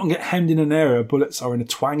 Try not to get hemmed in an area where bullets are in a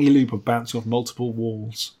twangy loop of bouncing off multiple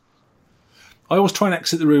walls. I always try and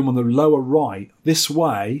exit the room on the lower right. This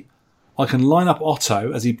way, I can line up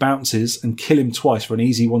Otto as he bounces and kill him twice for an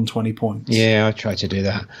easy 120 points. Yeah, I try to do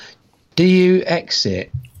that. Do you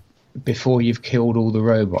exit before you've killed all the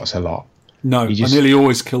robots a lot? No, I nearly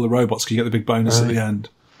always kill the robots because you get the big bonus at the end.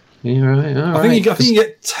 Yeah, right. I think you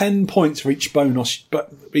get 10 points for each bonus,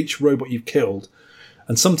 but each robot you've killed.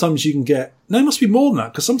 And sometimes you can get... No, it must be more than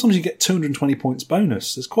that, because sometimes you get 220 points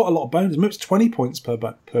bonus. There's quite a lot of bonus. Maybe it's 20 points per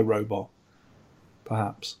robot,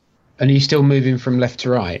 perhaps. And are you still moving from left to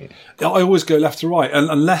right? I always go left to right. And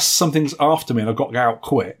unless something's after me and I've got to get out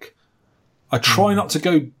quick, I try not to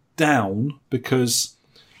go down, because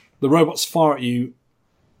the robots fire at you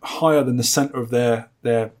higher than the centre of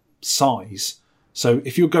their size. So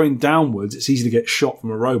if you're going downwards, it's easy to get shot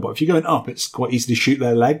from a robot. If you're going up, it's quite easy to shoot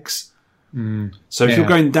their legs. So if you're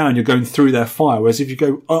going down, you're going through their fire. Whereas if you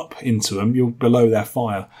go up into them, you're below their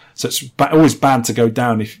fire. So it's always bad to go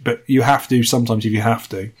down, but you have to sometimes if you have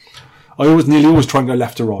to. I nearly always try and go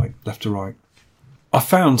left to right. I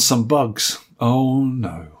found some bugs. Oh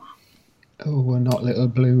no. Oh, we're not little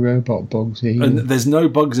blue robot bugs either. And there's no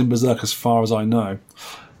bugs in Berserk as far as I know.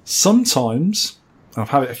 Sometimes, I've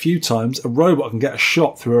had it a few times, a robot can get a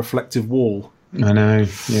shot through a reflective wall. I know,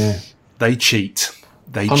 yeah. They cheat.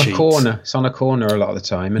 A corner. It's on a corner a lot of the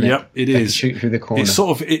time, isn't it? Yep, it is. Shoot through the corner. It's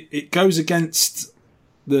sort of it goes against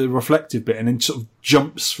the reflective bit and then sort of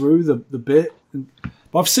jumps through the bit.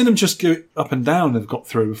 But I've seen them just go up and down. They've got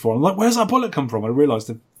through before. I'm like, where's that bullet come from? I realised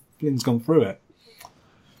the thing's gone through it.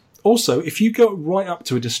 Also, if you go right up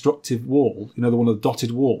to a destructive wall, the one of the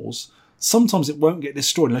dotted walls, sometimes it won't get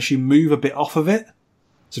destroyed unless you move a bit off of it.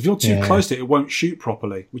 So if you're too close to it, it won't shoot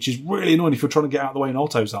properly, which is really annoying if you're trying to get out of the way and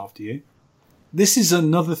Otto's after you. This is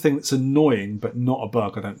another thing that's annoying, but not a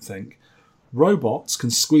bug, I don't think. Robots can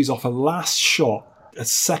squeeze off a last shot a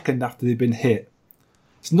second after they've been hit.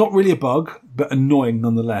 It's not really a bug, but annoying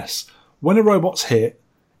nonetheless. When a robot's hit,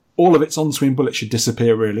 all of its on-screen bullets should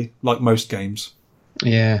disappear, really, like most games.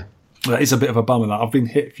 Yeah. That is a bit of a bummer, that. I've been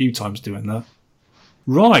hit a few times doing that.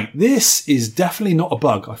 Right, this is definitely not a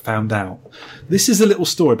bug, I found out. This is a little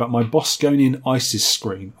story about my Bosconian ISIS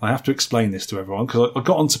screen. I have to explain this to everyone, because I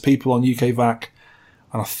got onto people on UKVAC,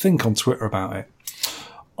 and I think on Twitter about it.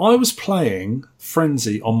 I was playing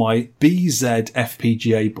Frenzy on my BZ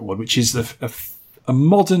FPGA board, which is a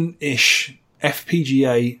modern-ish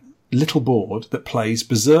FPGA little board that plays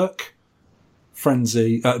Berserk,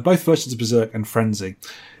 Frenzy, both versions of Berserk and Frenzy.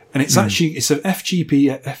 And it's actually, it's an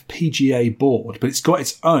FPGA board, but it's got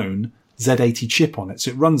its own Z80 chip on it.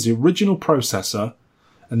 So it runs the original processor,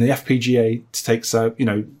 and the FPGA takes out,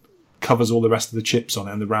 covers all the rest of the chips on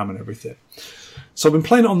it and the RAM and everything. So I've been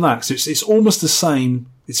playing it on that. So it's almost the same.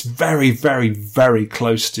 It's very, very, very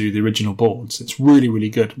close to the original boards. It's really, really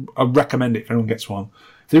good. I recommend it if anyone gets one.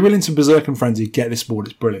 If they're really into Berserk and Frenzy, get this board.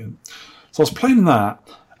 It's brilliant. So I was playing that,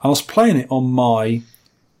 and I was playing it on my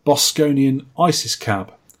Bosconian ISIS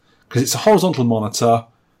cab, because it's a horizontal monitor,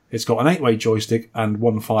 it's got an 8-way joystick and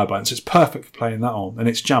one fire button, so it's perfect for playing that on, and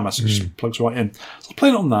it's JAMMA, so it just plugs right in. So I was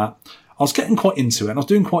playing it on that, I was getting quite into it, and I was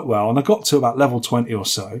doing quite well, and I got to about level 20 or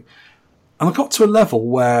so, and I got to a level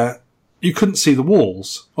where you couldn't see the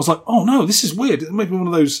walls. I was like, oh no, this is weird. It might be one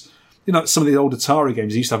of those, some of the old Atari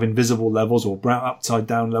games, they used to have invisible levels or upside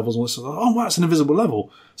down levels, and so oh wow, it's an invisible level.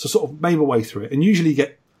 So I sort of made my way through it, and usually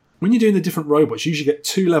when you're doing the different robots, you usually get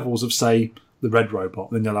 2 levels of, say, the red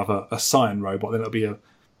robot, then you'll have a cyan robot, then it'll be a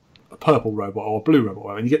purple robot or a blue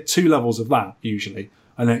robot, and you get 2 levels of that usually,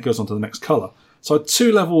 and then it goes on to the next colour. So I had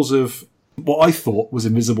 2 levels of what I thought was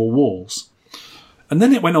invisible walls, and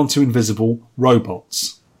then it went on to invisible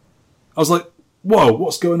robots. I was like, whoa,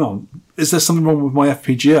 what's going on? Is there something wrong with my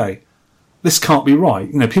FPGA? This can't be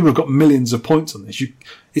right. People have got millions of points on this.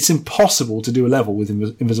 It's impossible to do a level with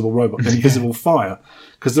invisible robots, invisible fire,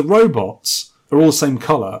 because the robots are all the same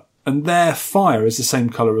colour, and their fire is the same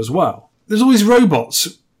colour as well. There's all these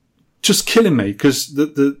robots just killing me because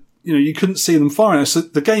you couldn't see them firing. So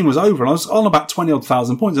the game was over, and I was on about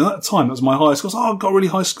 20,000 points. And at that time, that was my highest score. I got a really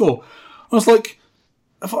high score. I was like,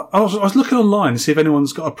 I was looking online to see if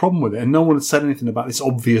anyone's got a problem with it, and no one had said anything about this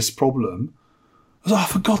obvious problem. I was like,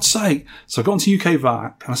 for God's sake. So I got onto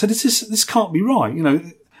UKVAC, and I said, this can't be right.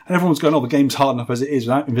 And everyone's going, the game's hard enough as it is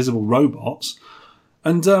without invisible robots.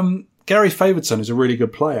 And Gary Favourson, who's a really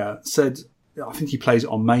good player, said, I think he plays it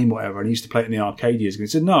on MAME, whatever, and he used to play it in the arcade years ago. He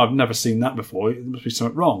said, no, I've never seen that before. There must be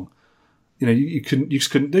something wrong. You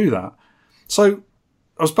just couldn't do that. So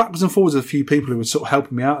I was backwards and forwards with a few people who were sort of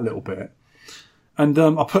helping me out a little bit. And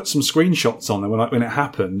I put some screenshots on there when it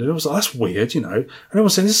happened. And I was like, that's weird, And everyone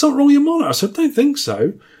was saying, is something wrong with your monitor? I said, I don't think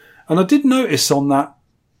so. And I did notice on that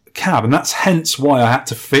cab, and that's hence why I had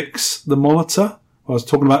to fix the monitor I was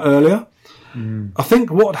talking about earlier. I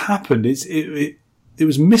think what happened is it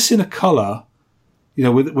was missing a colour,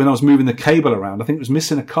 when I was moving the cable around. I think it was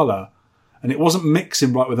missing a colour, and it wasn't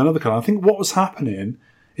mixing right with another colour. I think what was happening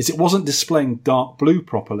is it wasn't displaying dark blue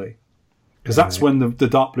properly, because that's when the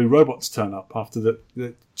dark blue robots turn up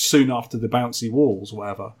soon after the bouncy walls or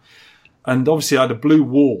whatever. And obviously I had the blue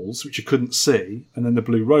walls, which I couldn't see, and then the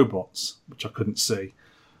blue robots, which I couldn't see.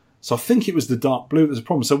 So I think it was the dark blue that was a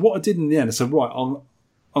problem. So what I did in the end, I said, right,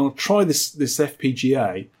 I'll try this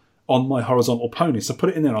FPGA on my horizontal pony. So I put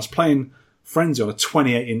it in there, and I was playing Frenzy on a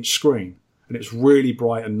 28-inch screen, and it was really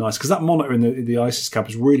bright and nice, because that monitor in the ISIS cab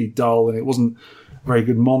was really dull, and it wasn't a very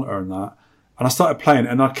good monitor and that. And I started playing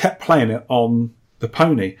it, and I kept playing it on the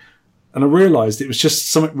pony, and I realised it was just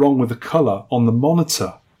something wrong with the colour on the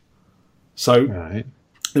monitor. So there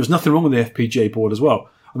was nothing wrong with the FPGA board as well.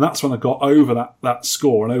 And that's when I got over that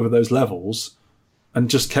score and over those levels and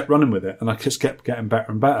just kept running with it. And I just kept getting better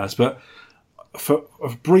and better. But for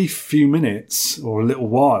a brief few minutes or a little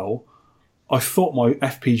while, I thought my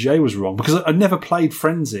FPGA was wrong because I'd never played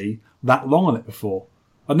Frenzy that long on it before.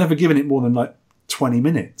 I'd never given it more than like 20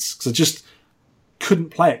 minutes because I just couldn't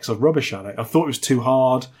play it because I was rubbish at it. I thought it was too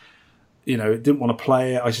hard. I didn't want to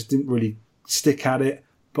play it. I just didn't really stick at it.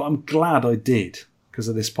 But I'm glad I did because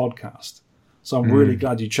of this podcast. So I'm really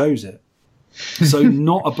glad you chose it. So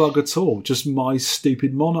not a bug at all, just my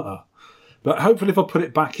stupid monitor. But hopefully if I put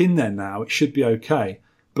it back in there now, it should be okay.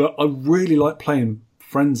 But I really like playing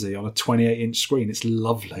Frenzy on a 28-inch screen. It's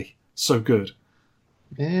lovely. So good.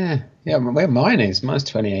 Yeah, where mine is. Mine's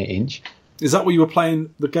 28-inch. Is that what you were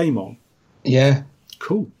playing the game on? Yeah.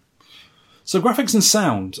 Cool. So graphics and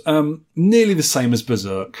sound, nearly the same as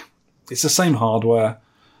Berserk. It's the same hardware.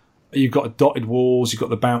 You've got dotted walls, you've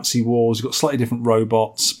got the bouncy walls, you've got slightly different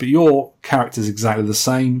robots, but your character's exactly the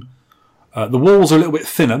same. The walls are a little bit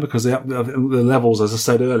thinner because the levels, as I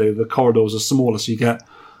said earlier, the corridors are smaller, so you get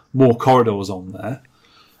more corridors on there.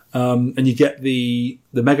 And you get the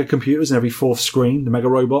mega computers in every fourth screen, the mega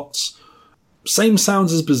robots. Same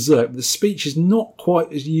sounds as Berserk, but the speech is not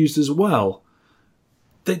quite as used as well.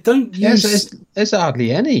 They don't use... Yes, there's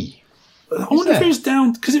hardly any. I wonder if it was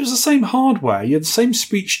down because it was the same hardware. You had the same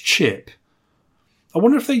speech chip. I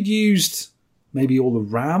wonder if they'd used maybe all the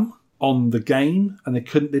RAM on the game and they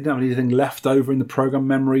didn't have anything left over in the program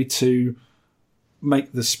memory to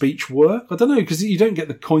make the speech work. I don't know, because you don't get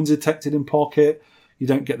the coins detected in Pocket. You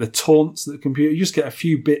don't get the taunts that the computer. You just get a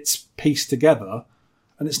few bits pieced together,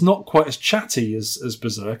 and it's not quite as chatty as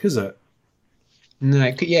Berserk, is it? No,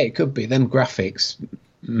 it could be. Them graphics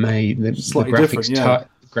Slightly different,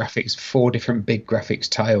 graphics, 4 different big graphics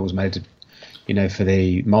tiles made, for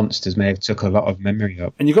the monsters may have took a lot of memory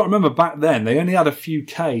up. And you've got to remember back then, they only had a few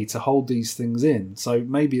K to hold these things in. So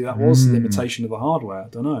maybe that was the limitation of the hardware. I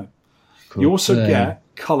don't know. You also get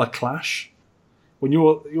colour clash. When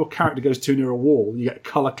your character goes too near a wall, you get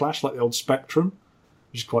colour clash like the old Spectrum,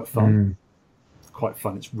 which is quite fun. It's quite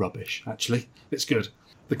fun. It's rubbish, actually. It's good.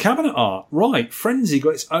 The cabinet art. Right. Frenzy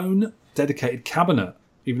got its own dedicated cabinet,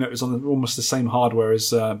 even though it was on almost the same hardware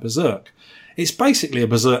as Berserk. It's basically a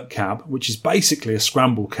Berserk cab, which is basically a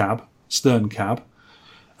scramble cab, stern cab.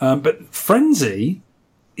 But Frenzy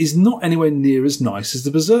is not anywhere near as nice as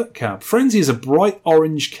the Berserk cab. Frenzy is a bright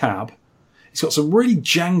orange cab. It's got some really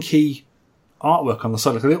janky artwork on the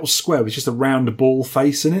side, like a little square with just a round ball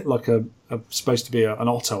face in it, like supposed to be an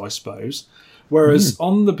Otto, I suppose. Whereas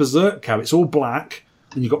on the Berserk cab, it's all black,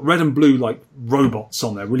 and you've got red and blue like robots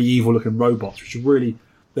on there, really evil-looking robots, which are really...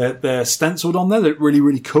 They're stenciled on there. They're really,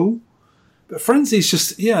 really cool. But Frenzy's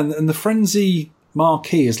just, and the Frenzy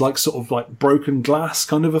marquee is like sort of like broken glass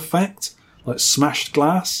kind of effect, like smashed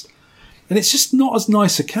glass. And it's just not as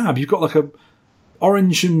nice a cab. You've got like a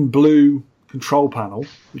orange and blue control panel,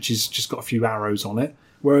 which is just got a few arrows on it,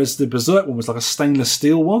 whereas the Berserk one was like a stainless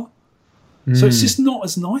steel one. So it's just not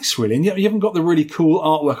as nice, really. And yet you haven't got the really cool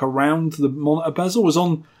artwork around the monitor bezel. It was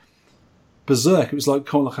on Berserk. It was like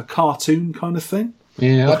kind of like a cartoon kind of thing.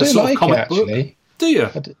 Yeah, like I do like it, actually. Book. Do you?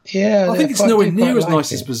 I think it's nowhere near as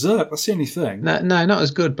nice as Berserk. That's the only thing. No, not as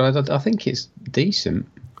good, but I think it's decent.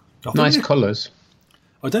 Nice colours.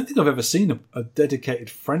 I don't think I've ever seen a dedicated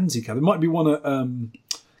Frenzy cab. There might be one at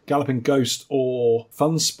Galloping Ghost or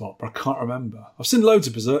Fun Spot, but I can't remember. I've seen loads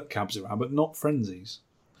of Berserk cabs around, but not Frenzies.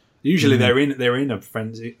 Usually they're in a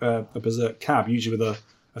Frenzy, a Berserk cab, usually with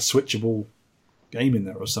a switchable game in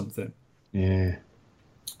there or something. Yeah.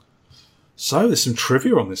 So there's some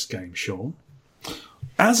trivia on this game, Sean.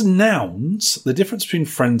 As nouns, the difference between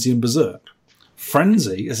Frenzy and Berserk.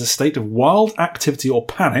 Frenzy is a state of wild activity or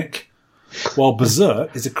panic, while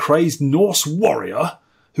Berserk is a crazed Norse warrior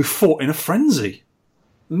who fought in a frenzy.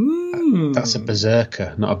 That's a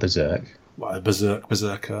Berserker, not a Berserk. Well, a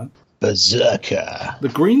Berserker. Berserker. The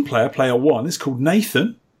green player, player 1, is called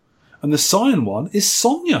Nathan, and the cyan one is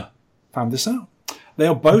Sonia. Found this out. They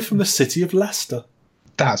are both from the city of Leicester.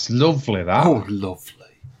 That's lovely, that. Oh, lovely.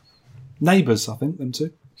 Neighbours, I think, them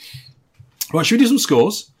two. Right, should we do some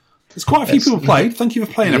scores? There's quite a few people played. Thank you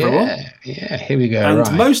for playing, everyone. Yeah, here we go. And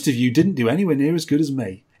right. most of you didn't do anywhere near as good as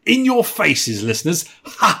me. In your faces, listeners.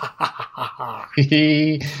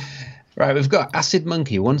 Right, we've got Acid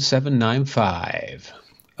Monkey 1795.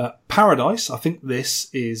 Paradise, I think this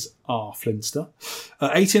is R. Flinster.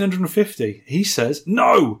 1850. He says,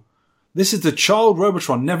 no! This is the child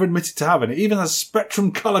Robotron never admitted to having. It even has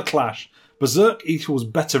Spectrum Color Clash. Berserk equals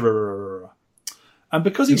better. And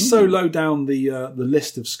because he's so low down the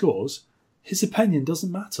list of scores, his opinion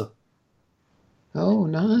doesn't matter. Oh,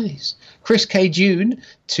 nice. Chris K. June,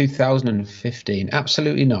 2015.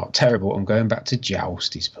 Absolutely not. Terrible. I'm going back to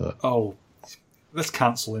Joust, he's put. Oh, let's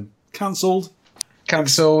cancel him. Cancelled.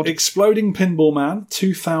 Cancelled. Exploding Pinball Man,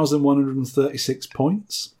 2,136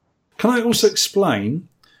 points. Can I also explain,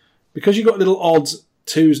 because you've got little odd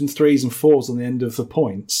 2s and 3s and 4s on the end of the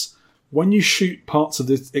points, when you shoot parts of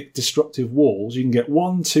the destructive walls, you can get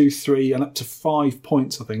 1, 2, 3, and up to 5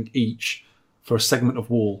 points, I think, each for a segment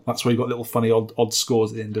of wall. That's where you've got little funny odd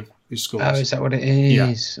scores at the end of your scores. Oh, is that what it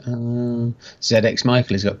is? Yeah. ZX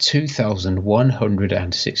Michael has got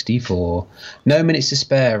 2,164. No minutes to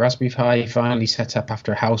spare. Raspberry Pi finally set up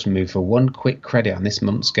after a house move for 1 quick credit on this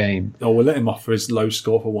month's game. Oh, we'll let him off for his low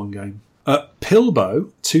score for 1 game.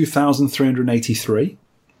 Pilbo, 2,383.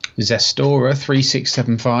 Zestora,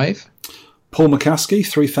 3675. Paul McCaskey,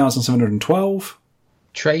 3,712.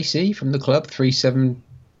 Tracy from the club,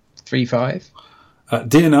 3735.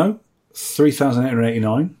 DNO,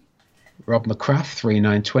 3,889. Rob McCraft,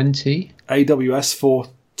 3920. AWS,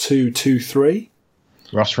 4223.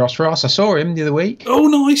 Ross. I saw him the other week. Oh,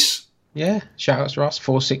 nice. Yeah, shout out to Ross,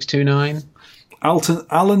 4629.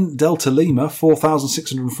 Alan Delta Lima,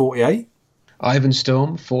 4,648. Ivan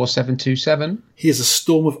Storm, 4727. He is a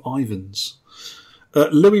storm of Ivans.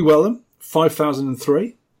 Louis Wellham,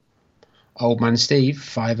 5,003. Old Man Steve,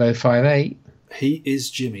 5058. He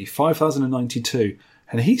is Jimmy, 5,092.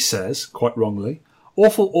 And he says, quite wrongly,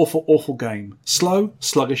 awful game. Slow,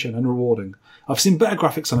 sluggish, and unrewarding. I've seen better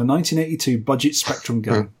graphics on a 1982 budget Spectrum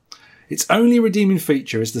game. Its only redeeming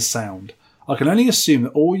feature is the sound. I can only assume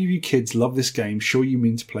that all of you kids love this game. Sure you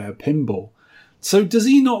mean to play a pinball. So does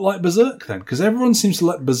he not like Berserk then? Because everyone seems to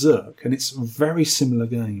like Berserk, and it's a very similar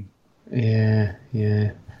game. Yeah.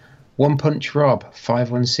 One Punch Rob,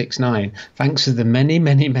 5169. Thanks for the many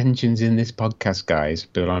mentions in this podcast, guys.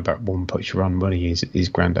 Bill on about One Punch Ron Money, his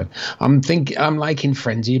granddad. I'm liking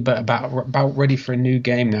Frenzy, but about ready for a new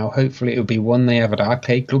game now. Hopefully it'll be one they have at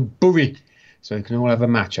Arcade Club Bury, so we can all have a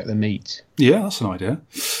match at the meet. Yeah, that's an idea.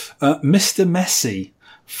 Mr. Messi,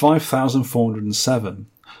 5,407.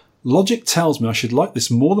 Logic tells me I should like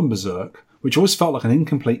this more than Berserk, which always felt like an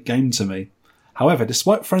incomplete game to me. However,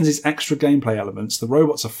 despite Frenzy's extra gameplay elements, the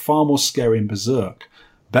robots are far more scary in Berserk.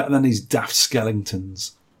 Better than these daft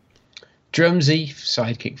skeletons. Drumsy,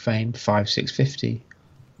 Sidekick fame, 5650.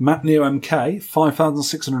 Matt Neo MK,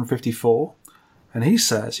 5,654. And he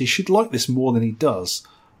says he should like this more than he does,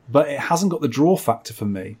 but it hasn't got the draw factor for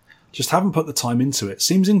me. Just haven't put the time into it.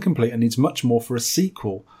 Seems incomplete and needs much more for a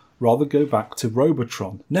sequel. Rather go back to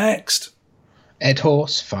Robotron. Next! Ed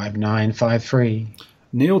Horse, 5953.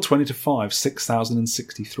 Neil 20-5,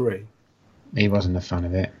 6,063. He wasn't a fan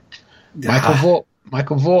of it. Michael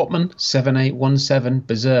Vortman, 7817.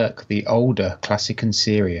 Berserk, the older, classic and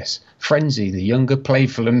serious. Frenzy, the younger,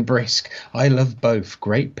 playful and brisk. I love both.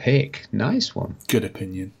 Great pick. Nice one. Good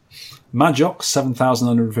opinion. Majok,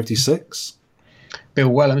 7,156. Bill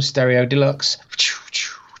Wellham, Stereo Deluxe.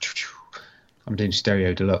 I'm doing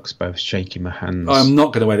Stereo Deluxe, both shaking my hands. I'm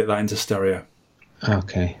not going to edit that into stereo.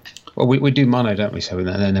 Okay. Well, we do mono, don't we? So and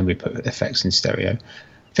then we put effects in stereo.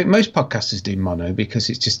 I think most podcasters do mono because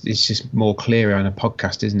it's just more clearer on a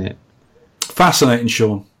podcast, isn't it? Fascinating,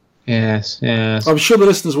 Sean. Yes. I'm sure the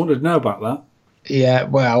listeners wanted to know about that. Yeah,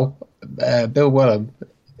 well, Bill Wellham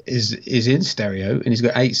is in stereo and he's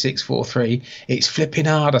got 8643. It's flipping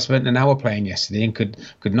hard. I spent an hour playing yesterday and could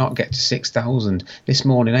not get to 6,000. This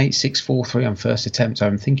morning, 8643 on first attempt.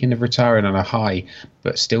 I'm thinking of retiring on a high,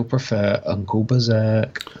 but still prefer Uncle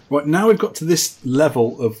Berserk. Right, now we've got to this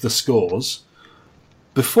level of the scores.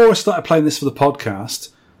 Before I started playing this for the podcast,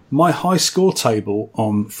 my high score table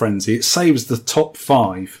on Frenzy, it saves the top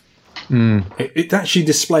 5. It actually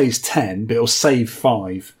displays 10, but it'll save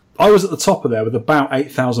 5. I was at the top of there with about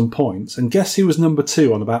 8,000 points, and guess who was number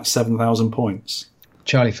 2 on about 7,000 points?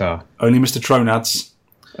 Charlie Farr. Only Mr. Tronads.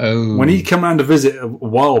 Oh. When he came round to visit a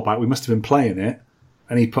while back, we must have been playing it,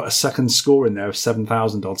 and he put a second score in there of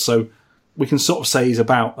 7,000 odd. So we can sort of say he's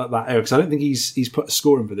about at that area, because I don't think he's put a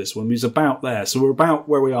score in for this one. He's about there, so we're about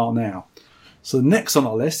where we are now. So the next on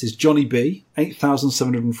our list is Johnny B,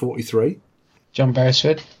 8,743. John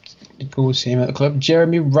Beresford, Go see him at the club.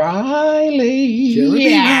 Jeremy Riley.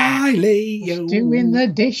 Riley. Yo. Doing the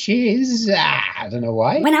dishes. I don't know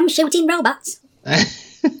why. When I'm shooting robots.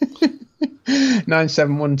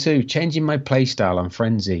 9712, changing my playstyle on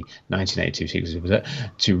Frenzy 1982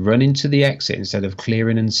 to run into the exit instead of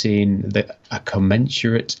clearing and seeing a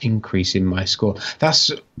commensurate increase in my score.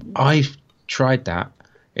 I've tried that.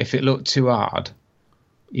 If it looked too hard,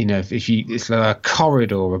 if it's like a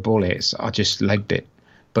corridor of bullets, I just legged it.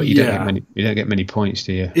 But you don't get many points,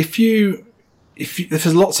 do you? If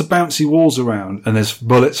there's lots of bouncy walls around and there's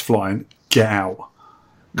bullets flying, get out.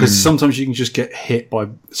 Because sometimes you can just get hit by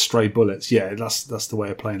stray bullets. Yeah, that's the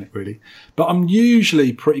way of playing it, really. But I'm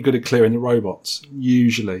usually pretty good at clearing the robots.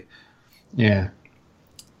 Usually. Yeah.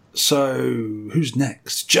 So, who's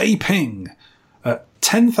next? J Ping.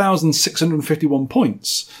 10,651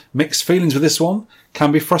 points. Mixed feelings with this one.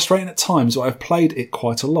 Can be frustrating at times, but I've played it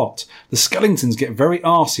quite a lot. The skeletons get very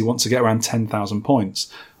arsey once I get around 10,000 points.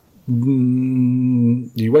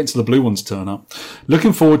 You wait until the blue ones turn up.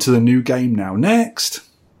 Looking forward to the new game now. Next.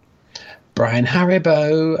 Brian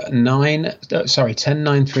Haribo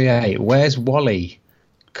 10938. Where's Wally?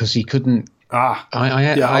 Because he couldn't.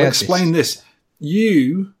 I'll explain this.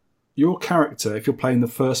 Your character, if you're playing the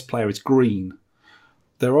first player, is green.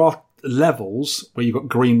 There are levels where you've got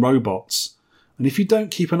green robots, and if you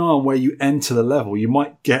don't keep an eye on where you enter the level, you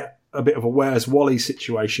might get a bit of a Where's Wally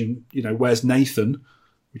situation. Where's Nathan,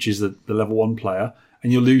 which is the level 1 player,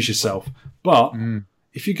 and you'll lose yourself. But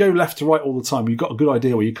if you go left to right all the time, you've got a good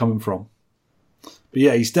idea where you're coming from. But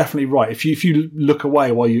yeah, he's definitely right. If you look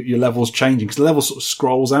away while your level's changing, because the level sort of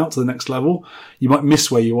scrolls out to the next level, you might miss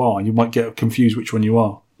where you are and you might get confused which one you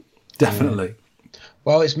are. Definitely.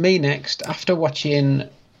 Well, it's me next. After watching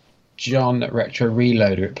John Retro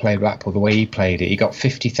Reloader at Play Blackpool, the way he played it, he got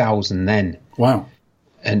 50,000 then. Wow.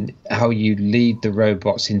 And how you lead the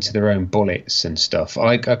robots into their own bullets and stuff.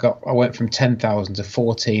 I went from 10,000 to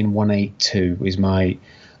 14,182 is my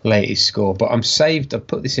latest score. But I'm saved. I've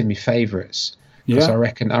put this in my favourites. Because I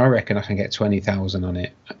reckon I can get 20,000 on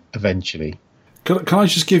it eventually. Can I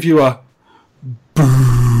just give you a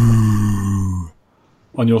boo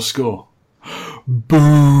on your score?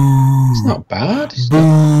 Boo. It's not bad.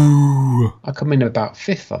 Boo. I come in about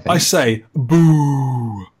 5th, I think. I say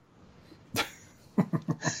boo. I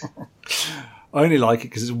only like it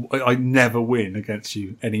because I never win against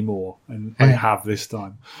you anymore, and I have this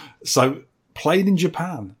time. So, played in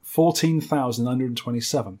Japan,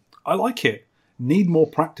 14,927. I like it. Need more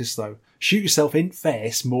practice, though. Shoot yourself in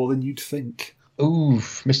face more than you'd think. Ooh,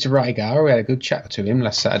 Mr. Rygar, we had a good chat to him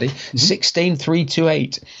last Saturday.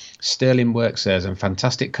 16,328. Sterling Worksers and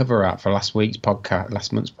fantastic cover art for last month's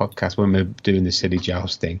podcast when we were doing the Silly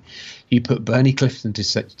Jousting. You put Bernie Clifton to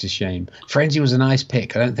shame. Frenzy was a nice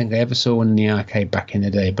pick. I don't think I ever saw one in the arcade back in the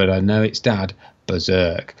day, but I know its dad,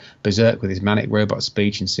 Berserk. Berserk with his manic robot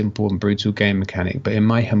speech and simple and brutal game mechanic, but in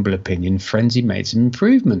my humble opinion, Frenzy made some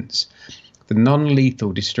improvements. The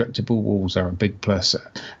non-lethal destructible walls are a big plus,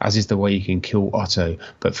 as is the way you can kill Otto,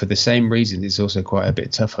 but for the same reason it's also quite a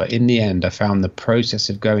bit tougher. In the end, I found the process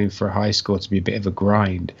of going for a high score to be a bit of a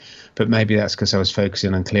grind, but maybe that's because I was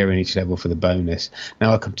focusing on clearing each level for the bonus.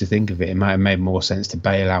 Now I come to think of it, it might have made more sense to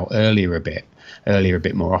bail out earlier a bit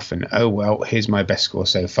more often. Oh well, here's my best score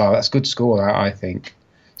so far. That's a good score, I think.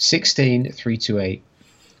 16,328.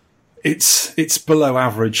 It's below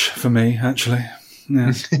average for me, actually.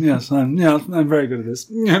 Yes, I'm very good at this.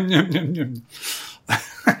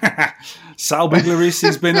 Sal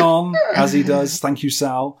Biglorisi's been on, as he does. Thank you,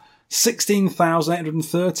 Sal.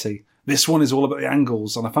 16,830. This one is all about the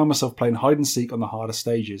angles, and I found myself playing hide and seek on the harder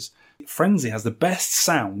stages. Frenzy has the best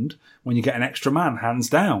sound when you get an extra man, hands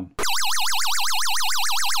down.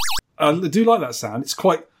 I do like that sound. It's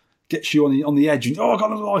quite gets you on the edge. And, I got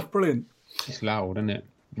another life. Brilliant. It's loud, isn't it?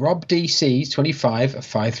 Rob DC's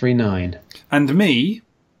 25,539. And me,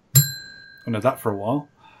 I know that for a while.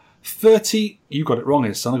 30, you got it wrong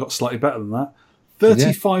here, son. I got slightly better than that.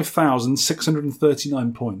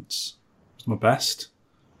 35,639 points. It's my best.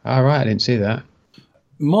 All right, I didn't see that.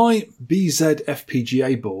 My BZ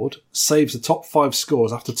FPGA board saves the top 5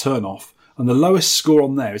 scores after turn off, and the lowest score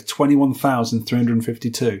on there is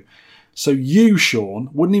 21,352. So you, Sean,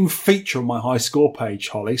 wouldn't even feature on my high score page,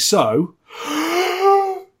 Holly. So,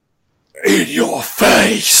 in your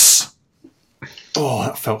face! Oh,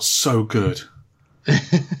 that felt so good.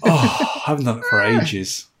 I haven't done it for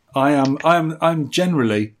ages. I'm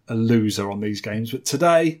generally a loser on these games, but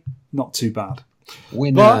today, not too bad.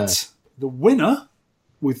 Winner. But the winner,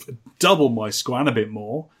 with double my score and a bit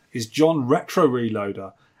more, is John Retro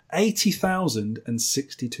Reloader,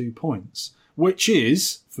 80,062 points, which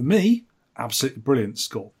is, for me, absolutely brilliant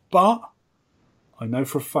score. but I know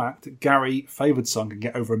for a fact that Gary Favoured Son can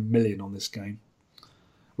get over 1 million on this game,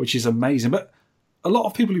 which is amazing. But a lot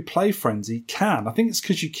of people who play Frenzy can. I think it's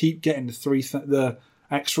because you keep getting the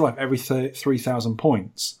extra life every 3,000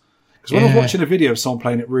 points. Because when I was watching a video of someone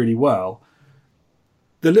playing it really well,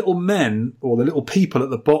 the little men or the little people at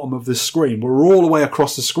the bottom of the screen were all the way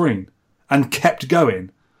across the screen and kept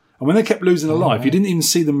going. And when they kept losing a life, you didn't even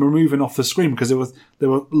see them moving off the screen because they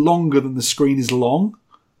were longer than the screen is long.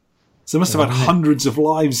 So they must have had hundreds of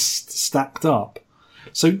lives stacked up.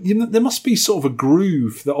 So there must be sort of a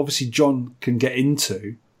groove that obviously John can get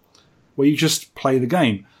into where you just play the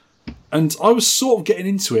game. And I was sort of getting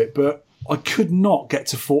into it, but I could not get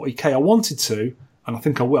to 40k. I wanted to, and I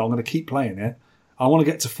think I will. I'm going to keep playing it. I want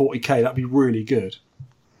to get to 40k. That'd be really good.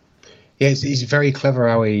 Yeah, he's very clever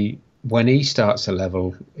how when he starts a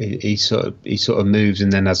level, he sort of moves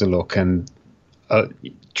and then has a look and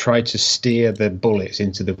try to steer the bullets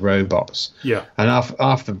into the robots. Yeah. And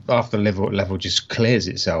after the level just clears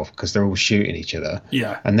itself because they're all shooting each other.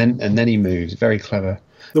 Yeah. And then he moves. Very clever.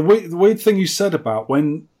 The weird thing you said about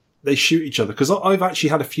when they shoot each other, because I've actually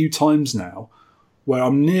had a few times now where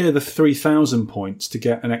I'm near the 3,000 points to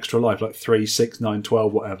get an extra life, like 3, 6, 9,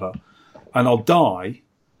 12, whatever, and I'll die,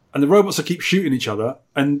 and the robots will keep shooting each other,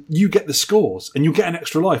 and you get the scores, and you get an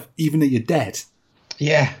extra life, even though you're dead.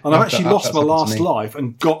 Yeah. And I've actually lost my last life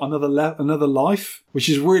and got another life, which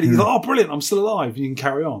is really, brilliant, I'm still alive, you can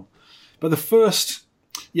carry on. But the first...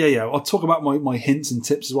 Yeah, I'll talk about my hints and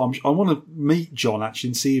tips as well. I want to meet John, actually,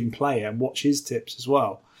 and see him play it and watch his tips as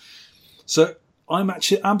well. So I'm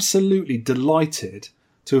actually absolutely delighted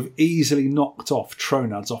to have easily knocked off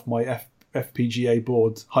Tronads off my FPGA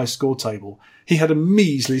board high score table. He had a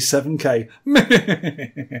measly 7k.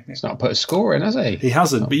 He's not put a score in, has he? He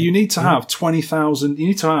hasn't, but you need to have 20,000. You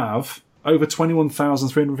need to have over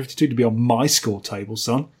 21,352 to be on my score table,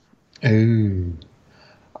 son. Ooh.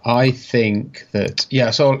 I think that,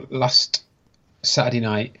 so last Saturday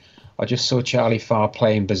night, I just saw Charlie Farr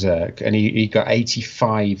playing Berserk, and he got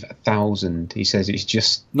 85,000. He says it's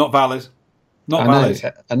just... Not valid. Not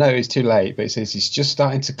valid. I know it's too late, but he says it's just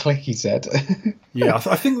starting to click, he said. Yeah,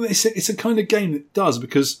 I think that it's a kind of game that does,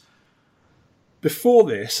 because before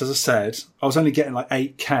this, as I said, I was only getting like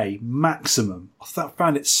 8k maximum. I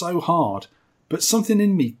found it so hard, but something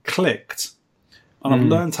in me clicked. And I've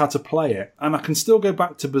learned how to play it. And I can still go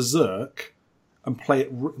back to Berserk and play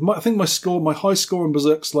it. I think my high score in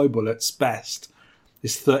Berserk Slow Bullets best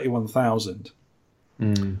is 31,000.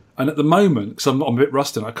 And at the moment, because I'm a bit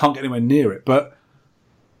rusty, I can't get anywhere near it, but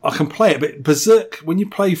I can play it. But Berserk, when you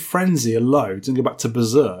play Frenzy a load and go back to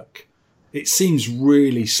Berserk, it seems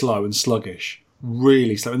really slow and sluggish.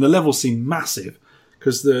 Really slow. And the levels seem massive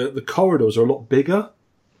because the corridors are a lot bigger.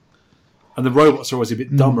 And the robots are always a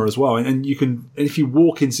bit dumber as well. And if you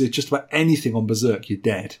walk into just about anything on Berserk, you're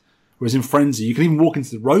dead. Whereas in Frenzy, you can even walk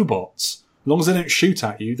into the robots. As long as they don't shoot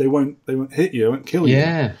at you, they won't hit you, they won't kill you.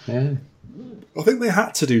 Yeah. I think they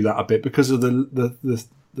had to do that a bit because of the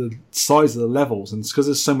size of the levels, and it's because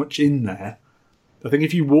there's so much in there. I think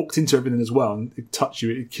if you walked into everything as well and it touched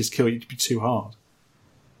you, it'd just kill you, it'd be too hard.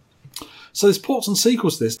 So there's ports and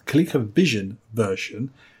sequels to this. The ColecoVision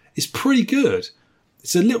version is pretty good.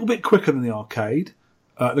 It's a little bit quicker than the arcade.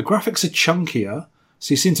 The graphics are chunkier,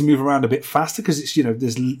 so you seem to move around a bit faster because it's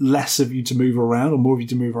there's less of you to move around or more of you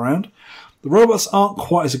to move around. The robots aren't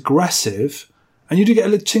quite as aggressive, and you do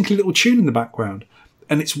get a tinkly little tune in the background.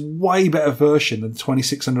 And it's way better version than the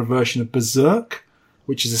 2600 version of Berserk,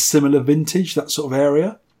 which is a similar vintage, that sort of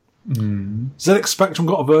area. ZX Spectrum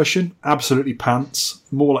got a version, absolutely pants,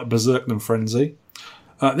 more like Berserk than Frenzy.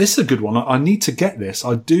 This is a good one. I need to get this.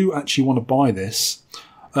 I do actually want to buy this.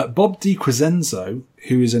 Bob DiCrescenzo,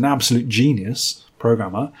 who is an absolute genius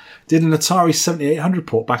programmer, did an Atari 7800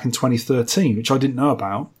 port back in 2013, which I didn't know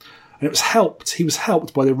about. And he was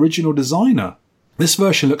helped by the original designer. This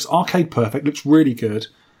version looks arcade perfect, looks really good,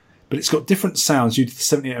 but it's got different sounds due to the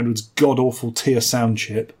 7800's god-awful TIA sound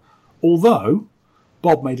chip. Although,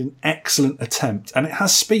 Bob made an excellent attempt, and it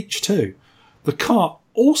has speech too. The cart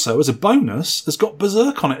also, as a bonus, has got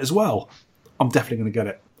Berserk on it as well. I'm definitely going to get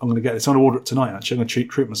it. I'm going to get this. I'm going to order it tonight, actually. I'm going to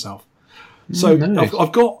treat myself. So nice.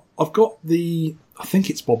 I've got the... I think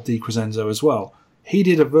it's Bob DiCrescenzo as well. He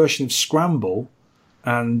did a version of Scramble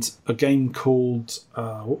and a game called...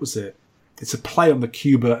 what was it? It's a play on the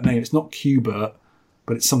Q*bert name. It's not Q*bert,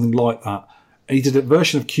 but it's something like that. And he did a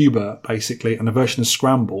version of Q*bert, basically, and a version of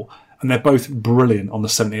Scramble, and they're both brilliant on the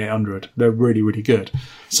 7800. They're really, really good.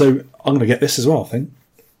 So I'm going to get this as well, I think.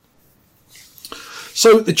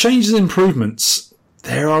 So the changes and improvements,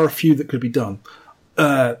 there are a few that could be done.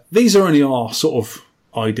 These are only our sort of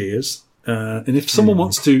ideas. And if someone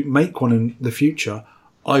wants to make one in the future,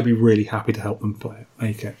 I'd be really happy to help them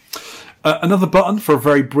make it. Another button for a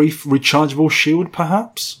very brief rechargeable shield,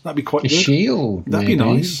 perhaps. That'd be quite good. Shield, That'd be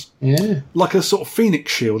nice. Yeah. Like a sort of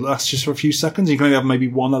Phoenix shield. That's just for a few seconds. You can only have maybe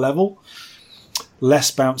one a level.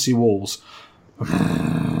 Less bouncy walls.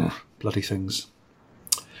 Bloody things.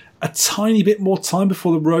 A tiny bit more time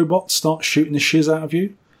before the robots start shooting the shiz out of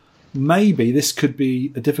you. Maybe this could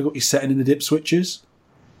be a difficulty setting in the dip switches.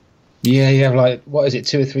 Yeah, you have like, what is it,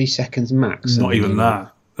 2 or 3 seconds max? Not even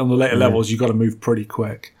that. On the later levels, you've got to move pretty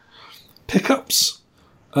quick. Pickups.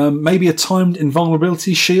 Maybe a timed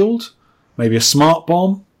invulnerability shield. Maybe a smart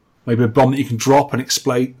bomb. Maybe a bomb that you can drop and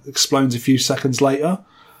explodes a few seconds later.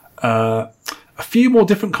 A few more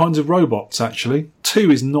different kinds of robots, actually. 2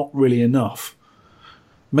 is not really enough.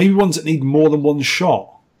 Maybe ones that need more than one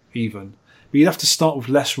shot, even. But you'd have to start with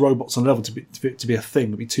less robots on level to be a thing.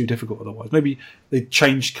 It'd be too difficult otherwise. Maybe they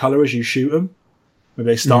change colour as you shoot them. Maybe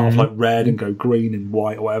they start off like red and go green and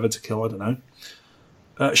white or whatever to kill. I don't know.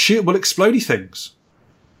 Shootable explodey things.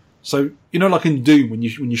 So, you know, like in Doom, when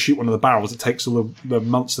you shoot one of the barrels, it takes all the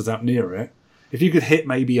monsters out near it. If you could hit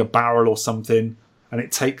maybe a barrel or something and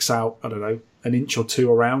it takes out, I don't know, an inch or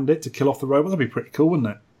 2 around it to kill off the robot, that'd be pretty cool, wouldn't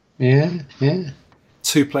it? Yeah.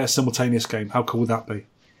 2-player simultaneous game. How cool would that be?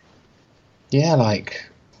 Yeah, like,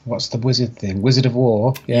 what's the wizard thing? Wizard of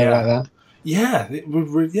War? Yeah, like that. Yeah, it would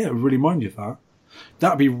really remind you of that.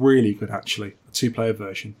 That'd be really good, actually. A 2-player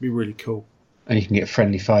version. It'd be really cool. And you can get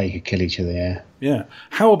friendly fire, you could kill each other, yeah. Yeah.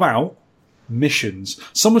 How about missions?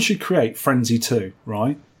 Someone should create Frenzy 2,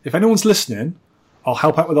 right? If anyone's listening, I'll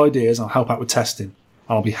help out with ideas, I'll help out with testing.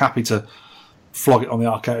 I'll be happy to flog it on the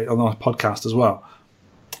arcade, on our podcast as well.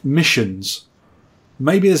 Missions.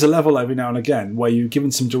 Maybe there's a level every now and again where you're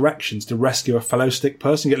given some directions to rescue a fellow stick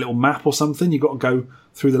person, get a little map or something. You've got to go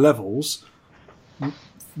through the levels,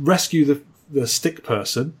 rescue the stick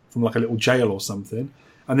person from like a little jail or something,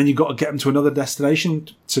 and then you've got to get them to another destination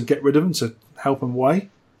to get rid of them, to help them away,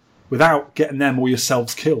 without getting them or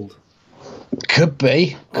yourselves killed. Could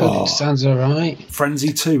be. Sounds all right.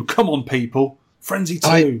 Frenzy 2. Come on, people. Frenzy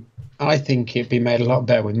 2. I think it'd be made a lot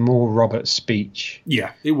better with more Robert speech.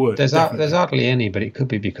 Yeah, it would. There's hardly any, but it could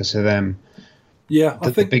be because of them. Yeah, I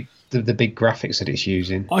think the big graphics that it's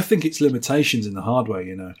using. I think it's limitations in the hardware,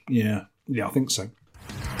 you know. Yeah, I think so.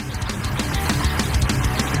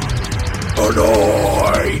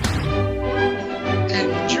 Annoy!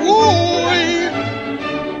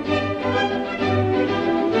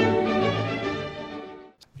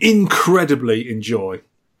 Incredibly enjoy.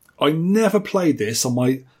 I never played this on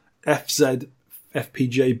my FZ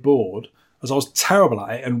FPGA board as I was terrible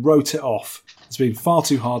at it and wrote it off as being far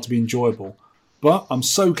too hard to be enjoyable. But I'm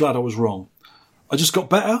so glad I was wrong. I just got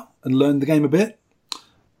better and learned the game a bit.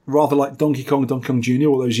 Rather like Donkey Kong Jr.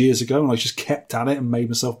 all those years ago, and I just kept at it and made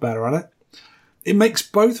myself better at it. It makes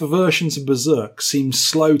both versions of Berserk seem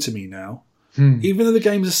slow to me now. Even though the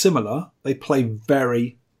games are similar, they play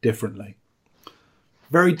very differently.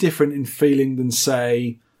 Very different in feeling than,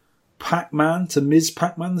 say, Pac-Man to Ms.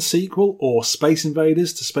 Pac-Man, the sequel, or Space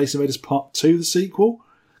Invaders to Space Invaders Part 2, the sequel.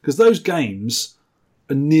 Because those games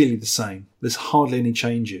are nearly the same. There's hardly any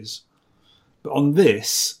changes. But on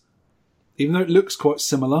this, even though it looks quite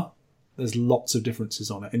similar, there's lots of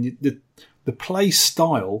differences on it. And the play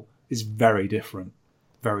style is very different.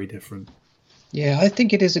 Very different. Yeah, I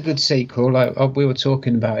think it is a good sequel. Like we were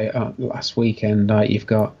talking about it last weekend. Like you've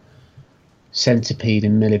got Centipede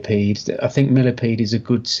and Millipede. I think Millipede is a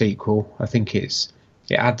good sequel. I think it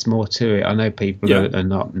adds more to it. I know people are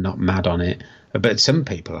not mad on it, but some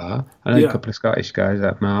people are. I know a couple of Scottish guys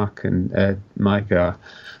like Mark and Mike are.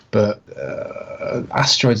 But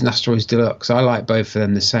Asteroids and Asteroids Deluxe, I like both of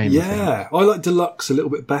them the same. Yeah, I like Deluxe a little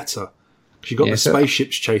bit better because you've got the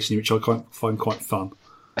spaceships chasing you, which I find quite fun.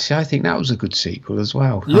 See, I think that was a good sequel as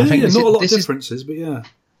well. Yeah, not a lot of differences, but yeah.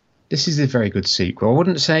 This is a very good sequel. I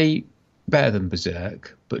wouldn't say better than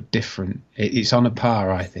Berserk, but different. It's on a par,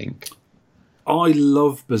 I think. I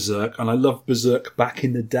love Berserk, and I loved Berserk back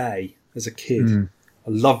in the day as a kid. I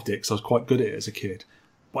loved it because I was quite good at it as a kid.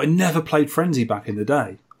 But I never played Frenzy back in the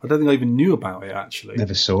day. I don't think I even knew about it, actually.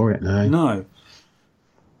 Never saw it, no. No.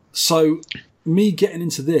 So me getting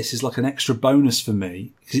into this is like an extra bonus for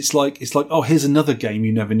me. Because it's like, oh, here's another game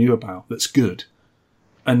you never knew about that's good.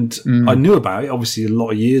 And I knew about it, obviously, a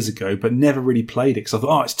lot of years ago, but never really played it because I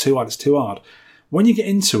thought, oh, it's too hard. When you get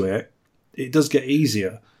into it, it does get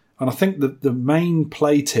easier. And I think the main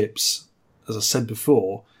play tips, as I said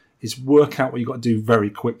before, is work out what you've got to do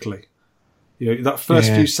very quickly. You know, that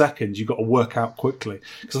first few seconds, you've got to work out quickly.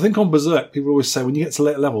 Because I think on Berserk, people always say, when you get to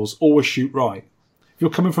later levels, always shoot right. If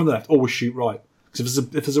you're coming from the left, always shoot right. Because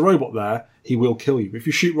if there's a robot there, he will kill you. If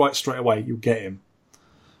you shoot right straight away, you'll get him.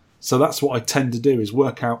 So that's what I tend to do, is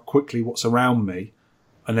work out quickly what's around me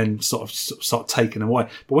and then sort of start taking them away.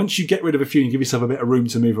 But once you get rid of a few and give yourself a bit of room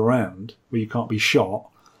to move around where you can't be shot,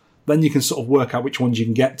 then you can sort of work out which ones you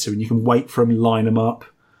can get to, and you can wait for them, line them up,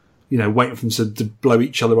 wait for them to blow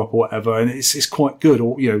each other up or whatever, and it's quite good.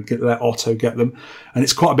 Or, let Otto get them. And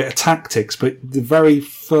it's quite a bit of tactics, but the very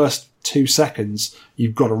first 2 seconds,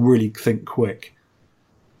 you've got to really think quick.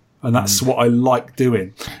 And that's what I like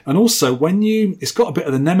doing. And also, it's got a bit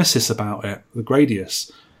of the Nemesis about it, the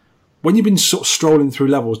Gradius. When you've been sort of strolling through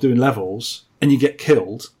levels, doing levels, and you get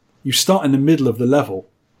killed, you start in the middle of the level.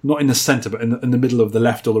 Not in the centre, but in the middle of the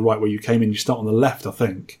left or the right where you came in. You start on the left, I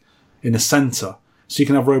think, in the centre. So you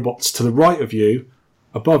can have robots to the right of you,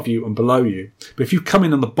 above you, and below you. But if you come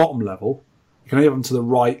in on the bottom level, you can only have them to the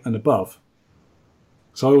right and above.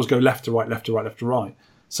 So I always go left to right, left to right, left to right.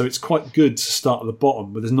 So it's quite good to start at the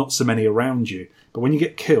bottom, but there's not so many around you. But when you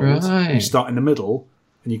get killed, you start in the middle,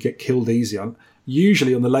 and you get killed easier.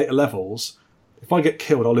 Usually on the later levels, if I get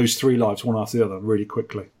killed, I'll lose 3 lives, one after the other, really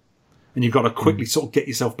quickly. And you've got to quickly sort of get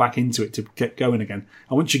yourself back into it to get going again.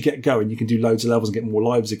 And once you get going, you can do loads of levels and get more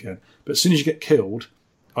lives again. But as soon as you get killed,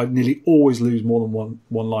 I nearly always lose more than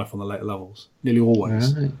one life on the later levels. Nearly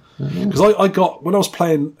always. Because I got, when I was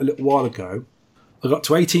playing a little while ago, I got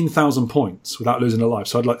to 18,000 points without losing a life.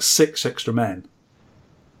 So I had like 6 extra men.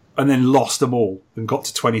 And then lost them all and got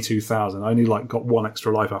to 22,000. I only got 1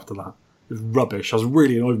 extra life after that. It was rubbish. I was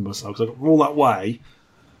really annoyed with myself because I got all that way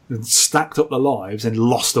and stacked up the lives and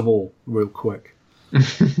lost them all real quick.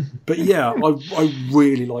 But yeah, I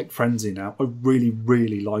really like Frenzy now. I really,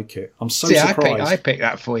 really like it. I'm so surprised. I picked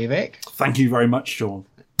that for you, Vic. Thank you very much, Sean.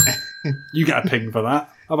 You get a ping for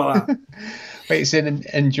that. How about that? But it's an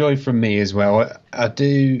enjoy from me as well. I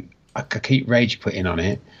keep rage putting on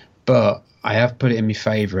it, but I have put it in my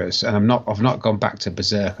favourites, and I've not gone back to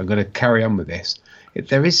Berserk. I'm going to carry on with this.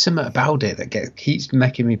 There is something about it that keeps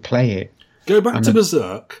making me play it. Go back to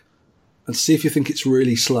Berserk and see if you think it's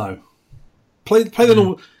really slow. Play the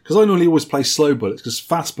normal, because I normally always play slow bullets, because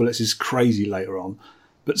fast bullets is crazy later on.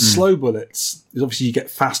 But slow bullets is obviously you get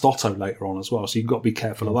fast auto later on as well, so you've got to be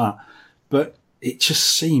careful of that. But it just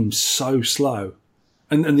seems so slow,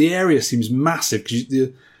 and the area seems massive because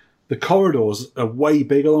the corridors are way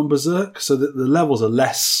bigger on Berserk, so that the levels are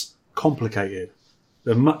less complicated.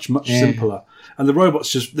 They're much simpler, and the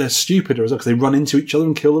robots they're stupider as well because they run into each other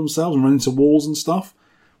and kill themselves and run into walls and stuff.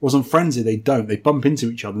 Whereas on Frenzy they don't. They bump into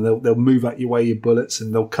each other and they'll move out your way your bullets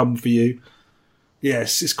and they'll come for you.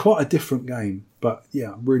 Yes, it's quite a different game, but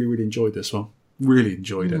yeah, really, really enjoyed this one. Really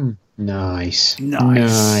enjoyed it. Nice.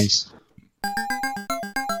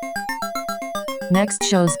 Next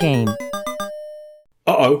show's game.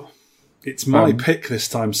 It's my pick this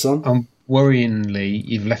time, son. Worryingly,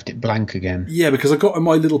 you've left it blank again. Yeah, because I got in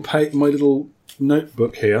my little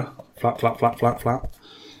notebook here, flap.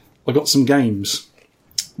 I got some games.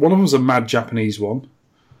 One of them's a mad Japanese one.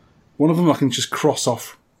 One of them I can just cross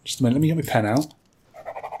off. Just a minute, let me get my pen out.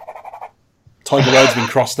 Tiger Road's been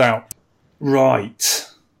crossed out. Right.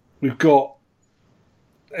 We've got...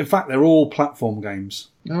 In fact, they're all platform games.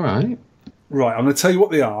 All right. Right, I'm going to tell you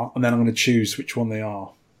what they are, and then I'm going to choose which one they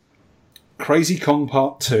are. Crazy Kong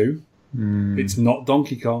Part 2. It's not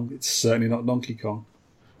Donkey Kong. It's certainly not Donkey Kong.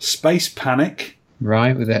 Space Panic.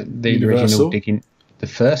 Right, with the original digging, the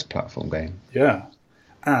first platform game. Yeah.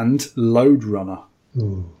 And Lode Runner.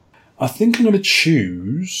 Ooh. I think I'm going to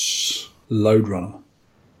choose Lode Runner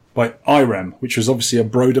by Irem, which was obviously a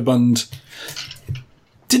Broderbund.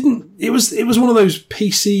 It was one of those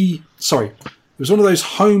PC. Sorry, it was one of those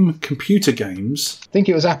home computer games. I think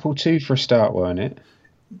it was Apple II for a start, wasn't it?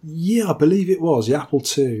 Yeah, I believe it was. The Apple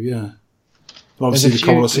II, yeah. And obviously the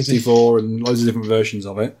Commodore 64 and loads of different versions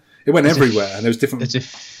of it. It went everywhere, and there was different. There's a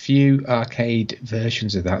few arcade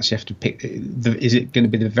versions of that, so you have to pick. Is it going to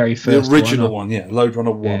be the very first? The original one, yeah. Lode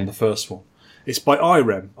Runner 1, the first one. It's by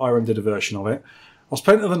Irem. Irem did a version of it. I was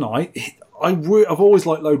playing it the other night. I've always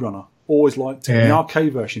liked Lode Runner. Always liked it. Yeah. The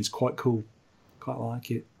arcade version is quite cool. Quite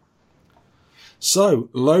like it. So,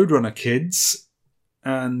 Lode Runner, kids,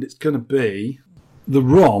 and it's going to be. The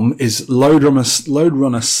ROM is Lode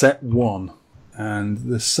Runner Set 1, and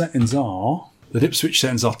the settings are. The dip switch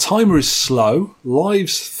settings are timer is slow,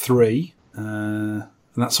 lives 3, and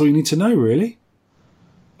that's all you need to know, really.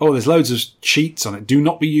 Oh, there's loads of cheats on it. Do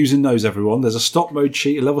not be using those, everyone. There's a stop mode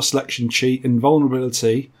cheat, a level selection cheat,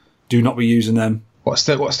 invulnerability. Do not be using them. What's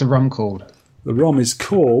the ROM called? The ROM is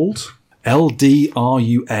called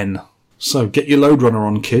LDRUN. So get your Lode Runner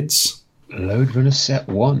on, kids. Lode Runner Set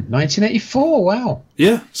 1, 1984. Wow.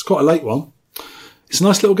 Yeah, it's quite a late one. It's a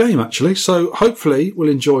nice little game, actually. So hopefully we'll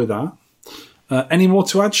enjoy that. Any more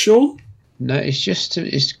to add, Sean? No,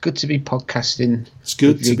 it's good to be podcasting. It's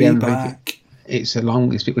good to be back. It's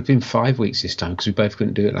been 5 weeks this time because we both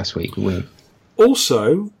couldn't do it last week.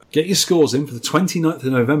 Also, get your scores in for the 29th of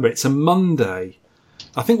November. It's a Monday.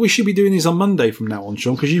 I think we should be doing these on Monday from now on,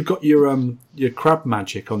 Sean, because you've got your crab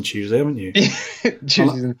magic on Tuesday, haven't you?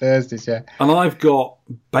 Tuesdays and Thursdays, yeah. And I've got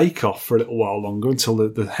Bake Off for a little while longer until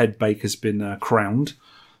the head baker's been crowned.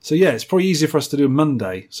 So, yeah, it's probably easier for us to do a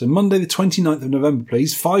Monday. So, Monday the 29th of November,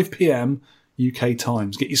 please, 5 p.m. UK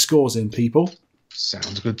times. Get your scores in, people.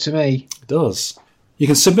 Sounds good to me. It does. You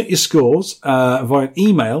can submit your scores via an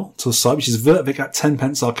email to the site, which is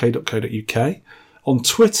vertvic@10pencearcade.co.uk. On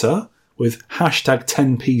Twitter with hashtag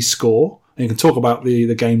 10pscore. And you can talk about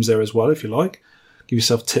the games there as well, if you like. Give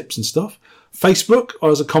yourself tips and stuff. Facebook, or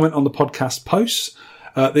as a comment on the podcast posts.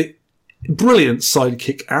 The brilliant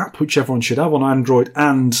Sidekick app, which everyone should have on Android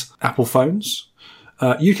and Apple phones.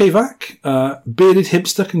 UKVAC, bearded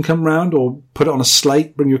hipster can come round or put it on a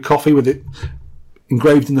slate, bring you a coffee with it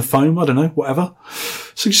engraved in the foam, I don't know, whatever.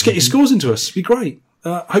 So just get your scores into us. It'd be great.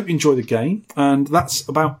 Hope you enjoy the game. And that's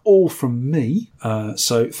about all from me.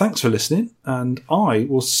 So thanks for listening, and I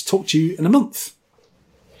will talk to you in a month.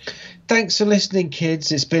 Thanks for listening,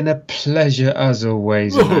 kids. It's been a pleasure as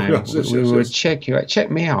always. Yes. Check you out. Check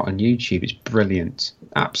me out on YouTube. It's brilliant.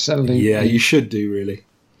 Absolutely. Yeah, you should do, really.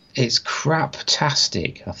 It's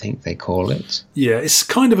craptastic, I think they call it. Yeah, it's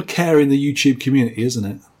kind of a care in the YouTube community, isn't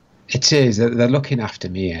it? It is. They're looking after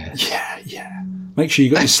me, yeah. Yeah. Make sure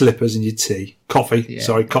you got your slippers and your tea. Coffee. Yeah.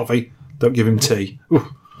 Sorry, coffee. Don't give him tea.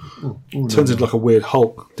 Turns into like a weird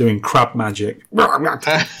Hulk doing crab magic.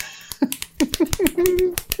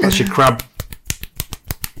 That's your crab.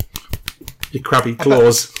 Your crabby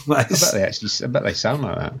claws. I bet they sound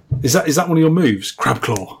like that. Is that one of your moves? Crab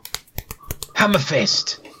claw. Hammer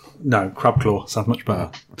fist. No, crab claw sounds much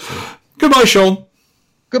better. Goodbye, Sean.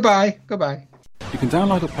 Goodbye. You can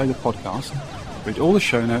download or play the podcast, read all the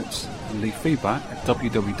show notes, and leave feedback at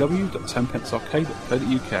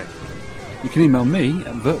www.10pencearcade.co.uk. You can email me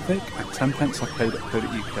at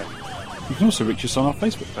vertvic@10pencearcade.co.uk. You can also reach us on our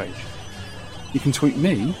Facebook page. You can tweet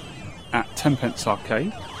me at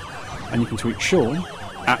 10pencearcade, and you can tweet Sean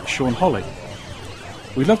at Sean Holly.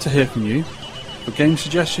 We'd love to hear from you for game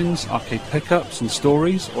suggestions, arcade pickups and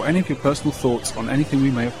stories, or any of your personal thoughts on anything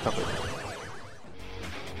we may have covered.